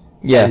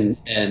 Yeah.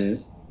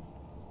 And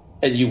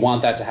you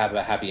want that to have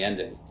a happy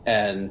ending.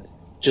 And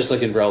just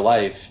like in real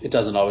life, it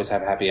doesn't always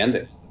have a happy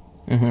ending.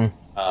 Mm-hmm.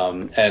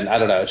 And I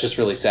don't know, it's just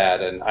really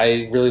sad. And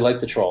I really like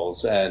the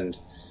trolls, and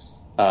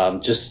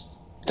just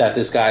that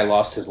this guy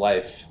lost his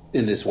life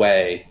in this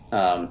way,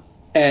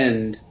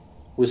 and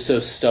was so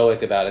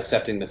stoic about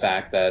accepting the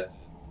fact that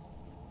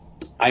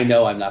I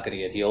know I'm not going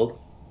to get healed.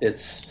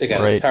 It's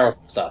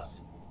powerful stuff.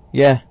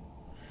 Yeah.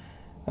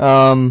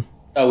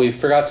 We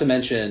forgot to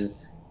mention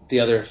the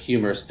other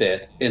humorous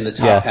bit in the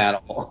top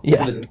panel.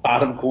 In the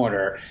bottom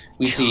corner,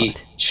 we see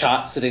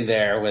Chot sitting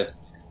there with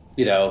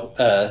you know,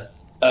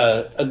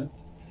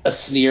 a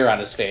sneer on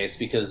his face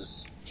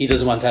because he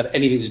doesn't want to have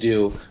anything to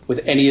do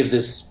with any of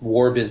this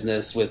war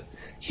business with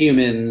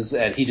humans,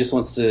 and he just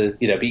wants to,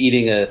 be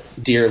eating a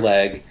deer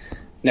leg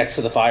next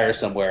to the fire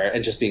somewhere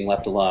and just being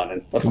left alone.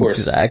 And of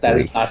course, that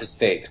is not his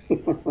fate.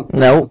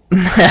 No.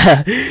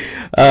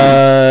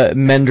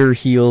 Mender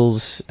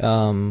heals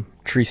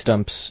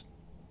Treestump's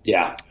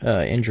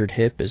injured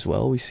hip as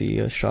well. We see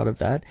a shot of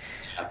that.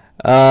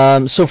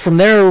 So from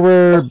there,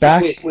 we're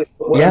back. Wait,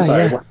 I'm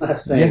sorry. One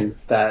last thing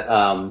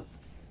that,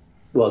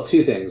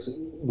 two things.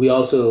 We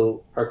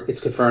also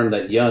it's confirmed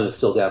that Yun is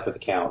still down for the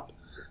count.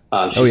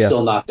 She's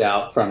still knocked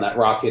out from that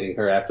rock hitting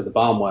her after the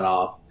bomb went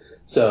off.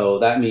 So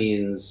that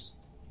means,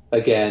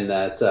 again,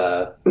 that,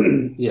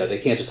 they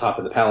can't just hop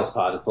in the palace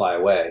pod and fly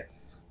away.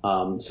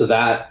 So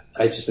that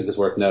I just think is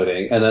worth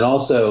noting. And then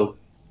also,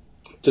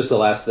 just the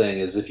last thing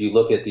is if you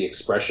look at the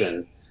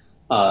expression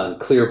on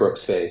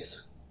Clearbrook's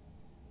face,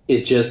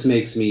 it just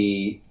makes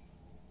me,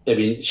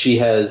 she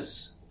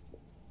has,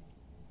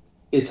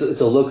 it's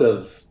a look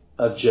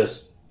of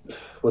just,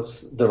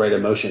 what's the right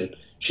emotion?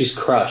 She's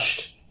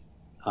crushed.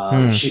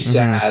 She's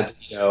sad,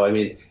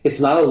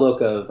 it's not a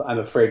look of, I'm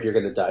afraid you're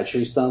going to die,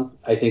 Treestump.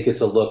 I think it's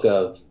a look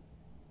of,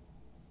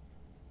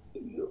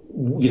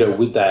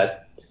 with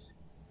that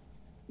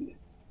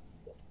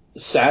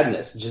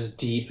sadness, just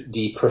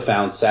deep,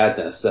 profound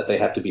sadness that they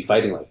have to be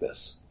fighting like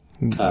this.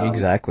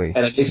 Exactly.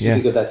 And it makes me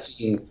think of that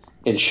scene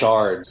in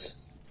Shards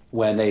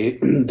when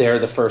they're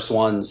the first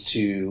ones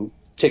to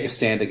take a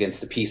stand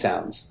against the Peace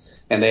Hounds.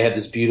 And they have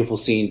this beautiful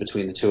scene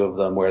between the two of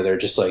them where they're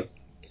just like,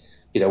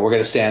 we're going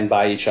to stand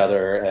by each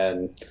other,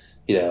 and,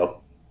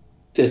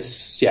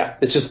 it's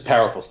just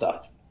powerful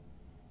stuff.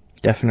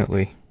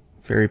 Definitely.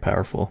 Very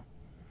powerful.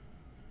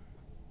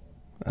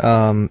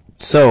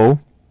 So,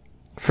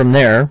 from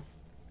there,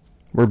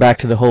 we're back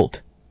to the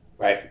Holt.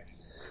 Right.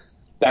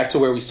 Back to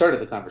where we started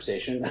the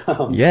conversation.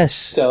 Yes.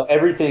 So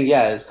everything,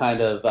 is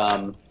kind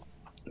of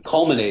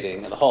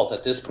culminating in the Holt.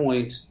 At this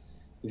point,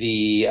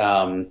 the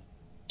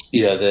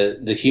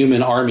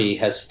human army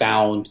has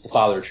found the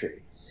Father Tree.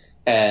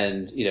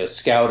 And,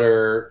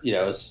 Scouter,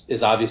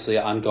 is obviously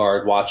on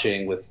guard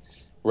watching with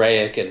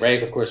Rayek, and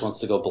Rayek, of course, wants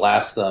to go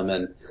blast them.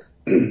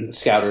 And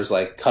Scouter's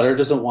like, Cutter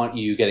doesn't want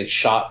you getting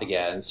shot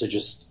again, so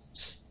just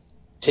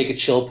take a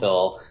chill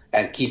pill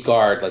and keep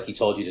guard like he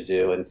told you to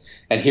do.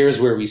 And here's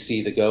where we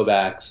see the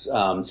Go-Backs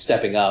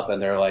stepping up,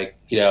 and they're like,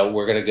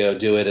 we're going to go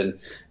do it. And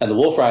the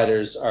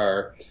Wolfriders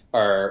are,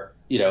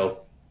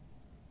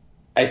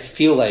 I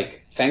feel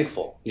like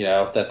thankful,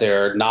 that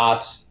they're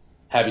not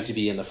having to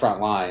be in the front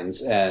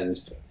lines. And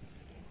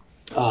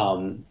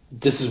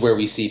this is where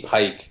we see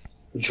Pike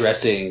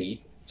dressing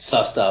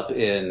sussed up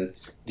in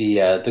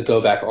the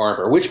Go-Back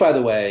armor, which, by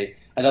the way,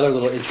 another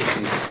little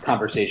interesting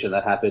conversation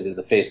that happened in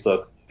the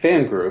Facebook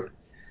fan group,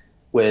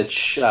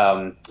 which,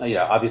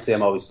 obviously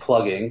I'm always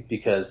plugging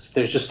because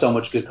there's just so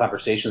much good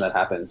conversation that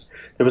happens.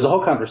 There was a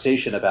whole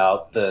conversation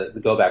about the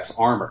Go-Back's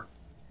armor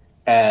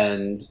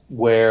and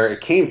where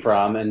it came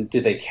from, and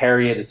did they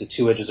carry it as a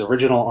Two Edge's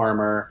original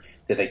armor?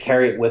 Did they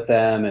carry it with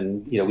them?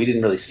 And, we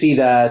didn't really see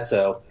that.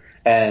 So,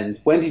 and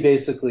Wendy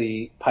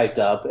basically piped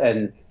up,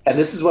 and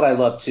this is what I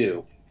love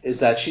too,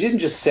 is that she didn't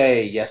just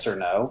say yes or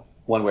no,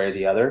 one way or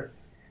the other.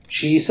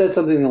 She said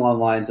something along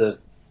the lines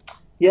of,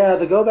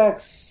 the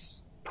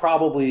Go-Backs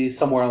probably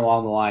somewhere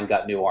along the line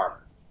got new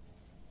armor,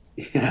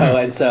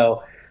 and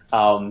so,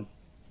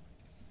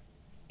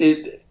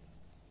 it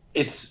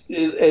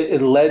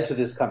led to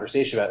this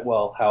conversation about,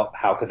 well,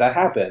 how could that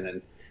happen?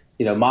 And,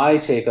 my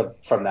take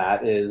from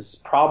that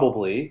is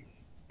probably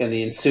in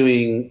the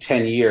ensuing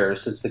 10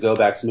 years since the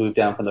Go-Backs moved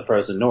down from the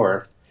frozen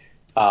north,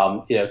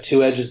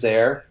 Two Edge is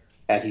there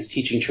and he's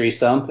teaching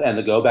Treestump, and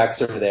the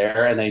Go-Backs are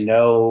there and they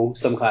know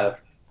some kind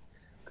of,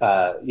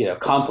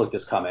 conflict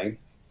is coming.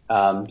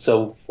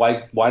 So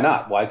why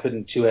not? Why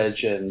couldn't Two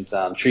Edge and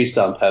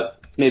Treestump have,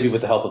 maybe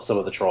with the help of some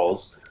of the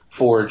trolls,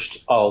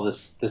 forged all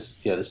this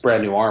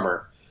brand new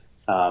armor?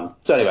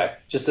 So anyway,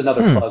 just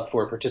another plug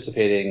for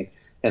participating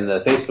in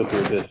the Facebook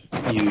group if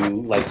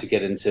you like to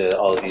get into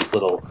all of these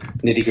little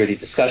nitty-gritty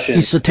discussions.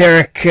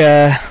 Esoteric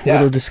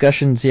little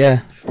discussions,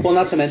 yeah. Well,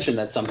 not to mention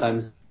that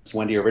sometimes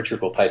Wendy or Richard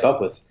will pipe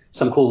up with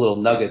some cool little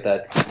nugget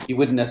that you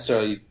wouldn't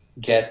necessarily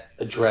get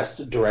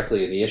addressed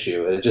directly in the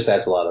issue, and it just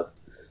adds a lot of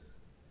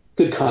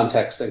good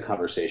context and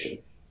conversation.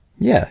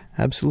 Yeah,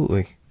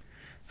 absolutely.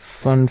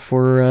 Fun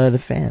for the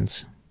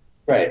fans.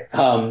 Right.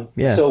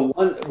 So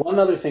one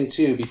other thing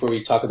too, before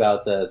we talk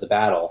about the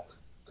battle,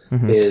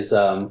 is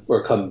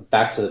or come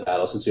back to the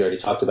battle since we already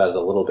talked about it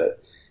a little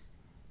bit,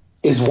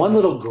 is one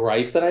little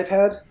gripe that I've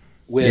had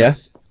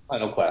with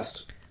Final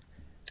Quest,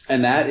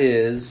 and that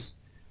is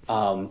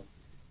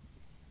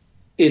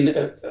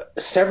in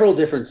several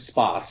different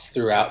spots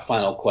throughout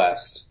Final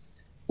Quest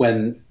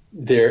when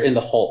they're in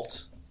the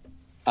Holt,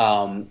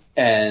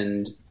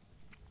 and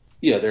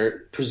they're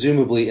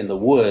presumably in the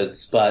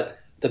woods, but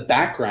the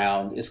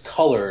background is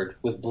colored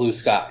with blue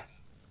sky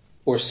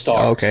or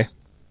stars. Oh, okay.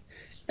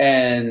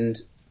 And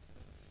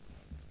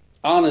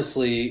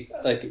honestly,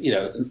 like,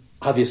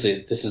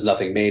 obviously this is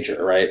nothing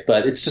major, right?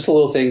 But it's just a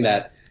little thing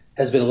that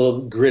has been a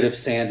little grit of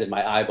sand in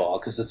my eyeball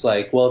because it's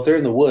like, well, if they're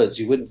in the woods,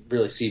 you wouldn't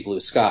really see blue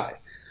sky.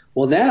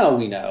 Well, now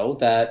we know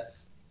that,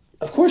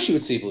 of course, you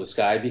would see blue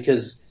sky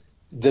because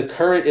the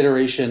current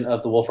iteration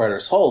of the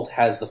Wolfriders Holt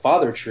has the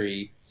father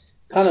tree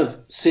kind of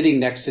sitting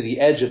next to the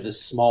edge of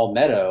this small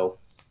meadow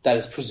that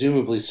is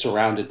presumably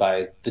surrounded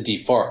by the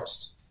deep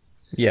forest.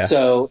 Yeah.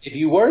 So if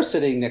you were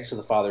sitting next to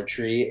the father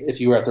tree,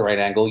 if you were at the right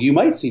angle, you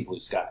might see blue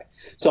sky.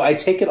 So I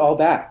take it all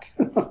back.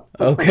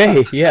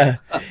 Okay, yeah.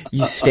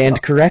 You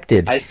stand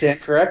corrected. I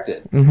stand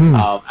corrected. Mm-hmm.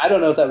 I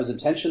don't know if that was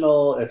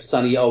intentional, if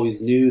Sonny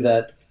always knew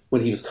that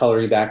when he was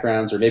coloring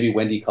backgrounds, or maybe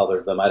Wendy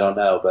colored them. I don't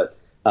know. But,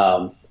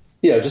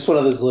 just one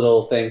of those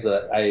little things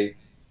that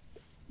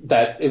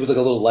it was like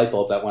a little light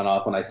bulb that went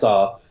off when I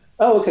saw,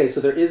 oh, okay,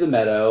 so there is a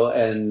meadow,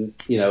 and,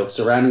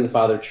 surrounding the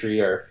father tree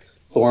are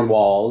thorn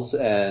walls,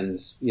 and,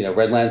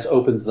 Redlands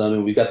opens them,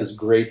 and we've got this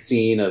great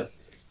scene of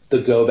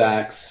the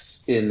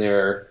go-backs in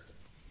their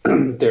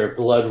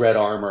blood red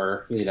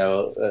armor,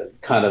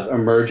 kind of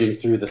emerging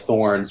through the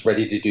thorns,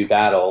 ready to do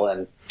battle.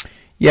 And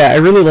yeah, I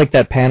really like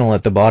that panel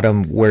at the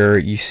bottom where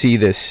you see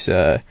this,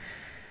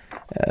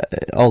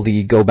 all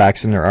the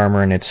go-backs in their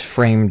armor, and it's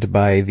framed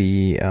by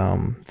the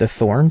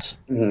thorns.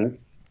 Mm-hmm.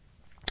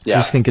 Yeah. I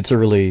just think it's a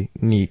really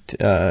neat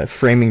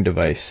framing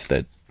device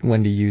that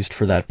Wendy used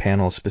for that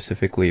panel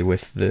specifically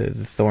with the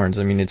thorns.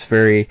 I mean, it's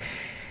very...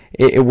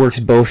 It works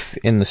both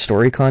in the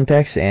story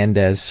context and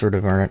as sort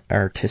of an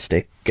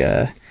artistic,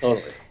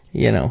 totally.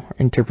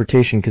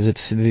 Interpretation, because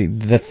it's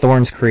the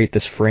thorns create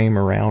this frame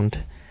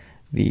around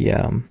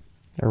the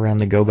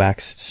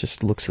go-backs. It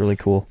just looks really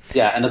cool.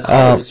 Yeah, and the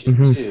colors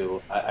here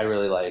too, I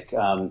really like.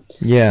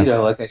 Yeah.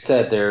 Like I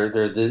said, they're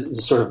the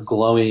sort of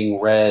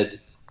glowing red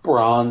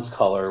bronze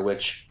color,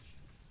 which,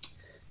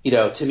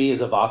 to me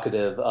is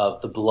evocative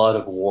of the blood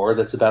of war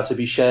that's about to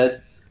be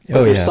shed.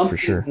 But there's something for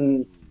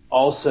sure.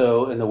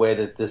 Also in the way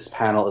that this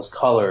panel is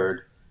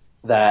colored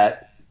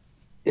that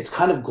it's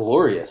kind of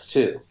glorious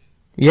too.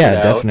 Yeah,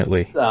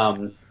 definitely.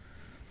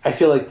 I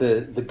feel like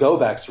the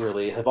go-backs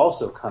really have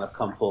also kind of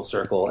come full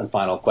circle in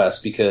Final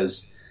Quest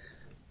because,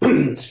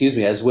 excuse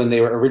me, as when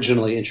they were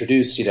originally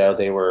introduced,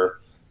 they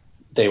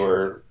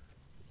were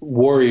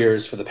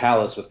warriors for the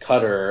palace with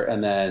Cutter,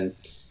 and then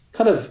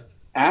kind of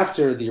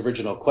after the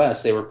original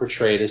quest, they were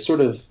portrayed as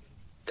sort of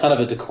kind of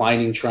a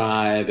declining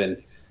tribe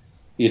and,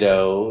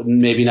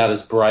 maybe not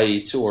as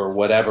bright or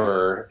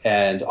whatever,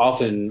 and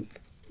often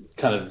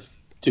kind of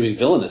doing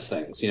villainous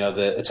things,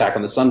 the attack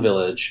on the Sun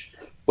Village,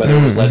 whether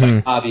it was led by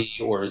Navi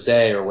or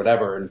Zay or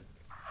whatever.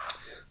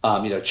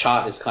 And,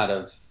 Chot is kind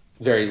of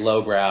very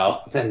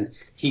lowbrow, and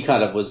he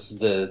kind of was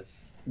the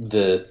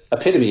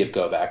epitome of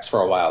go-backs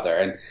for a while there.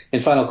 And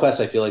in Final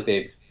Quest, I feel like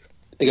they've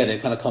kind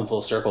of come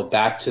full circle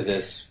back to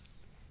this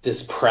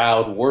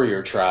proud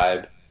warrior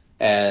tribe.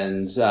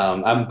 And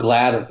I'm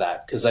glad of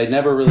that because I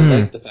never really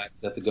liked the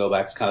fact that the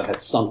go-backs kind of had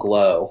sunk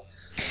low.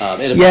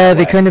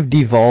 They kind of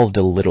devolved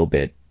a little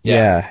bit.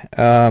 Yeah.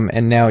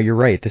 And now you're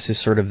right. This is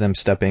sort of them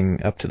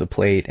stepping up to the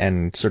plate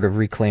and sort of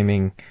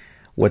reclaiming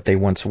what they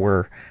once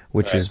were,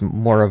 which is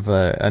more of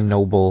a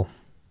noble.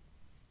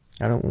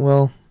 I don't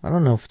know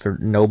if they're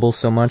noble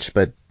so much,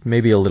 but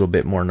maybe a little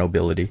bit more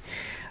nobility.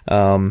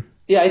 I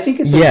think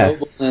it's a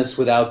nobleness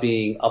without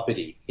being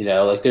uppity.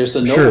 Like there's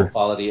a noble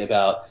quality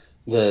about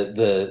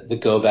the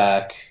go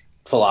back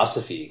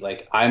philosophy.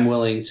 Like I'm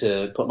willing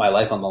to put my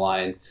life on the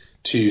line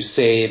to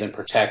save and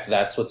protect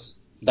that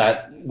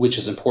which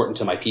is important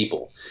to my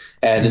people.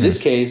 And in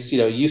this case,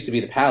 it used to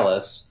be the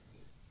palace.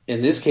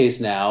 In this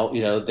case now,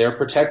 they're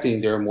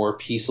protecting their more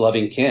peace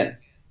loving kin,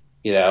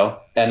 and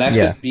that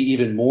could be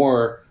even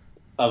more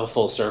of a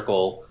full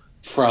circle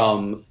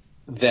from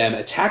them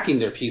attacking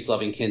their peace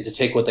loving kin to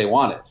take what they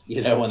wanted,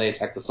 when they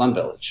attacked the Sun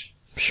Village.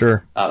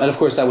 Sure. And of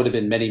course that would have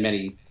been many,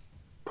 many,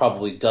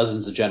 probably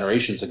dozens of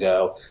generations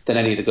ago than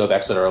any of the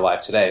go-backs that are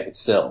alive today, but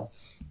still.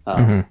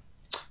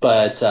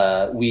 But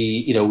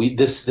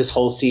this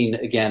whole scene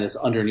again is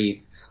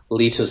underneath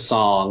Leetah's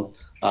song,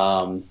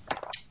 and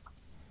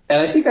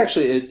I think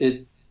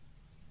actually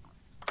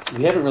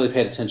we haven't really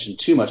paid attention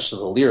too much to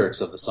the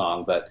lyrics of the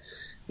song, but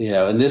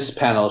in this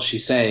panel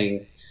she's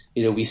saying,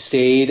 we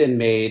stayed and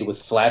made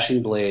with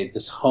flashing blade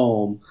this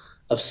home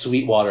of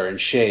sweet water and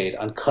shade.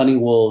 On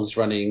cunning wolves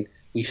running,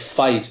 we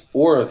fight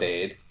or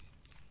evade.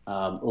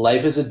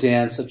 Life is a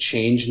dance of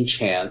change and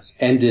chance,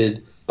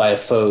 ended by a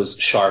foe's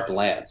sharp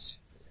lance.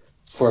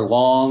 For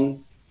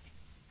long,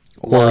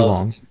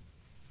 love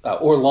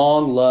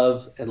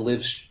and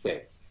live.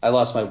 Wait, I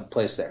lost my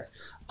place there.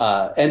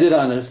 Ended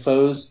on a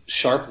foe's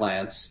sharp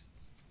lance.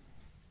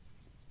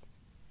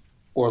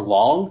 Or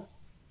long?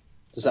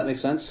 Does that make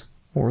sense?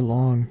 Or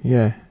long,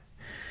 yeah.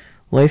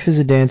 Life is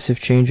a dance of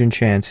change and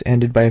chance,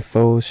 ended by a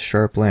foe's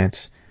sharp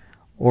lance.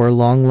 Or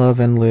long love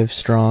and live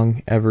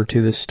strong, ever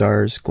to the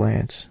stars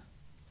glance.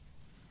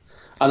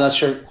 I'm not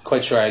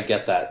quite sure I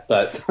get that,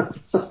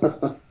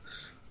 but...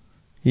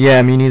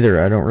 Yeah, me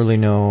neither. I don't really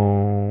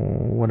know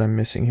what I'm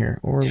missing here.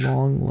 Or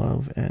long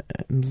love and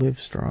live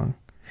strong.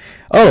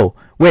 Oh,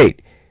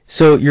 wait.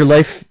 So your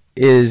life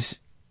is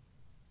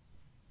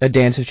a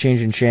dance of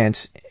change and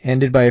chance,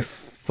 ended by a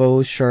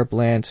foe's sharp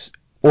lance,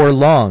 or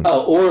long.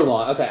 Oh, or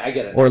long. Okay, I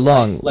get it. Or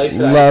long.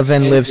 Love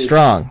and live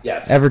strong.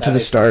 Yes. Ever to the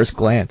stars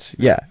glance.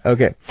 Yeah,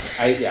 okay.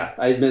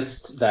 I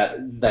missed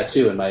that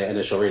too in my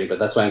initial reading, but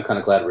that's why I'm kind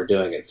of glad we're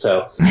doing it.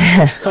 So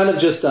it's kind of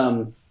just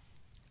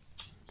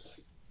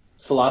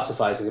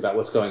philosophizing about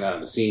what's going on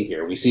in the scene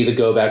here. We see the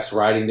Go-Backs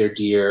riding their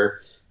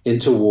deer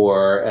into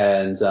war,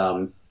 and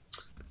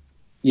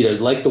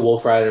like the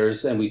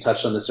Wolfriders, and we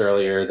touched on this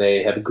earlier,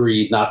 they have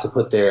agreed not to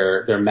put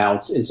their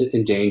mounts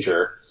in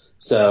danger.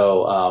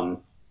 So,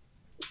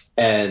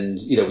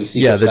 we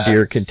see the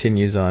deer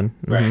continues on.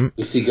 Right. Mm-hmm.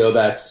 We see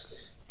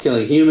Go-Backs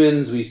killing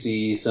humans. We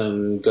see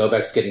some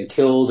Go-Backs getting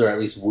killed or at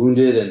least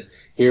wounded. And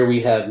here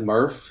we have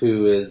Murph,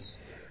 who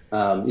is,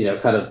 kind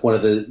of one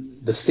of the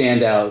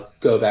standout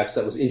Go-Backs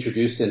that was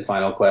introduced in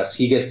Final Quest.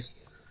 He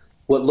gets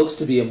what looks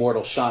to be a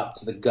mortal shot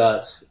to the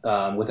gut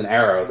with an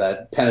arrow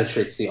that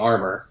penetrates the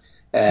armor.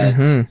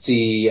 And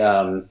see,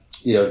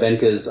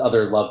 Venka's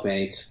other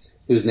lovemate,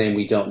 whose name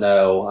we don't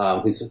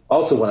know, who's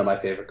also one of my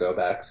favorite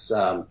Go-Backs,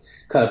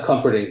 kind of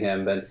comforting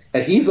him. And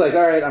he's like,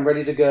 all right, I'm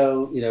ready to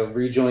go,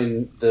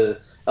 rejoin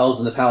the elves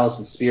in the palace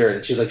in spirit.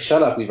 And she's like,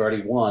 shut up, we've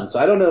already won. So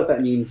I don't know if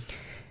that means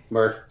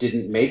Murph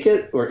didn't make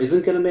it or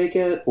isn't going to make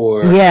it,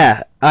 or...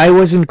 Yeah, I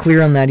wasn't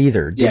clear on that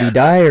either. Did he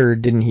die or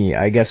didn't he?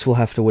 I guess we'll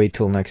have to wait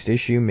till next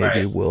issue.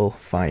 Maybe we'll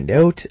find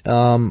out.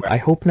 I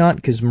hope not,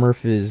 because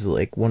Murph is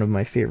like one of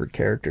my favorite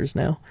characters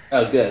now.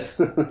 Oh, good.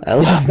 I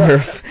love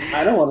Murph.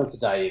 I don't want him to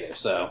die either,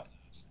 so...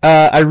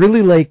 I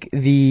really like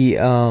the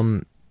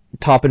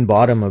top and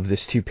bottom of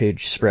this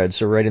 2-page spread.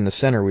 So right in the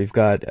center, we've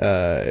got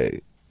a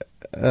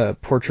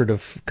portrait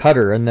of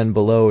Cutter, and then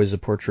below is a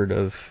portrait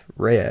of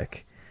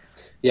Rayek.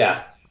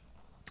 Yeah.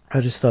 I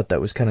just thought that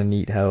was kind of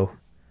neat how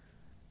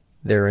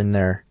they're in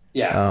there.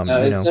 Yeah,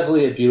 it's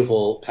definitely a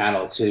beautiful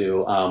panel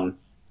too.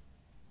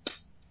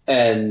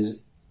 And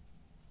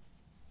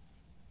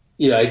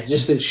I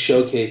just think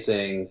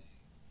showcasing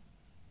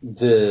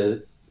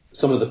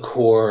some of the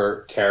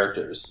core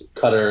characters,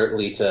 Cutter,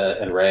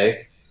 Leetah, and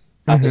Rayek.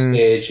 On this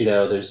page,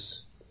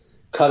 there's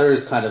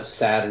Cutter's kind of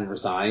sad and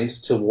resigned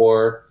to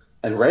war,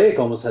 and Rayek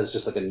almost has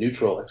just like a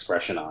neutral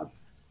expression on.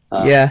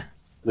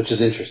 Which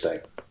is interesting.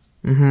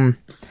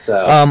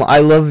 So I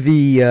love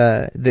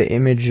the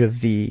image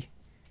of the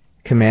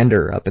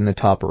commander up in the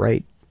top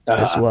right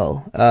as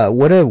well.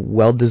 What a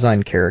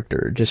well-designed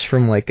character, just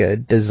from like a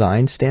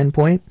design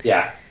standpoint.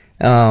 Yeah.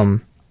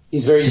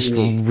 He's very just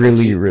unique.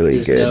 really, really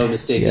There's good. There's no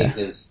mistaking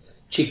his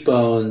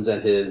cheekbones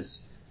and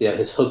his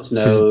hooked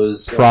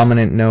nose, his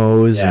prominent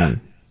nose, and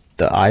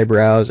the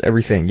eyebrows,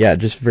 everything. Yeah,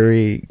 just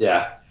very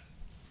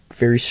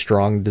very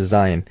strong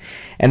design,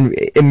 and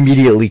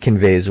immediately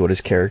conveys what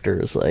his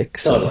character is like.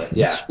 So totally,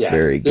 yeah.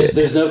 Very good.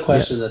 There's no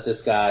question that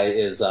this guy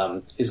is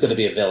going to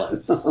be a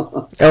villain.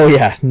 Oh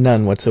yeah,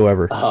 none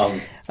whatsoever.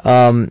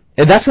 And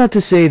that's not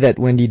to say that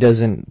Wendy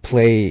doesn't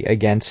play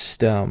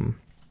against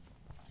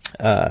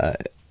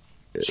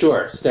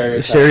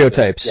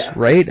stereotypes,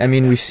 right? I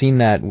mean, we've seen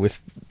that with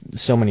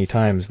so many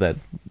times that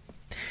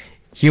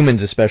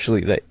humans,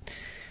 especially, that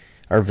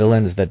are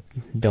villains that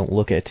don't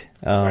look it.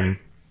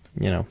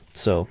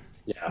 So.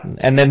 Yeah.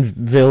 And then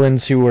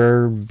villains who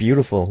are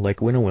beautiful, like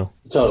Winnowill.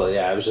 Totally,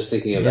 yeah. I was just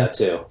thinking of that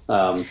too.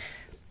 But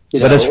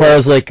as far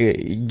as like,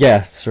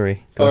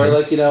 sorry. Or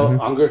like,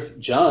 Angrif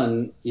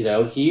Jun,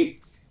 he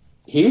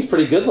was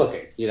pretty good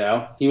looking,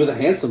 He was a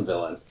handsome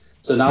villain.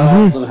 So not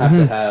all of them have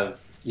to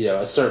have,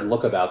 a certain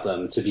look about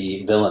them to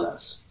be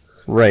villainous.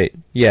 Right.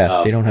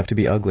 Yeah, they don't have to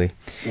be ugly.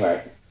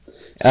 Right.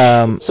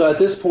 So at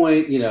this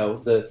point,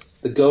 the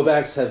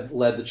Go-Backs have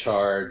led the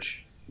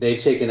charge. They've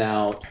taken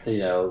out,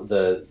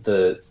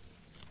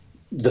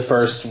 the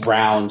first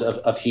round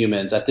of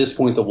humans. At this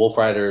point, the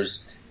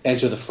Wolfriders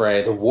enter the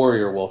fray, the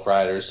warrior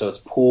Wolfriders. So it's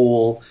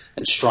Pool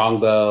and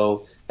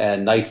Strongbow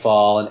and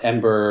Nightfall and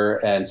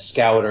Ember and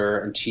Scouter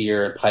and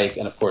Tyr and Pike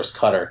and, of course,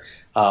 Cutter.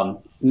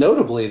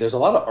 Notably, there's a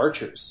lot of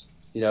archers.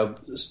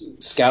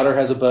 Scouter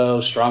has a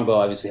bow, Strongbow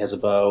obviously has a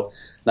bow,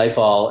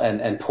 Nightfall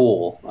and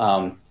Pool.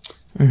 I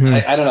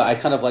don't know. I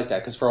kind of like that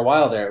because for a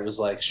while there it was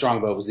like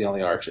Strongbow was the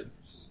only archer.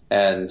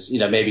 And,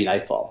 maybe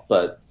Nightfall,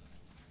 but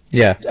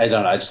yeah, I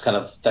don't know. I just kind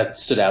of, that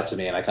stood out to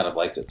me and I kind of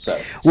liked it. So,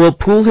 well,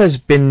 Pool has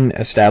been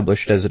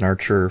established as an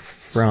archer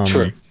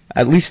from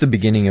at least the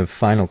beginning of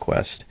Final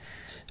Quest.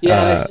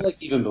 Yeah, and I feel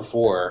like even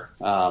before,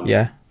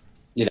 in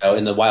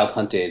the Wild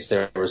Hunt days,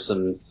 there was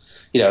some,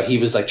 he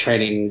was like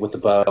training with the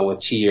bow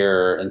with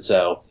Tyr, and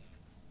so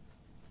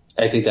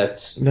I think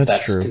that's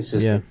true.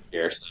 Consistent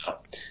here. So,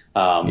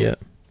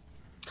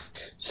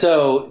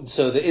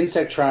 So the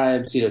insect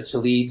tribes,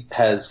 Talit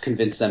has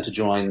convinced them to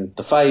join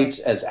the fight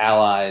as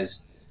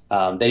allies.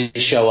 They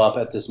show up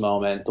at this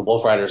moment. The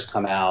Wolfriders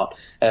come out,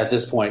 and at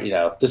this point,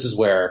 this is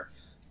where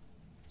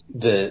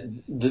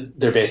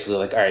they're basically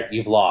like, all right,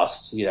 you've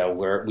lost.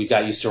 We've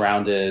got you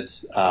surrounded.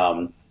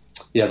 The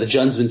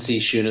Junsmen see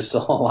Shuna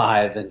still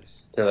alive, and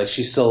they're like,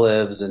 she still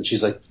lives, and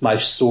she's like, my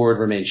sword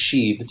remains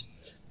sheathed,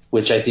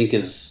 which I think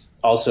is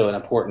also an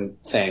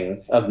important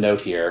thing of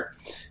note here.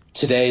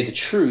 today the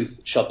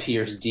truth shall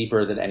pierce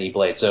deeper than any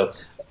blade. So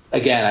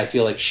again, I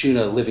feel like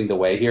Shuna living the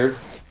way here,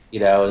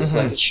 is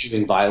like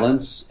eschewing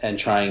violence and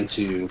trying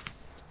to,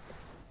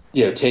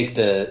 take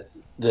the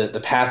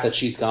path that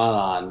she's gone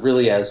on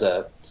really as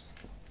an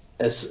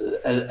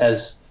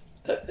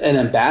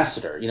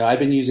ambassador. I've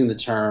been using the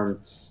term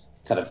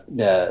kind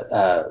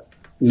of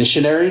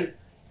missionary,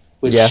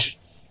 which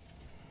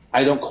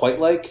I don't quite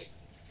like.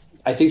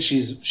 I think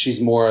she's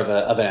more of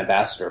an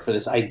ambassador for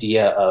this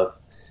idea of,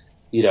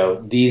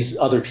 these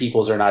other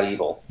peoples are not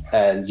evil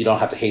and you don't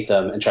have to hate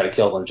them and try to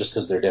kill them just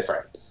because they're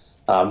different.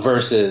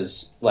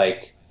 Versus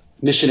like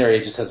missionary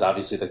just has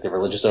obviously like the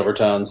religious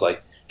overtones,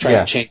 like trying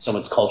to change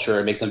someone's culture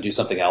and make them do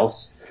something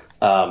else.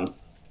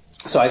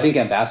 So I think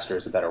ambassador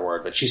is a better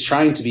word, but she's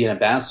trying to be an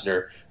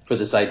ambassador for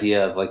this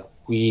idea of like,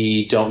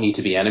 we don't need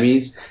to be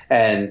enemies.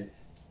 And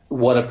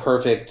what a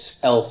perfect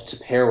elf to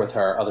pair with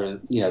her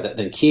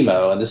than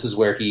Kimo. And this is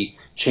where he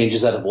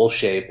changes out of wolf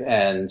shape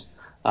and,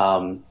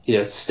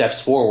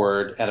 steps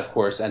forward and of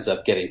course ends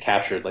up getting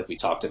captured like we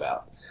talked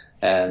about.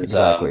 And,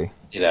 exactly.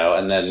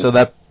 And then. So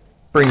that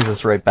brings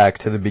us right back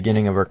to the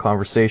beginning of our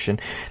conversation.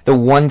 The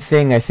one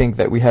thing I think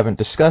that we haven't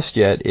discussed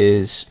yet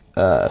is,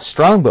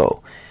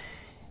 Strongbow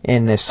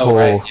in this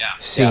whole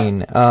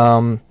scene.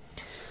 Yeah.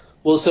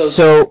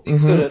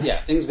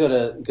 Things go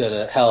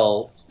to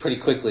hell pretty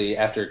quickly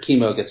after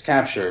Kimo gets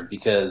captured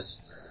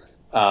because,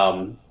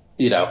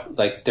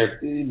 like they're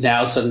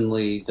now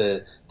suddenly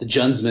the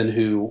Junsmen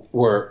who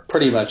were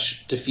pretty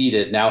much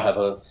defeated now have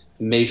a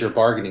major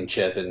bargaining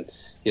chip. And,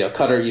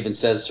 Cutter even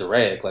says to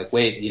Rayek, like,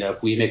 wait,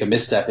 if we make a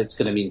misstep, it's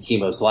going to mean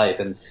Kimo's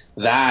life. And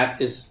that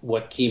is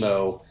what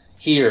Kimo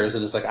hears.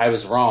 And it's like, I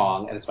was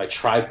wrong. And it's my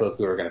tribefolk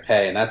who are going to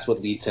pay. And that's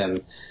what leads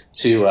him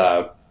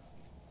to,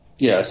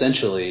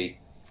 essentially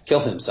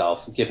kill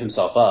himself, give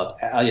himself up.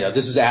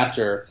 This is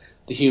after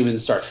the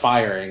humans start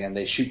firing and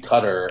they shoot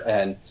Cutter.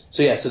 And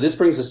so this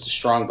brings us to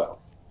Strongbow.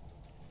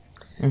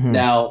 Mm-hmm.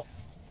 Now,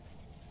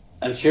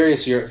 I'm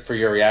curious for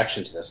your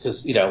reaction to this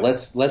because,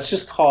 let's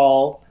just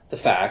call the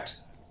fact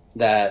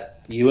that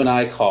you and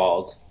I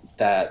called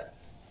that,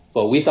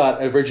 well, we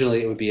thought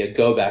originally it would be a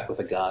go back with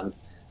a gun.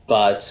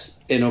 But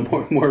in a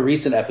more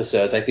recent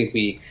episodes, I think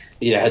we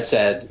had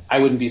said I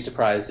wouldn't be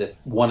surprised if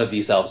one of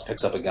these elves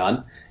picks up a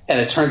gun.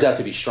 And it turns out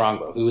to be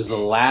Strongbow, who was the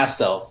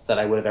last elf that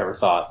I would have ever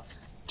thought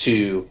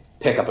to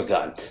pick up a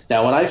gun.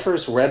 Now, when I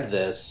first read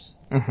this,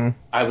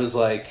 I was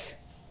like,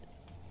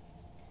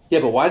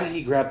 yeah, but why did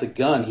he grab the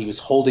gun? He was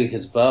holding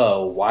his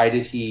bow. Why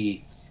didn't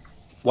he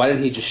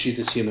just shoot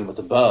this human with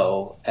a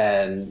bow?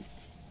 And,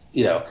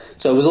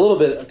 so it was a little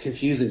bit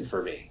confusing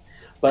for me.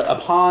 But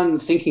upon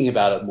thinking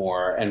about it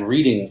more and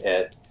reading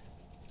it,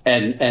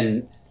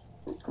 and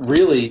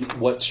really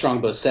what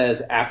Strongbow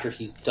says after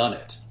he's done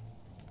it,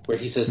 where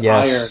he says,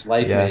 "Iron,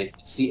 life mate,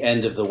 it's the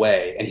end of the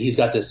way," and he's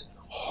got this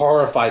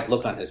horrified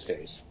look on his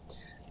face.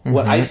 Mm-hmm.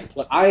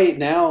 What I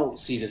now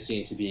see the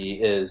scene to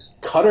be is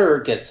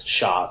Cutter gets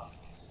shot,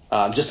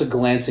 just a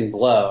glancing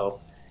blow,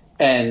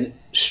 and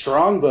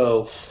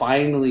Strongbow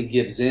finally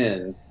gives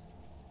in.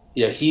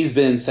 He's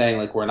been saying,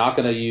 like, we're not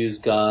going to use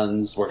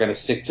guns. We're going to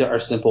stick to our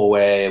simple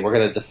way. We're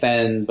going to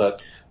defend,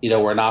 but,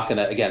 we're not going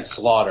to, again,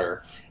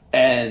 slaughter.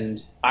 And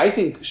I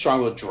think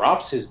Strongbow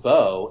drops his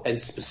bow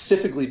and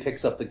specifically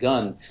picks up the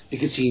gun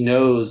because he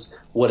knows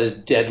what a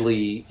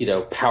deadly,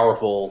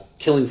 powerful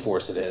killing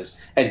force it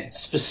is, and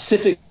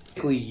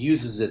specifically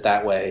uses it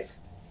that way,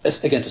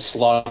 again, to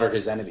slaughter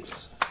his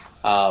enemies.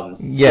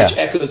 Which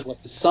echoes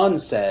what the son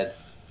said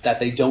that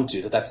they don't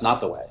do, that's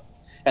not the way.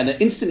 And the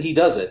instant he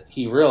does it,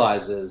 he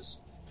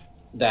realizes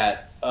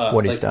that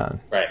what he's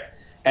done. Right.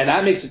 And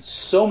that makes it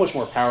so much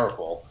more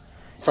powerful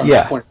from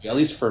that point of view, at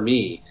least for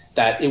me,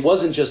 that it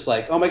wasn't just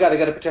like, oh my God, I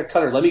got to protect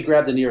Cutter. Let me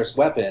grab the nearest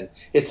weapon.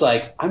 It's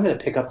like, I'm going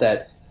to pick up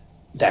that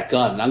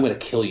gun and I'm going to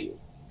kill you,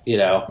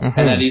 Mm-hmm.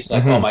 And then he's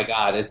like, oh my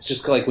God. It's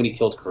just like when he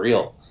killed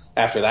Kirill.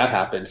 After that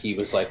happened, he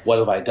was like, what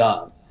have I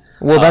done?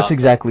 Well, that's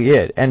exactly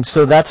it. And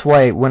so that's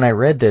why when I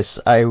read this,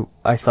 I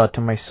thought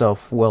to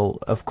myself, well,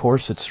 of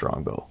course it's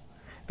Strongbow.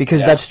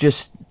 Because that's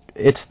just,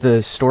 it's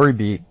the story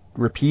beat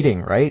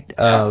repeating, right?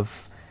 Yeah.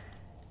 Of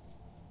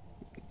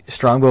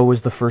Strongbow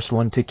was the first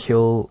one to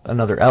kill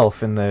another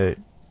elf in the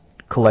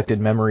collected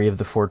memory of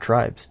the 4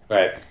 tribes.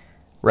 Right.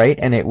 Right?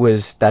 And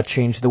that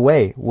changed the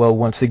way. Well,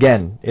 once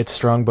again, it's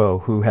Strongbow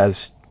who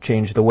has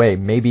changed the way,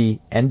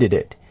 maybe ended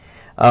it.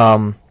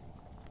 Of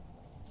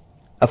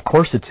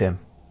course it's him.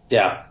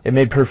 Yeah. It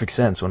made perfect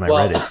sense when I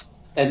read it.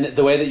 And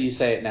the way that you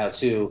say it now,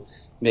 too,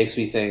 makes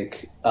me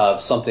think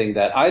of something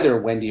that either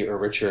Wendy or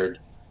Richard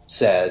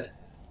said,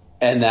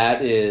 and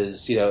that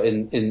is,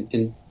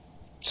 in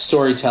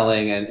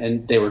storytelling,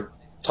 and they were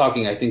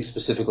talking, I think,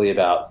 specifically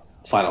about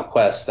Final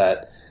Quest,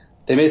 that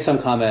they made some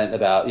comment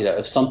about,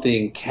 if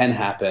something can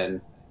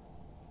happen,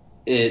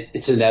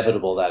 it's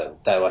inevitable that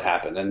it would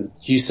happen. And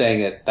you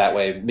saying it that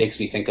way makes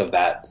me think of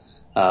that.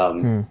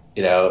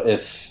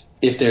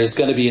 If there's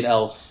going to be an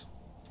elf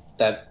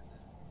that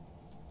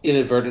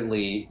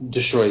inadvertently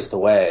destroys the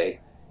way,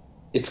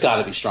 it's got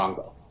to be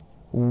Strongbow.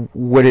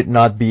 Would it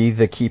not be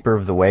the Keeper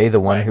of the Way, the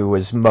one who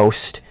was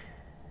most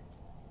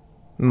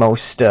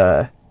most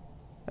tied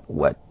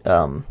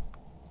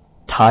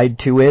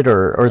to it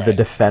or the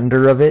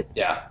defender of it.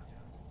 Yeah.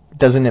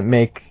 Doesn't it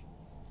make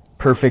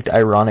perfect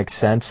ironic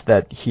sense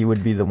that he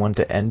would be the one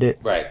to end it?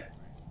 Right.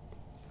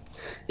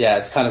 Yeah,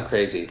 it's kind of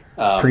crazy.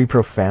 Pretty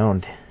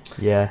profound.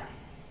 Yeah.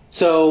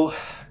 So,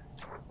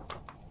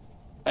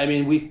 I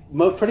mean, we've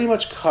pretty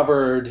much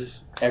covered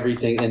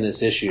everything in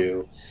this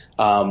issue,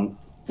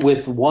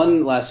 with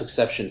one last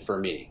exception for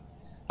me.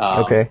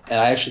 Okay. And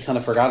I actually kind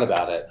of forgot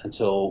about it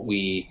until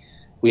we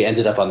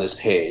ended up on this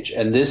page.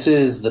 And this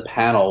is the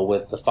panel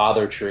with the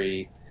father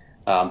tree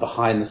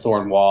behind the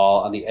thorn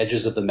wall on the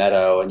edges of the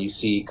meadow, and you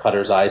see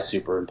Cutter's eyes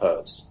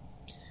superimposed.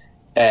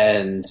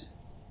 And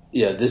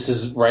this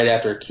is right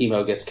after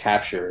Kimo gets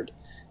captured,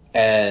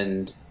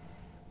 and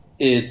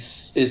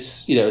it's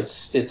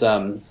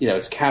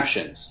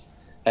captions,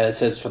 and it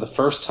says, "For the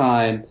first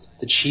time,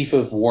 the chief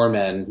of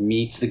warmen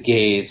meets the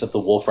gaze of the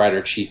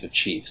Wolfrider chief of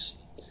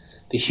chiefs.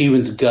 The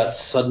human's gut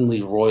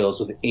suddenly roils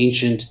with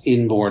ancient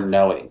inborn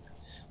knowing.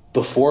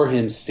 Before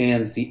him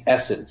stands the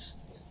essence,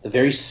 the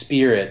very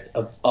spirit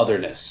of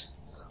otherness,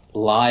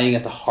 lying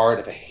at the heart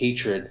of a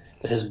hatred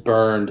that has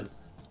burned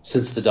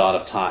since the dawn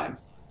of time."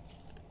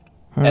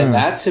 And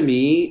that, to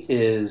me,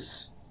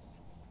 is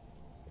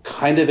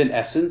kind of, in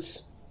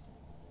essence,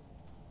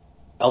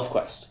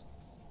 ElfQuest.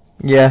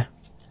 Yeah.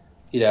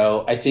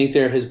 I think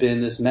there has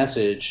been this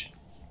message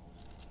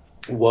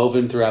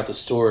woven throughout the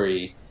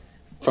story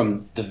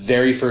from the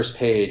very first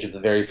page of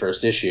the very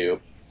first issue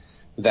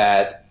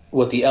that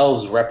what the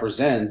elves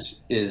represent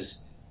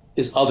is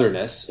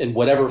otherness in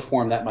whatever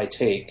form that might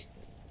take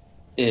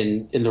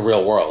in the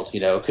real world.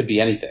 It could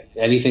be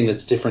anything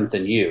that's different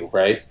than you,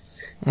 right?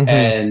 Mm-hmm.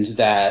 And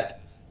that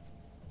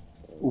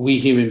we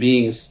human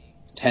beings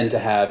tend to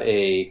have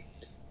a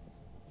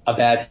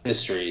bad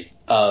history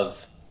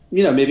of,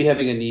 maybe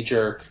having a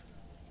knee-jerk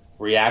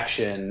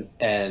reaction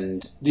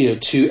and,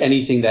 to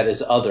anything that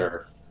is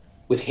other,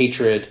 with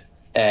hatred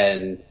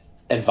and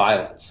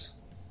violence.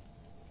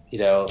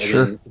 Sure.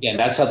 I mean, again,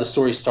 that's how the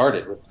story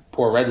started, with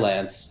poor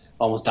Redlance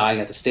almost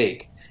dying at the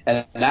stake.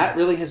 And that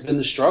really has been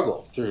the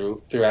struggle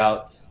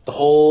throughout the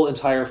whole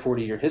entire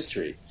 40-year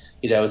history.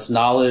 It's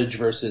knowledge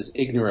versus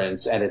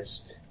ignorance, and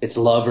it's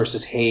love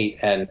versus hate,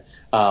 and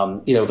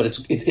but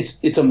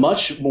it's a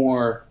much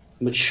more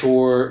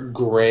mature,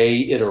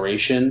 gray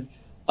iteration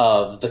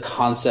of the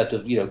concept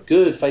of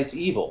good fights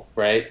evil,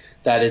 right?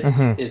 That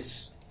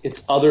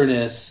it's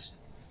otherness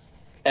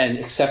and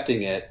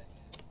accepting it,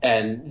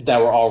 and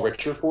that we're all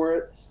richer for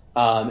it.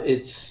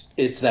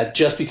 It's that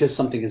just because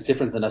something is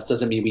different than us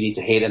doesn't mean we need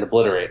to hate and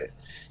obliterate it.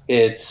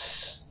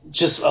 It's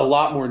just a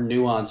lot more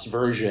nuanced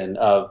version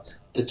of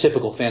the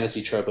typical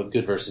fantasy trope of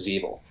good versus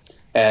evil.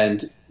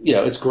 And,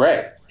 it's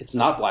gray. It's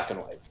not black and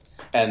white.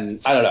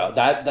 And I don't know,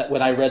 that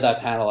when I read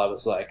that panel, I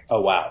was like,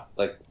 oh, wow.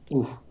 Like,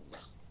 ooh.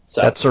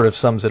 So that sort of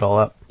sums it all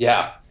up.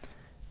 Yeah.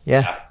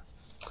 Yeah.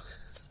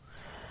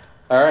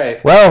 All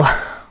right. Well,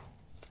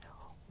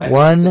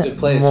 one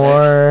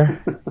more.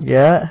 Right?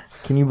 Yeah.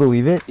 Can you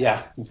believe it?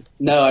 Yeah.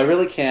 No, I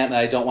really can't. And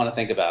I don't want to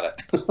think about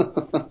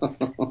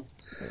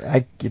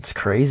it. It's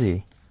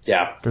crazy.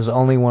 Yeah. There's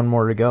only one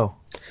more to go.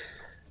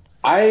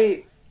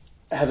 I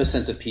have a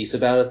sense of peace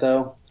about it,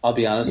 though. I'll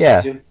be honest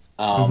with you.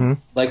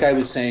 Like I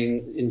was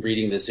saying in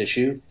reading this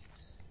issue,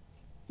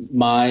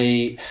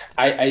 I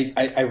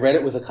read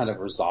it with a kind of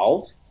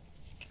resolve,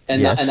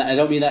 and and I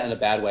don't mean that in a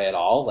bad way at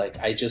all. Like,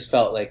 I just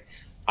felt like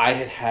I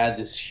had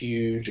this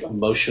huge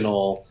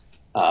emotional,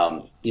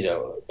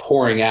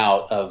 pouring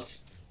out of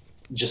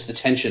just the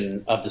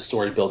tension of the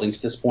story building to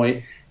this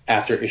point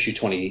after issue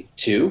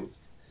 22,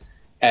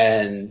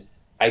 and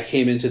I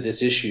came into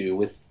this issue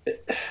with,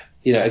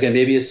 again,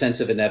 maybe a sense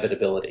of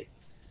inevitability.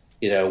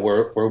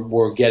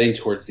 We're getting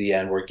towards the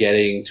end. We're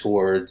getting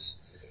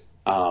towards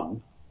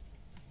some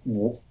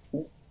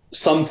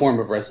form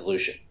of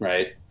resolution,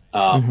 right?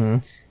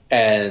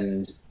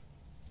 And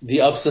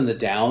the ups and the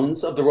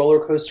downs of the roller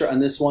coaster on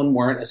this one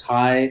weren't as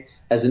high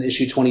as in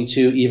issue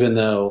 22, even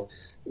though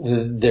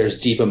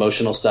there's deep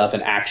emotional stuff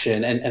and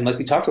action, and like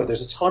we talked about,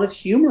 there's a ton of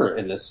humor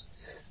in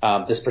this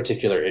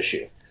particular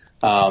issue.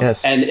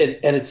 Yes. And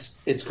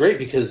it's great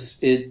because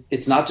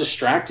it's not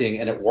distracting,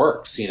 and it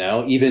works,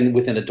 even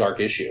within a dark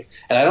issue.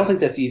 And I don't think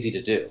that's easy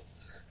to do.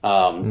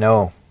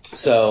 No.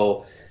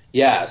 So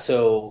yeah,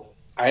 so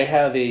I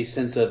have a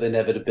sense of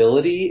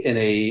inevitability in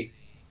a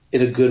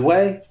good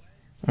way.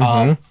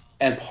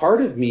 And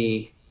part of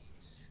me,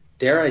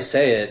 dare I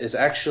say it, is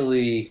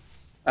actually,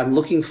 I'm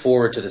looking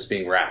forward to this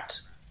being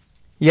wrapped.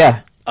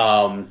 Yeah.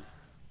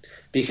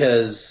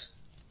 Because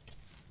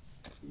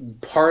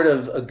part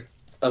of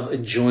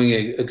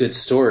enjoying a good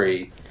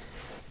story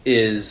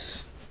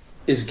is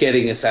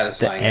getting a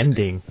satisfying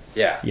ending.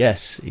 Yeah.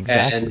 Yes,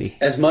 exactly.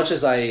 And as much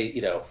as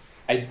the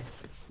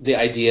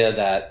idea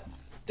that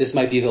this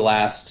might be the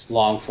last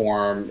long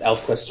form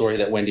ElfQuest story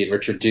that Wendy and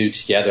Richard do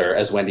together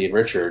as Wendy and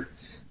Richard,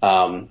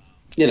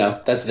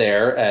 that's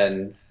there,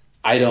 and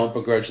I don't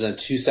begrudge them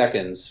 2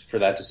 seconds for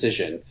that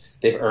decision.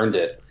 They've earned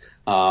it.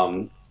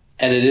 And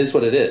it is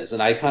what it is.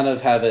 And I kind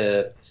of have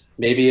a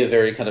maybe a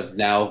very kind of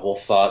now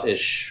Wolf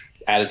Thought-ish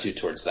attitude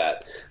towards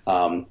that.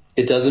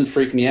 It doesn't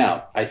freak me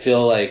out. I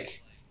feel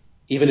like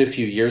even a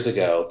few years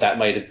ago, that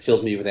might have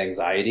filled me with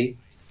anxiety,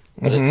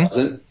 but it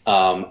doesn't.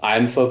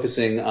 I'm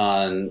focusing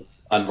on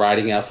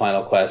riding out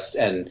Final Quest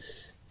and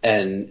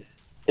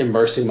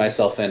immersing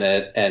myself in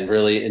it and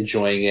really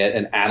enjoying it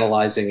and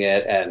analyzing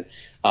it and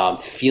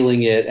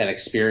feeling it and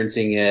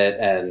experiencing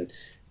it,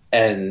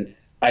 and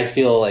I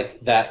feel like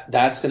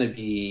that's going to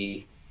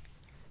be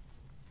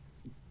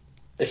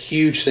a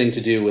huge thing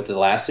to do with the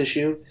last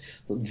issue.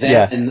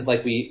 Then,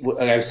 like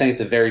I was saying at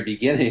the very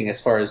beginning, as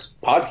far as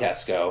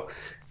podcasts go,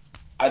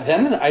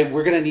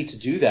 we're going to need to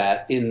do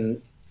that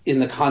in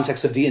the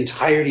context of the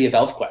entirety of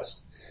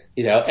ElfQuest.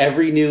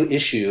 Every new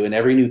issue and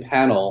every new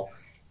panel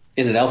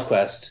in an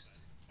ElfQuest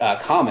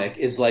comic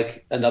is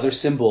like another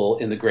symbol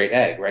in the Great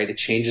Egg, right? It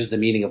changes the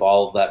meaning of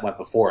all of that went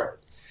before it.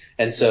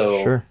 And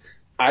so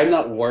I'm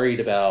not worried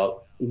about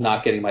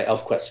not getting my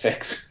ElfQuest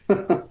fix.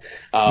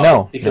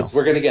 Because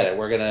we're going to get it.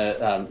 We're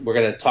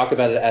going to talk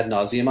about it ad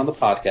nauseum on the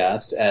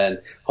podcast, and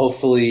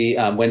hopefully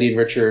Wendy and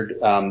Richard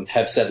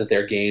have said that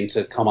they're game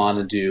to come on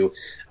and do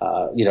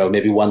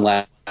maybe one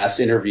last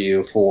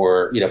interview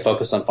for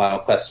focus on Final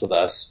Quest with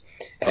us.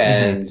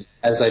 And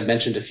as I've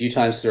mentioned a few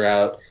times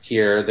throughout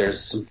here,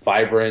 there's some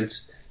vibrant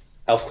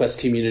ElfQuest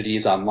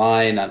communities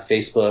online, on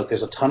Facebook.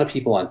 There's a ton of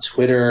people on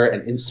Twitter,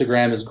 and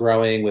Instagram is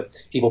growing with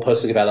people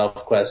posting about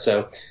ElfQuest.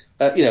 So,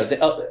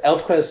 the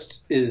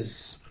ElfQuest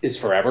is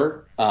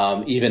forever,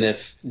 even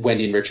if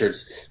Wendy and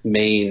Richard's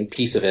main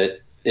piece of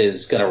it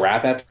is going to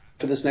wrap after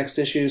this next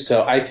issue.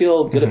 So I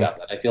feel good about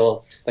that. I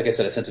feel, like I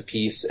said, a sense of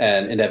peace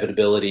and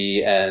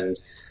inevitability, and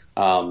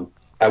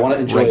I want to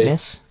enjoy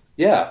rightness.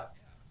 Yeah.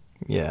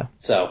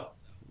 So.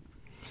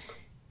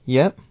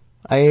 Yep.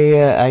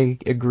 I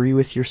agree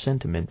with your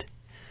sentiment.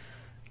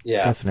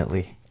 Yeah.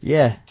 Definitely.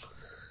 Yeah.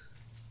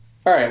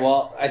 All right.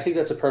 Well, I think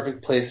that's a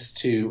perfect place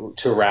to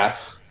wrap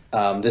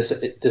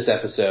this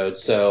episode.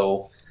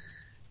 So,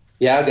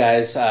 yeah,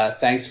 guys,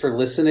 thanks for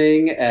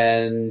listening,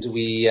 and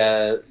we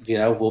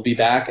we'll be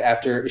back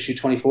after issue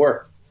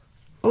 24.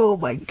 Oh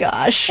my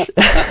gosh.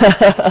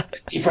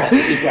 Deep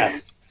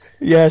breaths.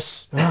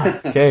 Yes.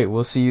 Okay,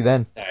 we'll see you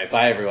then. All right.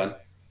 Bye, everyone.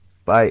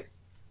 Bye.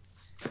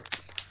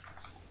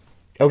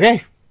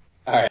 Okay.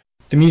 All right.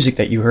 The music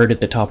that you heard at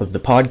the top of the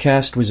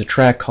podcast was a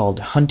track called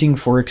Hunting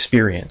for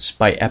Experience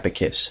by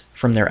Epicus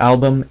from their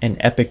album An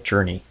Epic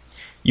Journey.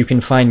 You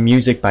can find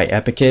music by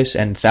Epicus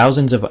and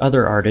thousands of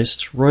other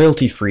artists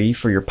royalty-free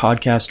for your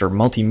podcast or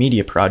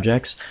multimedia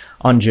projects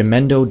on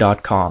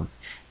jamendo.com.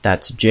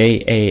 That's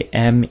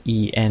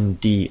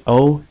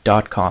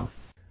JAMENDO.com.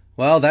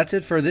 Well, that's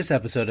it for this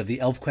episode of the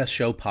ElfQuest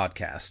Show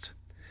podcast.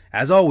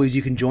 As always,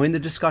 you can join the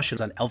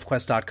discussions on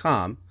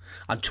elfquest.com,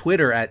 on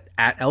Twitter at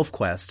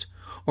ElfQuest,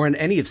 or on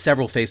any of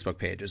several Facebook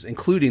pages,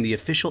 including the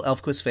official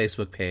ElfQuest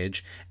Facebook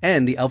page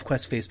and the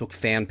ElfQuest Facebook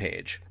fan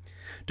page.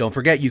 Don't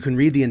forget, you can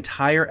read the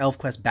entire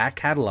ElfQuest back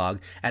catalog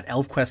at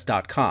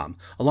elfquest.com,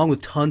 along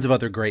with tons of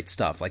other great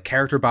stuff like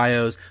character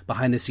bios,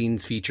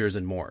 behind-the-scenes features,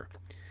 and more.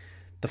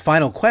 The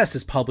Final Quest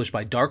is published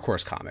by Dark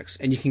Horse Comics,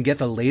 and you can get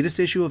the latest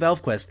issue of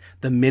ElfQuest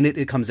the minute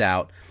it comes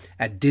out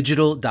at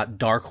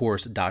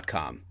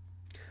digital.darkhorse.com.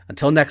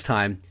 Until next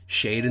time,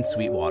 shade and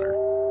sweet water.